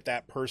help get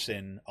that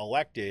person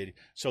elected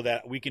so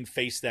that we can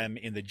face them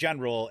in the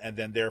general and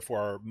then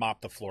therefore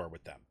mop the floor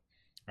with them.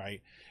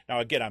 Right now,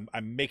 again,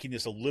 I'm making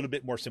this a little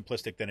bit more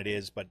simplistic than it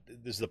is, but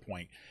this is the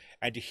point.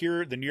 And to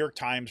hear the New York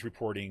Times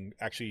reporting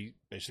actually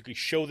basically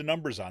show the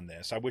numbers on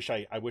this, I wish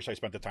I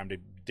spent the time to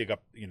dig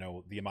up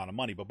the amount of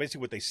money. But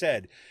basically, what they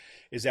said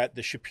is that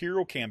the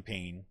Shapiro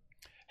campaign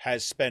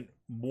has spent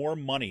more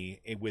money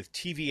with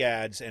TV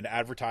ads and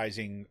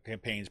advertising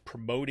campaigns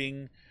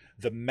promoting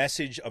the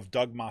message of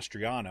Doug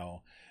Mastriano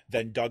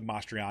than Doug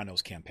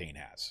Mastriano's campaign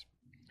has.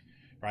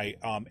 Right.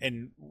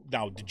 And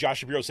now, did Josh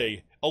Shapiro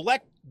say,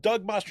 elect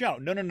Doug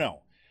Mastriano?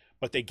 No.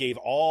 But they gave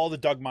all the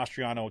Doug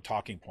Mastriano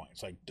talking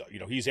points. Like,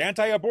 he's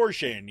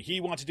anti-abortion. He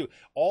wants to do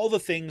all the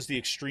things the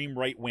extreme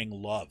right wing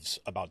loves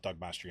about Doug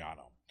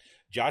Mastriano.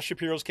 Josh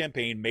Shapiro's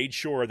campaign made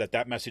sure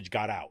that message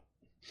got out.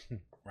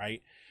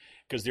 Right.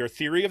 Because their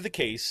theory of the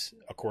case,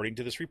 according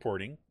to this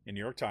reporting in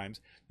New York Times,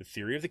 the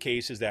theory of the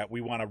case is that we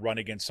want to run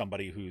against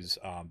somebody who's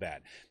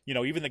bad.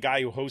 Even the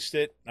guy who hosts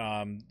it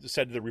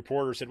said to the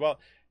reporter, said, well,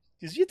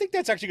 do you think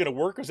that's actually going to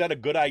work? Is that a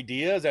good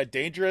idea? Is that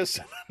dangerous?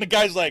 The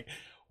guy's like,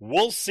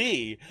 we'll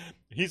see.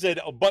 He said,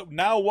 but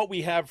now what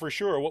we have for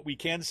sure, what we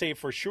can say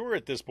for sure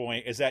at this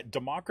point is that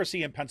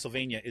democracy in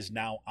Pennsylvania is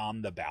now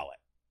on the ballot.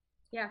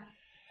 Yeah.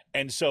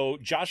 And so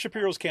Josh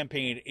Shapiro's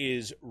campaign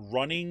is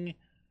running.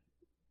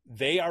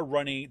 They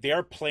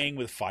are playing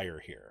with fire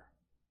here.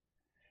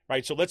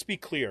 Right. So let's be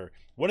clear.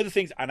 One of the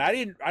things, and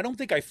I don't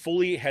think I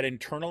fully had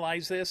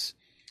internalized this.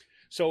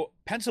 So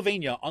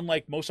Pennsylvania,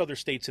 unlike most other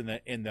states in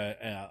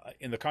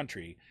the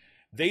country,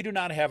 they do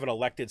not have an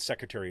elected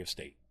Secretary of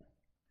State,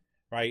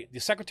 right?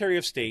 The Secretary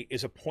of State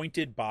is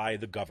appointed by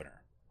the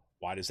governor.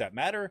 Why does that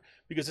matter?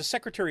 Because the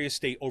Secretary of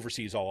State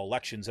oversees all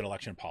elections and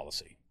election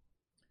policy,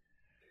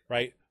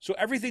 right? So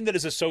everything that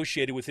is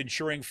associated with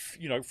ensuring,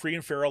 free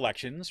and fair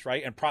elections,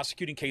 right, and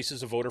prosecuting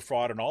cases of voter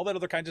fraud and all that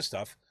other kinds of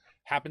stuff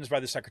happens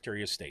by the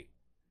Secretary of State.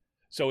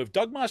 So if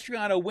Doug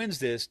Mastriano wins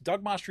this,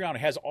 Doug Mastriano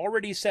has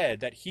already said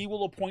that he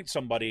will appoint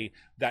somebody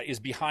that is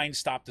behind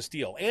Stop the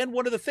Steal. And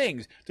one of the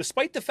things,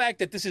 despite the fact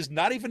that this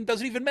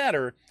doesn't even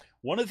matter,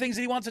 one of the things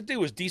that he wants to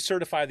do is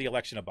decertify the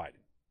election of Biden.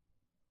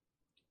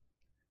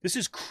 This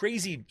is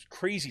crazy,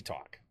 crazy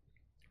talk,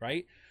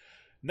 right?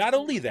 Not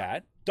only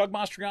that, Doug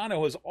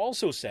Mastriano has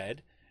also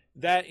said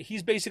that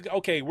he's basically,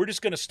 okay, we're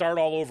just going to start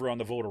all over on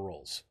the voter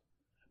rolls.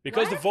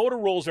 Because the voter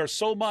rolls are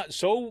so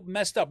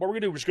messed up, what we're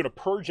going to do is we're just going to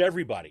purge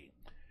everybody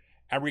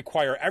and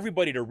require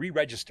everybody to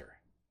re-register,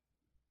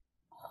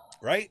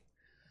 right?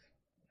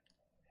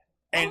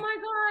 And, oh my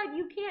God,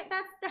 you can't,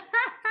 that's,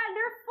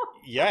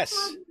 yes.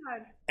 Oh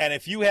and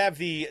if you have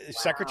the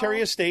Secretary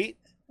of State,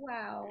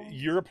 wow,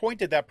 you're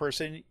appointed that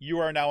person, you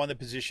are now in the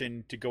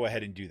position to go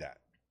ahead and do that.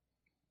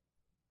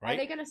 right? Are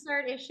they going to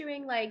start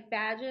issuing like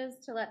badges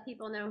to let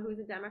people know who's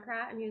a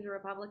Democrat and who's a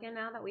Republican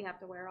now that we have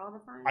to wear all the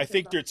time? I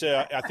think it's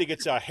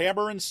a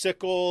hammer and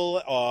sickle,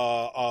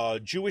 a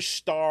Jewish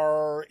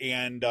star,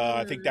 and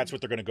I think that's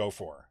what they're going to go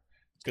for.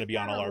 It's going to be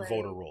on all our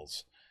voter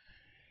rolls.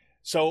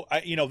 So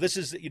this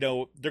is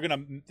they're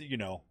going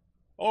to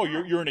oh,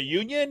 you're in a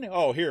union.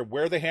 Oh, here,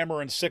 wear the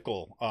hammer and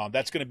sickle.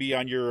 That's going to be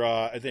on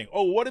your thing.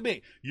 Oh, what do you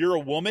mean? You're a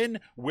woman.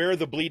 Wear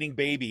the bleeding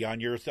baby on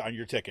your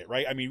ticket,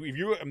 right? I mean,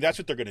 that's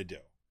what they're going to do.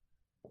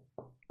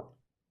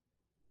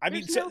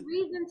 There's no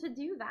reason to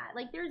do that.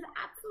 Like, there's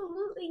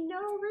absolutely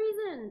no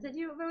reason to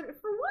do vote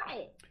for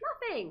what?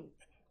 Nothing.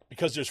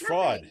 Because there's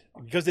fraud.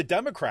 Because the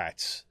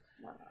Democrats.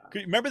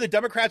 Remember the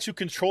Democrats who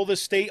control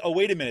this state? Oh,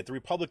 wait a minute. The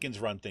Republicans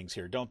run things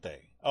here, don't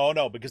they? Oh,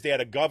 no, because they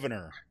had a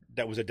governor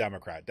that was a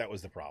Democrat. That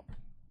was the problem.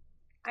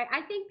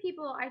 I think,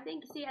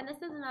 see, and this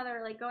is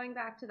another, like, going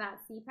back to that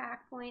CPAC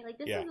point, like,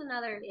 this is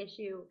another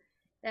issue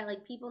that,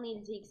 like, people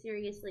need to take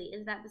seriously,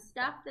 is that the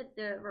stuff that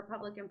the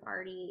Republican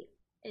Party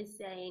is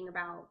saying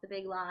about the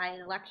big lie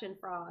and election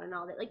fraud and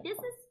all that, like, these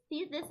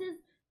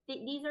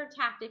are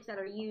tactics that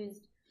are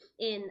used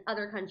in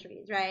other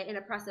countries, right? In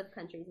oppressive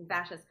countries, in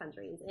fascist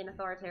countries, in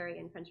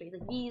authoritarian countries.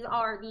 Like, these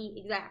are the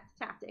exact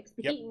tactics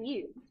being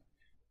used.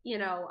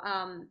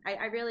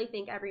 I really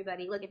think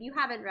everybody, look, if you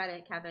haven't read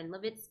it, Kevin,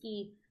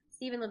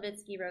 Stephen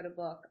Levitsky wrote a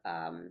book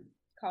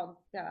called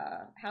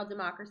How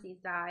Democracies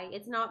Die.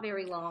 It's not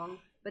very long,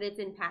 but it's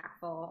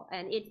impactful,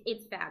 and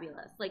it's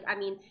fabulous. Like, I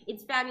mean,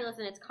 it's fabulous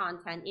in its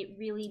content. It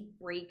really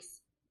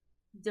breaks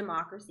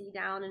democracy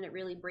down, and it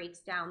really breaks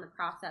down the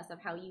process of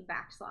how you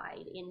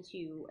backslide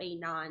into a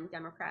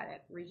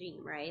non-democratic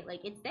regime, right? Like,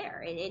 it's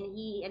there, and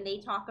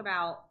they talk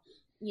about,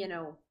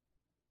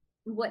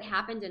 what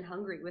happened in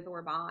Hungary with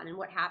Orban, and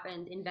what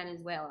happened in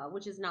Venezuela,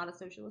 which is not a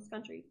socialist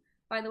country,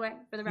 by the way,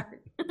 for the record.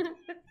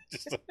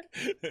 Just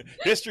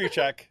history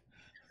check.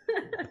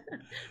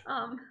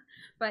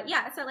 But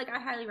yeah, so like, I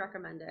highly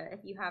recommend it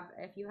if you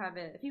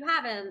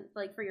haven't,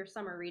 like, for your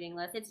summer reading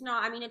list. It's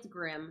not, I mean, it's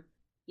grim,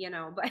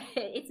 but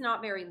it's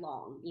not very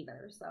long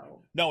either.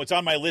 So no, it's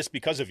on my list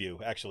because of you.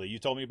 Actually, you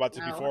told me about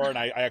this before, and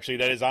I actually,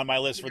 that is on my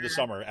list for the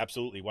summer.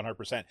 Absolutely,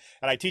 100%. And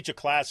I teach a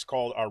class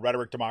called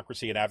Rhetoric,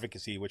 Democracy, and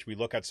Advocacy, which we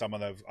look at some of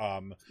the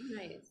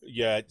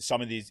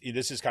some of these.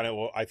 This is kind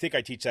of, I think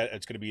I teach that.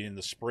 It's going to be in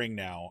the spring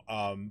now.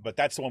 But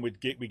that's the one we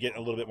get a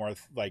little bit more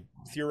like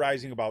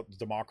theorizing about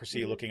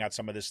democracy, looking at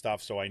some of this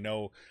stuff. So I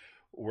know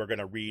we're going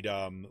to read.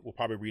 We'll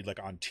probably read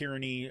like on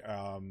tyranny.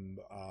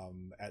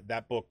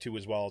 That book too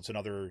as well. It's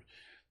another.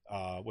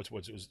 I'm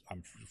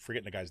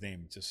forgetting the guy's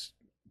name. It's just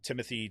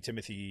Timothy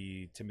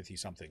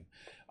something.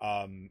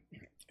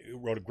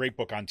 Wrote a great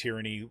book on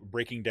tyranny,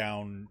 breaking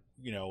down,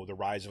 the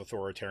rise of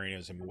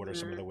authoritarianism. What are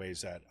some of the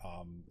ways that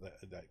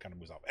that kind of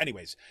moves up?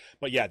 Anyways,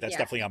 but that's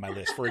definitely on my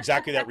list for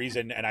exactly that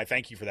reason. And I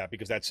thank you for that,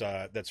 because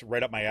that's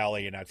right up my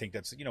alley. And I think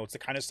that's, it's the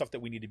kind of stuff that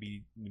we need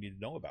to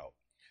know about.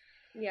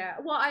 Yeah,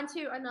 well, and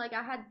like,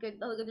 I had good.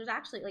 There's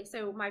actually, like,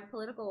 so my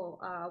political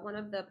one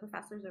of the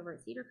professors over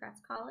at Cedar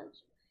Crest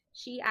College,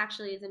 she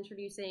actually is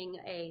introducing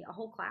a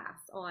whole class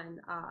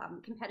on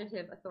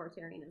competitive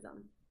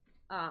authoritarianism,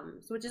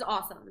 so, which is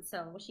awesome.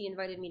 So she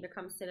invited me to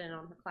come sit in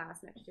on her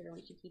class next year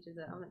when she teaches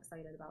it. I'm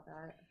excited about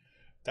that.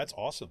 That's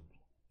awesome.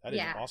 That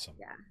is awesome.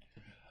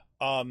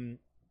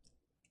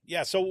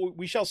 Yeah. So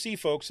we shall see,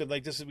 folks. And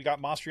like, we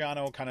got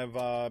Mastriano kind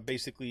of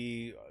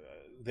basically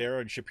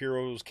there, and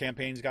Shapiro's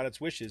campaign's got its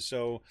wishes.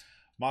 So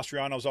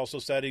Mastriano's also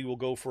said he will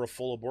go for a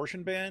full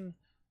abortion ban.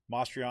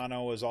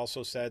 Mastriano has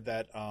also said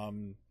that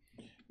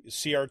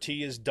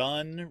CRT is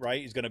done,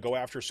 right? He's going to go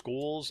after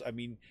schools. I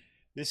mean,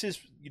 this is,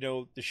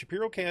 the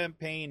Shapiro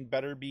campaign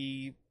better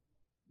be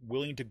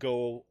willing to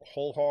go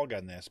whole hog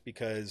on this,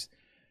 because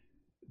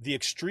the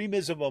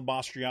extremism of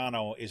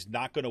Mastriano is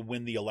not going to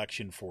win the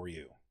election for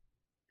you,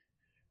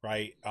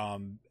 right?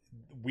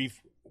 We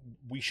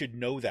should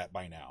know that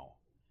by now.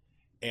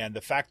 And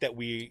the fact that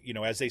we,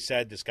 as they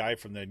said, this guy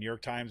from the New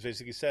York Times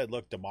basically said,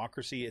 look,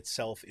 democracy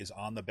itself is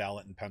on the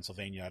ballot in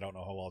Pennsylvania. I don't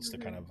know how else to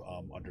kind of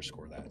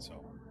underscore that.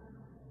 So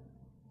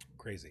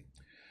crazy.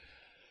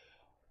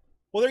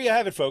 Well, there you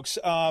have it, folks.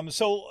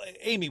 So,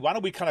 Amy, why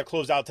don't we kind of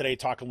close out today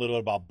talking a little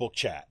bit about book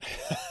chat?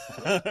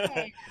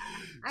 Okay.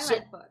 I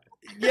like books.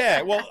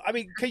 Yeah, well, I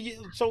mean,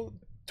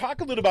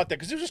 talk a little about that,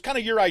 because this was kind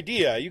of your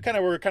idea. You kind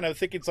of were kind of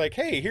thinking, it's like,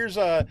 hey, here's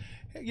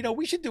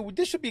we should do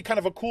this. Should be kind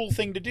of a cool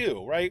thing to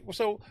do, right?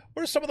 So,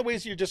 what are some of the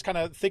ways you're just kind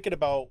of thinking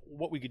about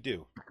what we could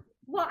do?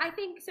 Well, I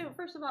think so.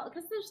 First of all,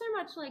 because there's so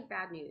much like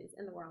bad news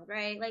in the world,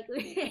 right? Like,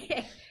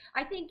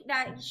 I think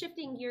that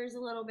shifting gears a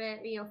little bit,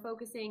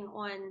 focusing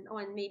on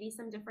maybe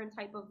some different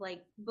type of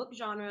like book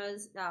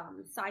genres,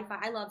 sci-fi.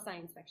 I love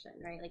science fiction,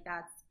 right? Like,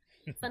 that's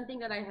something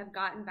that I have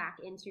gotten back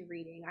into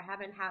reading. I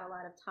haven't had a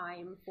lot of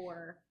time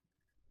for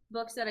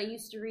books that I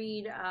used to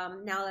read.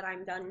 Now that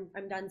I'm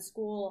done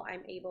school,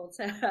 I'm able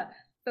to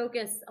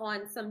focus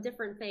on some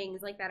different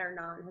things like that are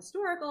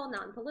non-historical,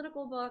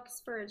 non-political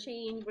books for a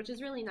change, which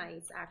is really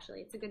nice,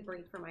 actually. It's a good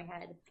break for my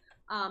head.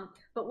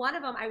 But one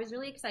of them, I was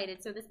really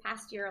excited. So this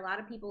past year, a lot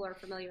of people are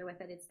familiar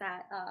with it. It's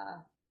that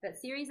that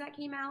series that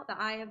came out, The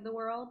Eye of the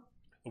World.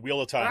 The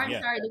Wheel of Or, Time. I'm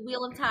Yeah. sorry, The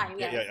Wheel of Time.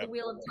 Yeah, Yes, yeah. The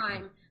Wheel of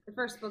Time. The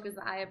first book is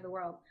The Eye of the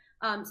World.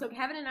 So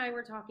Kevin and I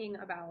were talking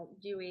about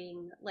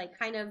doing like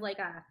kind of like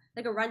a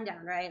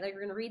rundown, right? Like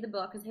we're gonna read the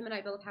book because him and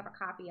I both have a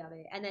copy of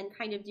it, and then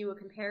kind of do a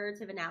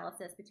comparative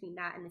analysis between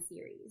that and the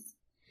series.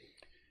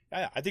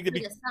 Yeah, I think it'd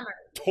be Summer.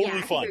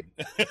 totally fun.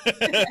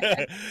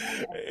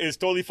 It's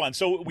totally fun.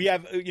 So we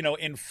have,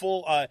 in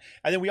full, and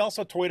then we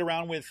also toyed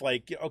around with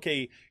like,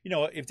 okay,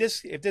 if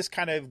this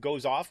kind of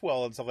goes off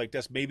well and stuff like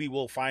this, maybe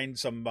we'll find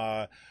some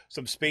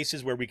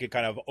spaces where we could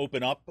kind of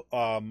open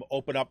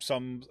up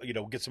some,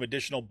 get some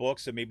additional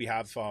books and maybe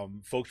have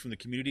folks from the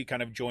community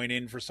kind of join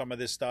in for some of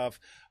this stuff,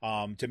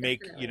 to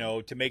make,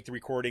 to make the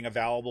recording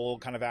available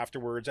kind of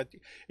afterwards.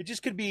 It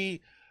just could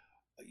be,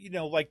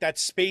 like that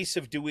space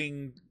of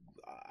doing,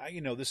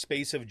 the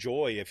space of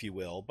joy, if you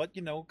will, but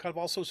kind of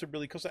also some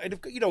really cool stuff. And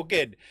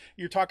again,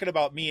 you're talking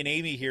about me and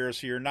Amy here,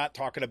 so you're not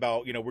talking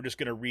about we're just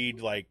going to read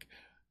like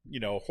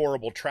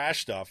horrible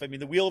trash stuff. I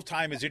mean, the Wheel of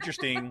Time is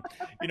interesting,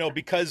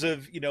 because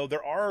of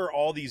there are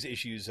all these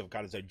issues of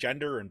kind of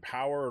gender and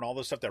power and all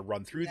this stuff that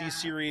run through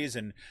these series,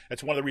 and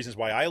that's one of the reasons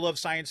why I love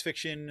science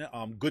fiction,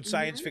 good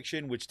science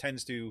fiction, which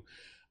tends to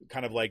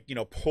kind of like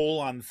pull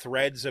on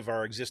threads of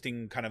our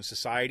existing kind of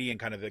society and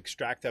kind of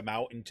extract them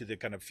out into the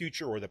kind of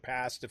future or the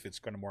past if it's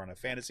kind of more on a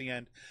fantasy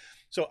end.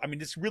 So I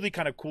mean, it's really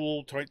kind of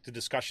cool the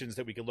discussions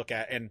that we can look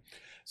at. And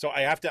so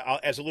I have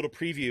to, as a little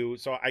preview,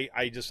 so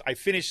I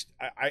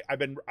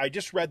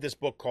just read this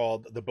book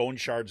called The Bone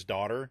Shard's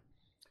Daughter,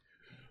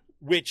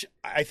 which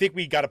I think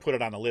we got to put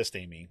it on the list,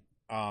 Amy.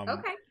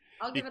 Okay,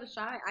 I'll give it a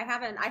shot. I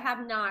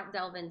have not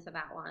delved into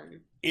that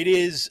one. It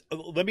is.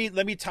 Let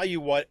me tell you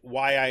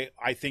why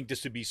I think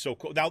this would be so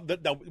cool. Now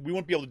we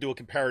won't be able to do a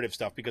comparative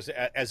stuff because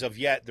as of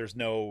yet there's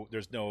no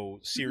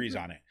series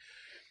on it.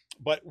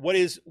 But what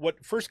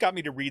first got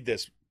me to read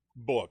this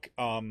book?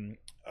 Andrea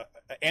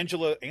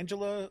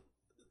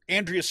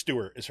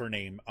Stewart is her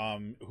name.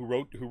 Who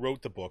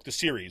wrote the book, the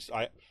series.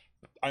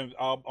 I'm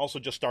also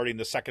just starting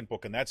the second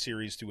book in that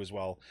series too as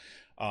well.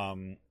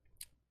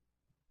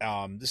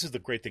 This is the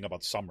great thing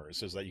about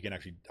summers is that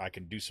I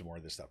can do some more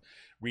of this stuff,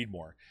 read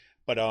more.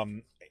 But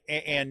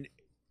and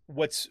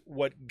what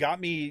got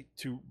me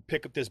to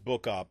pick up this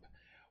book up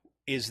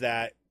is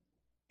that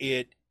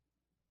it's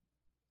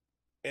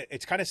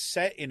kind of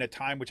set in a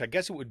time which I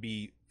guess it would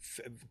be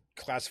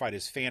classified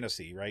as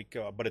fantasy, right?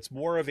 But it's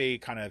more of a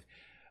kind of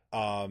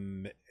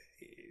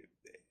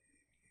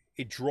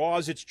it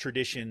draws its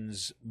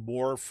traditions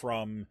more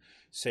from,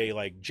 say,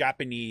 like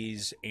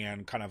Japanese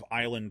and kind of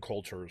island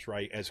cultures,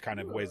 right? As kind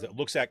of ways that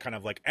looks at kind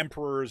of like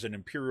emperors and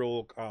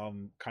imperial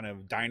kind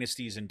of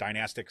dynasties and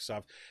dynastic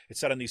stuff. It's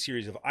set on these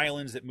series of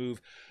islands that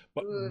move.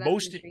 But and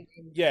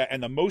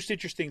the most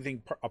interesting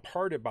thing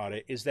apart about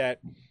it is that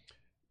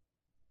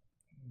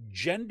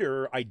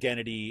gender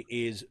identity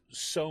is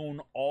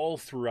sewn all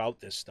throughout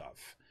this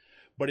stuff.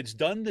 But it's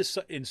done this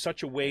in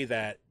such a way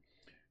that,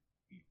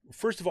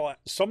 first of all,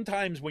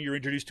 sometimes when you're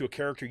introduced to a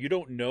character, you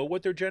don't know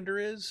what their gender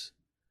is,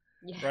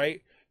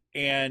 right?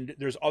 And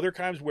there's other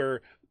times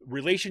where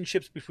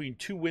relationships between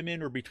two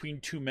women or between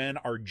two men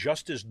are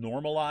just as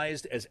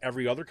normalized as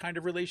every other kind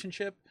of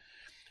relationship.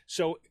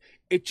 So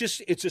it's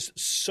just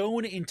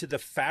sewn into the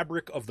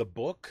fabric of the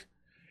book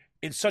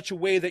in such a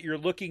way that you're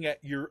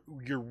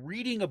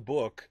reading a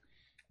book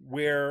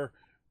where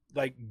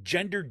like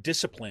gender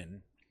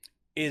discipline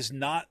is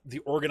not the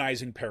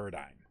organizing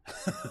paradigm,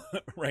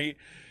 right?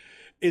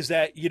 Is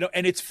that,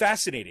 and it's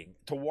fascinating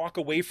to walk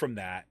away from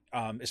that,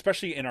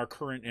 especially in our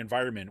current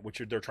environment,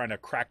 which they're trying to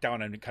crack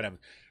down and kind of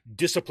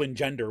discipline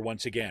gender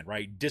once again,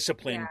 right?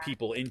 Discipline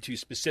people into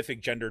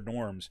specific gender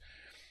norms.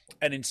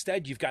 And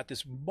instead, you've got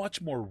this much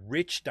more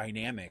rich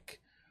dynamic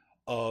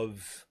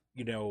of,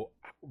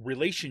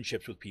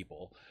 relationships with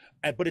people.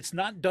 But it's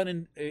not done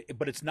in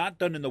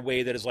the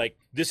way that is like,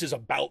 this is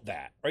about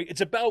that, right?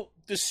 It's about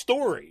the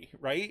story,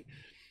 right?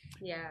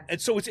 Yeah. And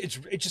so it's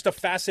just a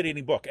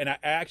fascinating book. And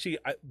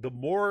the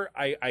more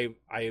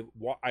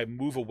I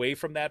move away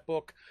from that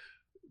book,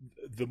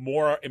 the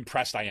more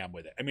impressed I am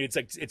with it. I mean,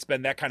 it's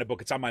been that kind of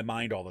book. It's on my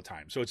mind all the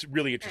time. So it's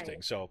really interesting.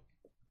 Right. So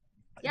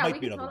yeah, we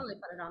can totally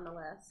put it on the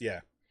list.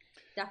 Yeah.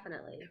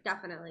 Definitely.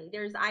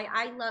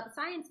 I love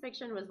science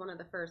fiction. Was one of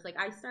the first, like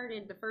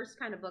the first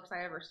kind of books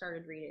I ever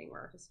started reading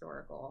were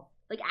historical,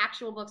 like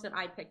actual books that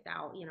I picked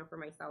out, for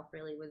myself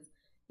really was,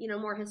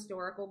 more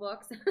historical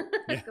books.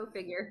 Go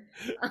figure.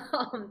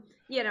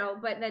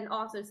 But then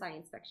also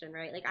science fiction,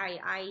 right? Like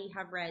I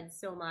have read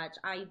so much.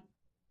 I'm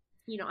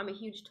a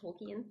huge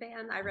Tolkien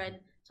fan. I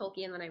read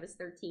Tolkien when I was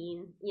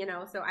 13,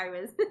 so I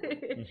was,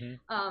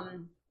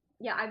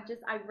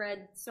 I've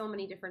read so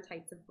many different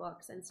types of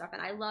books and stuff.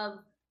 And I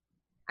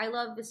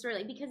love the story,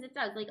 like, because it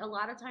does, like, a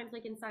lot of times,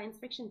 like in science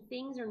fiction,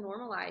 things are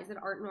normalized that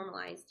aren't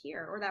normalized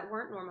here, or that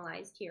weren't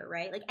normalized here,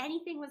 right? Like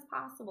anything was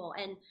possible.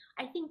 And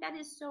I think that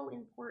is so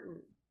important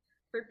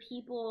for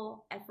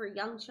people and for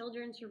young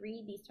children to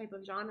read these type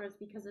of genres,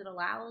 because it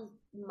allows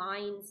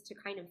minds to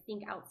kind of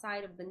think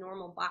outside of the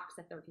normal box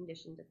that they're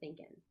conditioned to think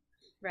in,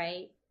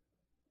 right?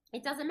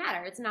 it doesn't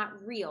matter. It's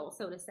not real,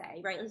 so to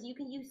say, right? Like you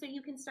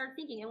can start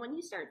thinking, and when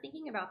you start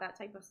thinking about that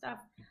type of stuff,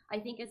 I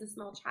think as a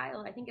small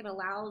child, I think it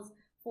allows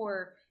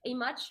for a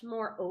much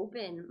more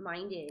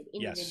open-minded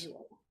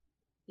individual. Yes.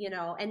 You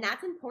know, and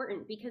that's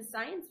important because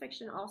science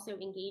fiction also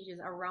engages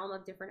a realm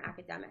of different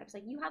academics.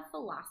 Like you have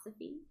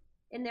philosophy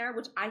in there,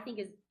 which I think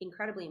is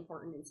incredibly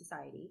important in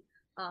society.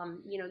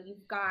 You know,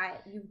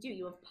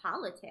 you have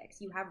politics,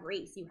 you have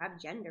race, you have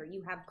gender,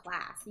 you have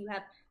class, you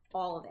have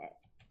all of it.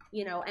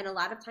 You know, and a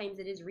lot of times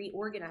it is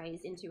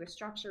reorganized into a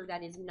structure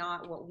that is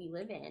not what we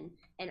live in.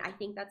 And I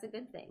think that's a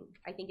good thing.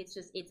 I think it's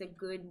a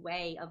good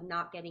way of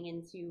not getting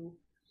into,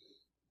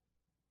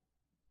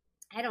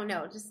 I don't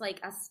know, just like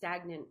a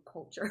stagnant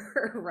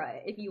culture,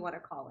 right? If you want to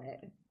call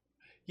it.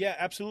 Yeah,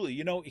 absolutely.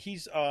 You know,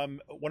 he's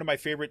one of my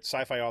favorite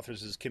sci-fi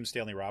authors is Kim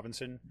Stanley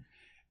Robinson.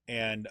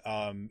 And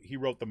he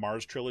wrote the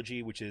Mars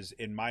trilogy, which is,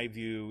 in my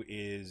view,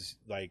 is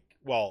like,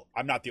 well,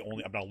 I'm not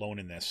alone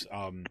in this.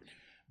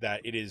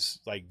 That it is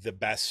like the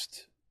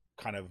best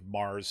kind of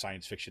Mars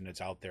science fiction that's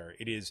out there.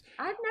 It is.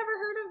 I've never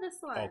heard of this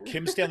one. Oh,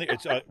 Kim Stanley.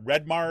 It's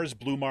Red Mars,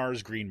 Blue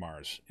Mars, Green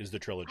Mars is the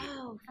trilogy.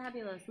 Oh,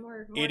 fabulous!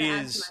 More it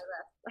is.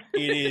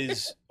 It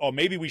is. Oh,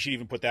 maybe we should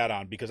even put that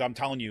on because I'm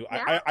telling you,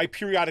 yeah?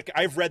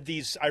 I've read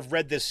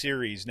this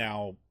series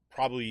now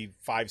probably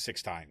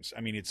 5-6 times.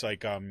 I mean, it's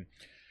like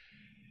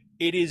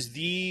it is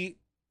the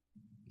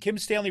Kim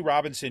Stanley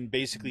Robinson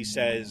basically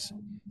says.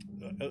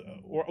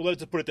 Or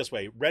let's put it this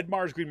way: Red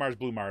Mars, Green Mars,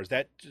 Blue Mars.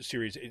 That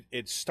series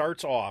it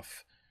starts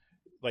off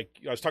like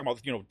I was talking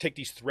about. You know, take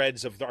these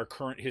threads of our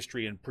current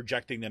history and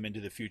projecting them into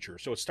the future.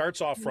 So it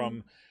starts off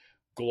from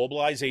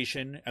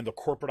globalization and the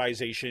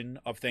corporatization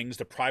of things,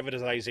 the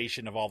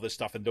privatization of all this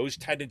stuff, and those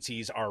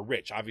tendencies are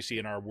rich, obviously,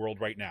 in our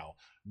world right now.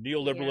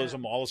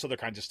 Neoliberalism, all this other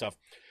kinds of stuff,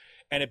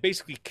 and it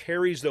basically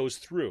carries those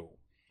through.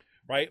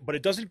 Right. But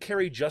it doesn't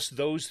carry just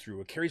those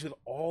through. It carries with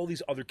all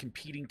these other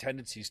competing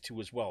tendencies too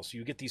as well. So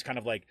you get these kind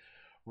of like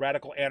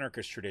radical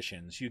anarchist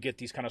traditions. You get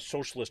these kind of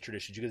socialist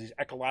traditions. You get these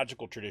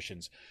ecological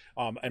traditions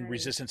and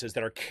resistances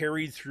that are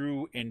carried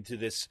through into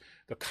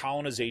the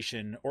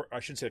colonization, or I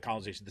shouldn't say the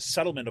colonization, the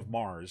settlement of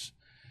Mars.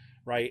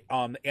 Right.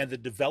 And the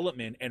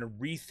development and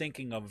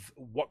rethinking of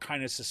what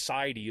kind of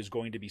society is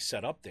going to be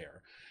set up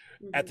there.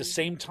 Mm-hmm. At the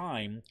same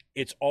time,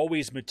 it's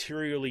always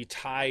materially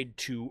tied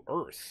to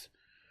Earth.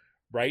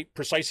 Right,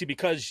 precisely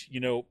because you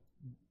know,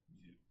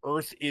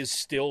 Earth is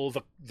still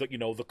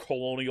the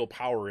colonial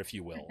power, if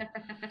you will,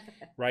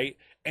 right?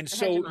 And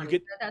so you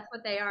get that's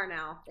what they are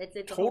now. It's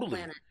totally, a whole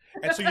planet.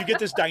 And so you get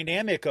this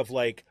dynamic of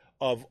like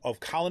of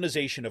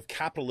colonization, of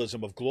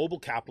capitalism, of global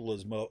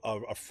capitalism,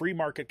 of free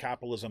market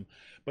capitalism,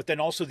 but then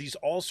also these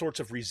all sorts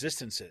of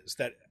resistances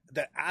that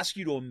ask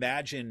you to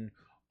imagine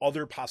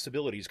other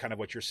possibilities, kind of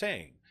what you're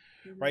saying.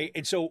 Mm-hmm. Right.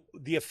 And so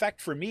the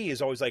effect for me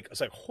is always like, it's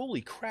like,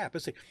 holy crap.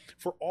 It's like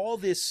for all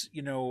this,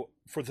 you know,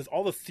 for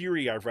all the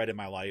theory I've read in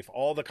my life,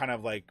 all the kind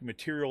of like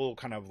material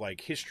kind of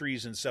like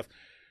histories and stuff,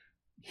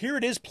 here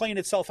it is playing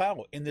itself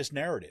out in this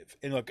narrative,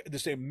 in like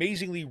this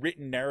amazingly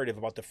written narrative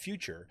about the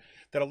future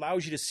that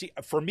allows you to see,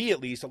 for me at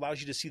least, allows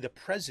you to see the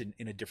present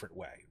in a different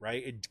way.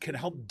 Right. It can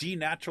help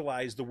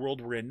denaturalize the world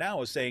we're in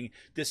now, as saying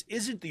this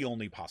isn't the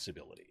only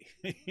possibility,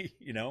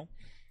 you know,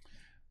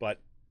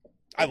 but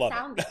I love it.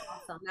 Sounds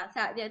awesome.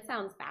 It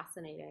sounds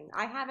fascinating.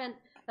 I haven't,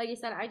 like you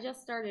said, I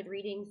just started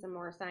reading some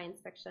more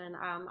science fiction.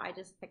 I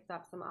just picked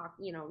up some,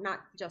 you know, not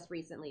just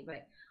recently,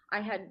 but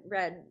I had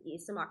read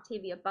some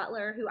Octavia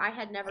Butler, who I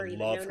had never even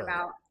known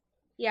about.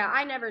 Yeah,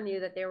 I never knew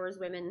that there was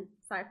women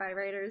sci-fi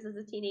writers as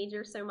a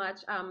teenager so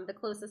much. The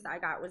closest I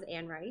got was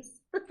Anne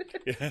Rice.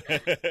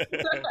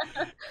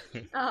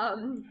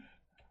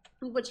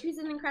 Which she's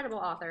an incredible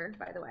author,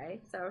 by the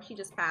way. So she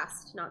just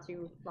passed not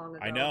too long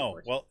ago. I know.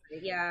 Well,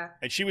 yeah.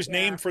 And she was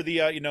named for the,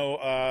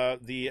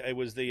 it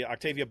was the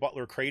Octavia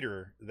Butler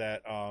crater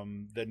that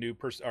the new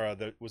was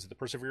it the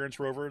Perseverance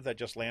rover that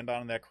just landed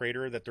on that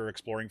crater that they're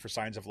exploring for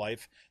signs of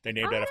life. They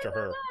named it after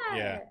her.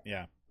 That.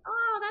 Yeah.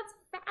 Oh,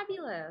 that's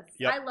fabulous.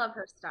 Yep. I love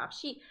her stuff.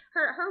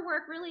 Her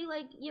work really,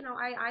 like, you know,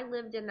 I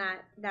lived in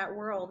that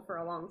world for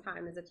a long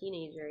time as a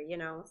teenager, you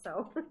know,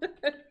 so.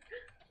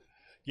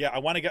 Yeah, I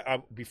want to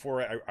get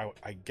before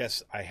I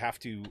guess I have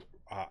to.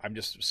 I'm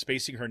just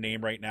spacing her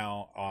name right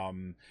now.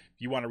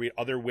 If you want to read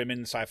other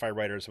women sci-fi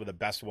writers, some of the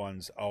best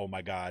ones. Oh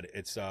my God,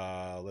 it's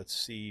let's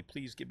see.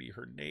 Please give me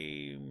her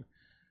name.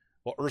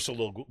 Well,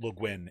 Ursula Le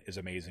Guin is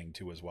amazing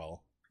too as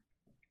well.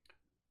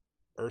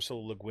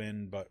 Ursula Le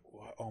Guin, but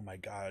oh my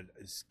God,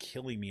 it's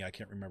killing me. I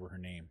can't remember her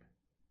name.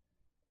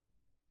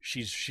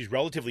 She's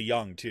relatively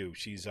young too.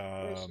 She's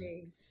oh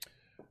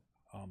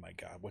my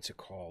God, what's it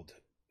called?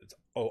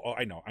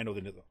 I know.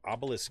 The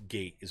Obelisk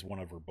Gate is one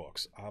of her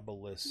books.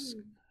 Obelisk.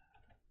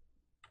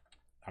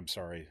 I'm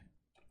sorry.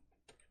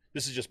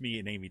 This is just me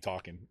and Amy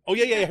talking. Oh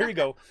yeah. Here you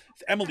go.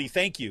 Emily,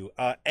 thank you.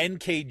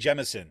 N.K.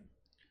 Jemisin.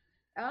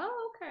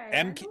 Oh,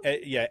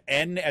 okay.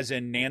 N as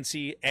in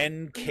Nancy.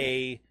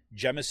 N.K.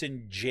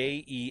 Jemisin.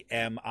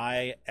 Jemisin.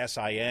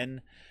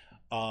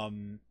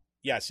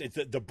 Yes, it's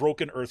the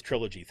Broken Earth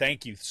trilogy.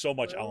 Thank you so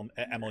much,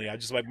 Emily. I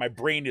just like my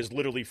brain is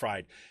literally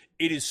fried.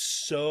 It is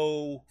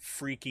so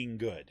freaking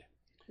good.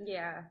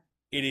 Yeah.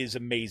 It is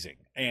amazing,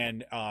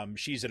 and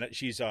she's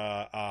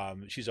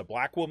a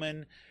black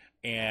woman,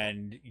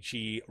 and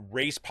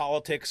race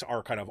politics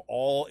are kind of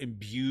all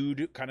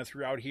imbued kind of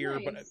throughout here,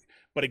 Nice.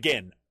 but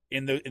again,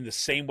 in the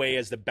same way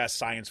as the best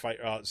science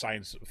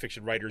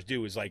fiction writers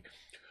do, is like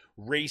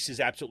race is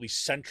absolutely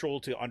central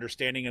to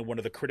understanding and one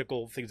of the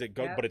critical things that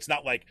go. Yep. But it's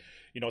not like,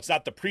 it's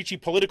not the preachy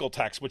political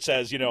text which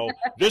says,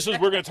 this is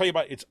we're going to tell you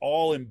about. It's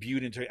all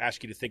imbued into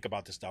ask you to think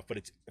about this stuff, but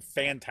it's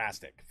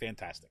fantastic.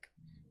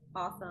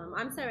 Awesome.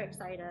 I'm so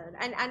excited.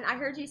 And I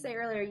heard you say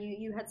earlier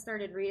you had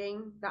started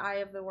reading The Eye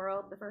of the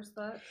World, the first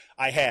book.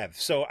 I have.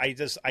 So I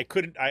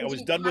couldn't. I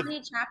was done with. How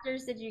many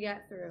chapters did you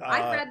get through?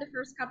 I've read the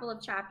first couple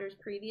of chapters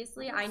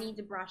previously. I need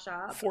to brush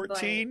up.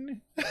 14.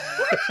 That's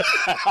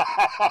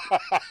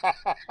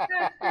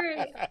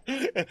great.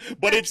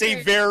 But it's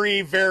a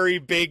very, very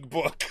big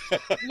book.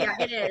 Yeah,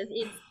 it is.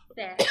 It's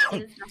thick.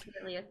 It is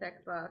definitely a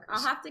thick book.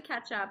 I'll have to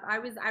catch up. I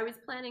was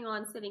planning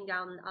on sitting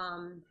down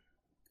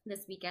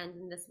this weekend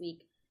and this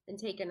week and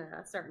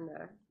starting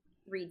to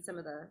read some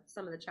of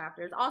the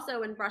chapters.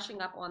 Also, and brushing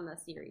up on the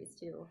series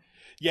too.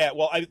 Yeah,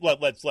 well,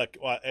 let's look.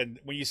 And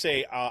when you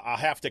say I'll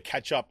have to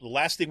catch up, the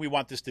last thing we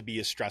want this to be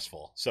is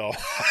stressful. So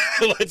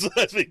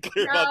let's be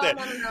clear about that.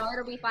 No,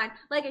 it'll be fine.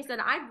 Like I said,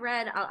 I've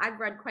read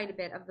quite a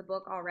bit of the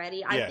book already.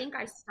 Yeah. I think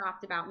I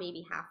stopped about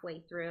maybe halfway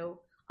through,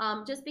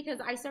 just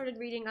because I started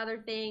reading other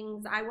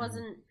things. I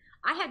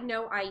had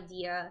no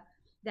idea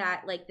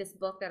that like this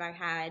book that I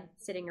had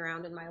sitting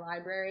around in my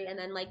library, and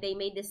then like they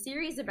made this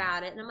series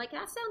about it, and I'm like,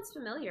 that sounds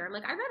familiar. I'm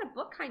like, I read a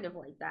book kind of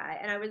like that,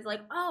 and I was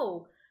like,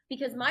 oh,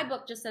 because my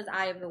book just says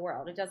Eye of the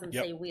World. It doesn't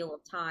say Wheel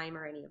of Time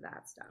or any of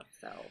that stuff.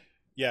 So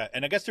yeah,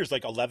 and I guess there's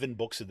like 11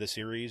 books of the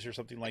series or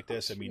something like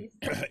this. I mean,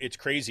 it's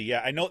crazy.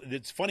 Yeah, I know.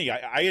 It's funny.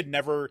 I had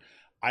never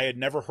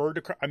heard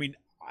of. I mean,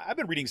 I've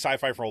been reading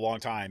sci-fi for a long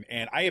time,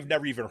 and I have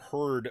never even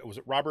heard. Was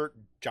it Robert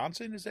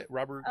Johnson? Is it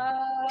Robert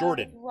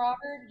Jordan?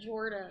 Robert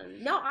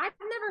Jordan. No, I've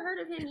never heard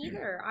of him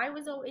either.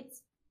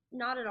 It's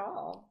not at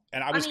all.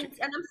 And and I'm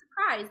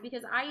surprised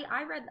because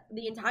I read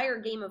the entire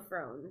Game of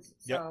Thrones.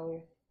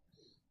 So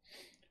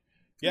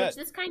yeah, which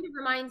this kind of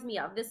reminds me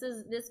of. This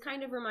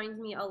kind of reminds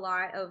me a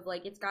lot of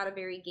like it's got a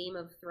very Game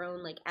of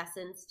Thrones like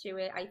essence to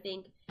it. I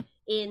think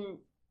in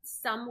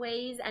some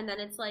ways, and then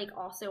it's like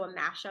also a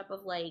mashup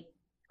of like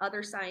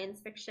other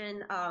science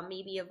fiction,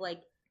 maybe of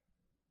like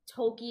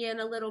Tolkien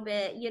a little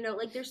bit,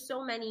 like there's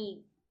so many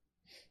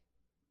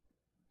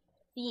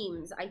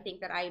themes I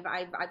think that I've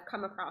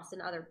come across in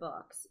other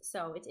books,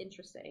 so it's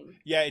interesting.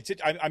 Yeah,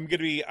 I'm gonna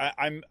be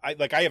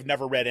I have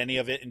never read any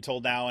of it until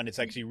now, and it's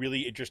actually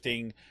really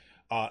interesting.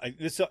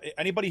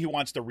 Anybody who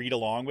wants to read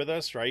along with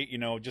us, right?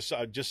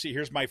 Just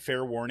here's my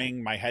fair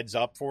warning, my heads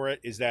up for it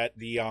is that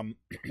the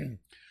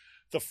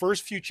the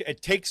first few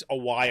it takes a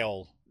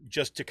while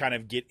just to kind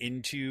of get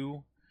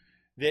into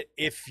that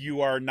if you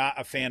are not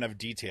a fan of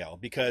detail,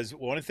 because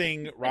one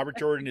thing Robert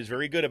Jordan is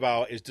very good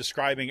about is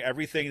describing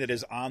everything that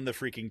is on the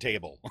freaking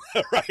table,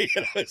 right?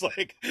 It's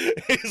like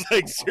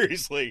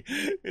seriously,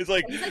 it's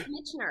like he's like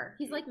Mitchner.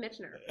 He's like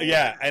Mitchner.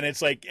 Yeah, and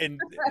it's like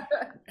and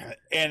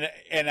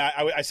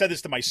I said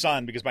this to my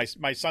son because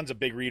my son's a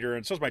big reader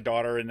and so is my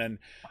daughter, and then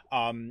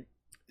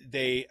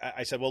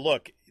I said, well,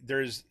 look,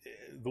 there's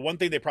the one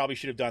thing they probably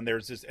should have done.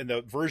 There's this, and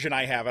the version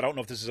I have, I don't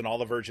know if this is in all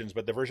the versions,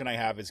 but the version I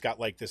have has got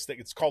like this thing.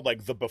 It's called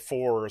like The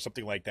Before or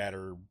something like that,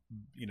 or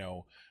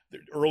the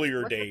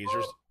earlier days.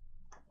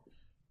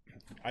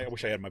 I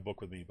wish I had my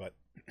book with me, but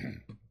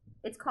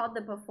it's called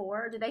The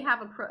Before. Do they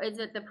have is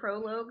it the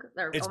prologue?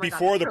 It's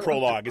before the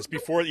prologue. It's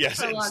before, yes.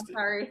 Prologue,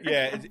 sorry.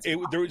 Yeah,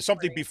 there was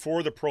something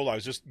before the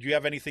prologue. Do you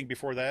have anything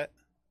before that?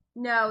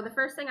 No, the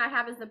first thing I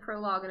have is the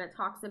prologue, and it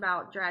talks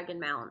about Dragon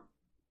Mount.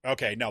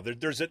 Okay, no,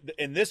 there's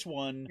in this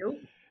one, nope.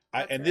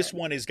 And this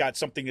one has got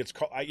something that's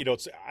called,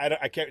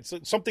 it's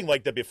something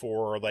like the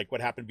before, or like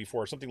what happened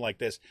before, something like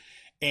this,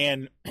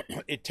 and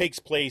it takes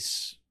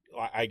place,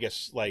 I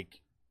guess, like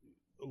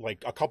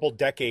a couple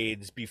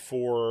decades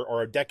before,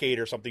 or a decade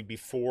or something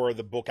before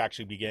the book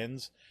actually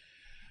begins,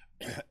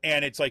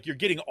 and it's like you're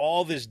getting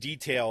all this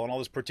detail and all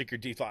this particular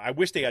detail. I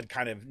wish they had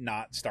kind of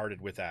not started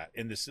with that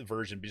in this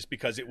version, just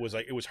because it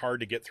was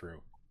hard to get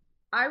through.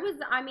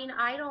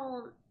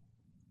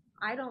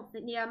 I don't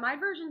think. Yeah, my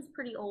version's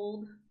pretty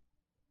old.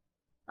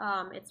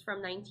 It's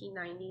from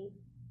 1990,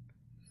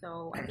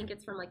 so I think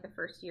it's from like the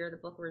first year the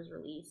book was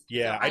released.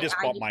 Yeah, so I just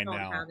bought mine don't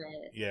now. Have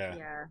it.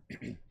 Yeah.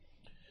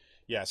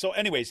 Yeah. So,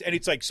 anyways, and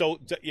it's like,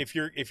 so if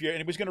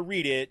anybody's going to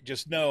read it,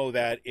 just know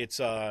that it's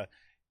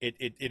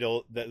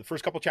it'll the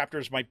first couple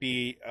chapters might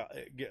be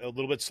a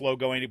little bit slow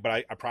going,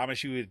 but I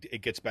promise you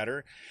it gets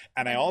better.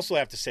 And I also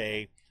have to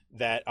say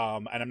that,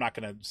 and I'm not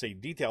going to say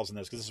details in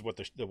this because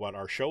this is what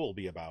our show will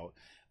be about.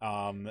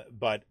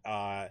 But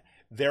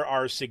there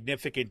are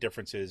significant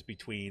differences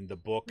between the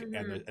book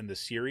and the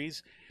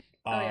series.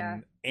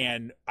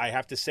 And I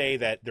have to say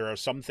that there are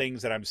some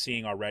things that I'm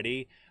seeing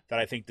already that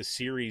I think the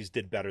series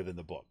did better than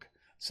the book.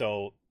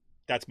 So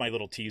that's my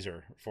little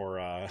teaser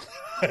for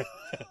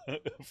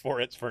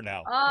for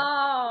now.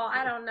 Oh,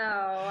 I don't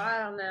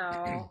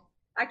know.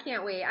 I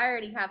can't wait. I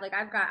already have like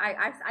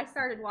I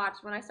started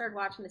when I started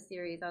watching the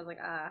series. I was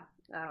like, I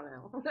don't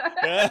know.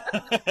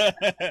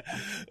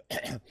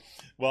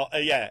 Well,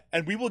 yeah,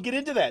 and we will get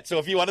into that. So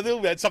if you want to do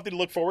that's something to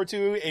look forward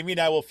to. Amy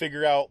and I will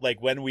figure out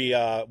like when we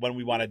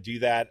want to do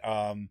that,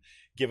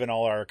 given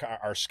all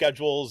our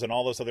schedules and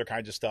all those other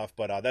kinds of stuff.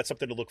 But that's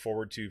something to look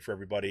forward to for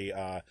everybody.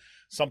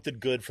 Something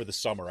good for the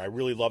summer. I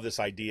really love this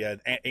idea.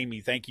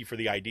 Amy, thank you for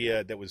the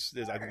idea. I think this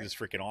is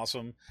freaking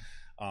awesome.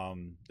 I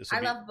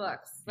love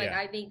books. Like yeah.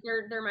 I think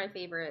they're my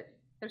favorite.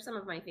 They're some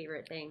of my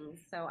favorite things.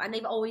 So, and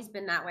they've always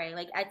been that way.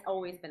 Like it's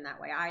always been that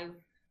way. I've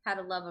had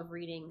a love of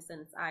reading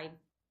since I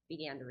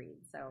began to read.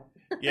 So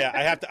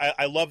yeah,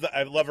 I love that.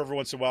 I love every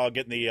once in a while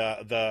getting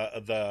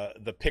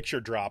the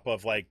picture drop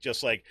of like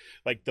just like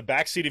the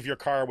backseat of your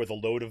car with a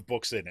load of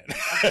books in it.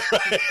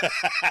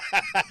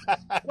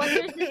 Well,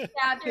 there's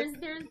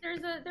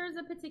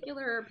a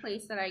particular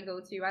place that I go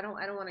to. I don't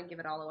want to give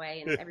it all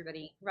away and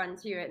everybody run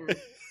to it and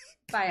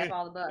buy up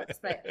all the books,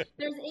 but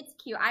it's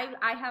cute.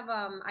 I have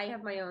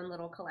my own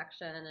little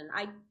collection, and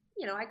I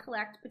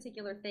collect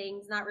particular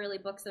things, not really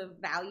books of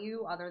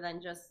value other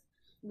than just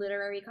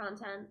literary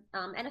content.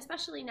 And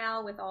especially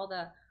now with all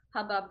the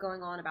hubbub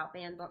going on about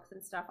banned books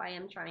and stuff, I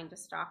am trying to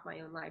stock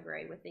my own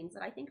library with things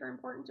that I think are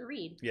important to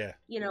read. Yeah.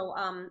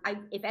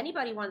 If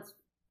anybody wants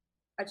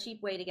a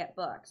cheap way to get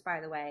books, by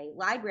the way,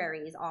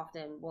 libraries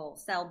often will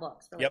sell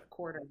books for like a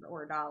quarter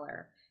or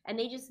 $1. And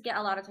they just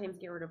a lot of times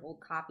get rid of old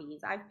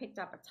copies. I've picked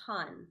up a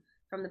ton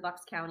from the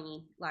Bucks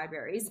County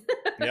libraries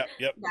yep.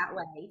 that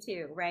way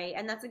too, right?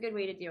 And that's a good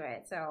way to do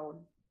it. So,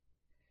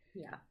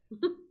 yeah.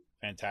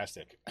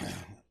 Fantastic.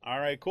 All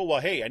right, cool. Well,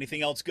 hey,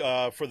 anything else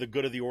for the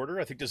good of the order?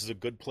 I think this is a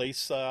good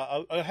place,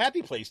 a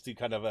happy place to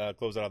kind of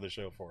close out the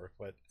show for.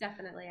 But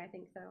definitely, I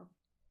think so.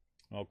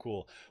 Oh,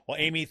 cool. Well,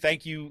 Amy,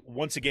 thank you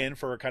once again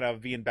for kind of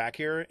being back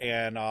here,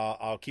 and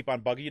I'll keep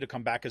on bugging you to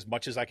come back as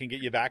much as I can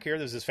get you back here.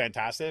 This is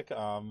fantastic.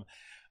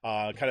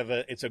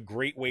 It's a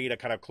great way to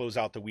kind of close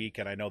out the week,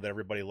 and I know that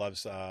everybody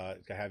loves to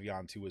have you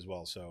on too as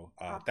well. So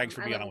awesome. Thanks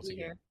for being on once again.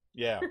 Here.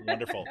 Yeah,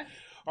 wonderful.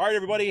 All right,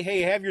 everybody. Hey,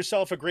 have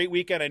yourself a great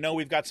weekend. I know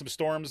we've got some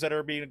storms that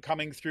are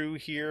coming through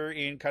here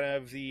in kind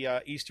of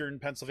the eastern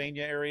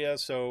Pennsylvania area,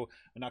 so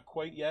not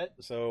quite yet.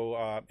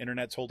 So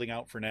internet's holding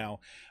out for now.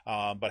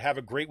 But have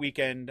a great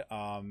weekend.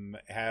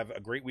 Have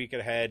a great week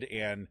ahead,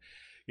 and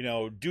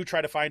do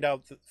try to find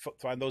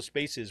those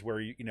spaces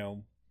where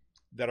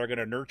that are going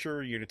to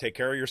nurture you to take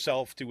care of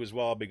yourself too as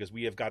well, because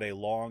we have got a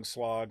long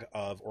slog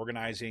of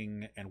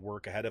organizing and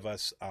work ahead of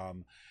us.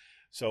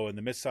 So in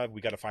the midst of, we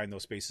got to find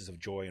those spaces of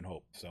joy and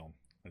hope. So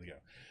there you go.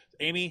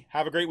 Amy,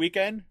 have a great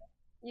weekend.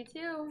 You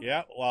too.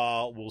 Yeah.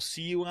 Well, we'll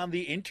see you on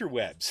the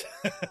interwebs.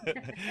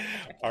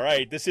 All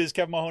right. This is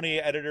Kevin Mahoney,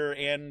 editor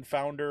and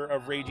founder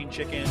of Raging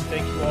Chicken.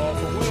 Thank you all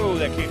for, whoa,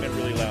 that came in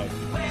really loud.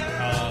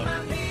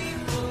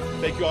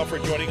 Thank you all for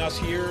joining us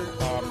here.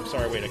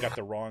 Sorry, wait, I got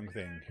the wrong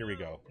thing. Here we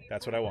go.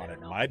 That's what I wanted.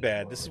 My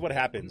bad. This is what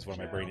happens when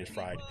my brain is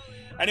fried.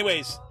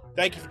 Anyways,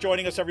 thank you for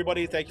joining us,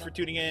 everybody. Thank you for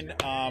tuning in.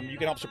 You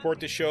can help support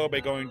this show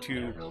by going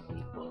to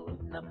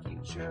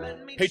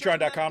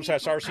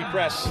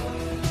patreon.com/rcpress.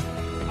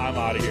 I'm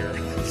out of here.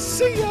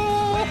 See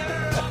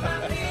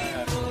ya!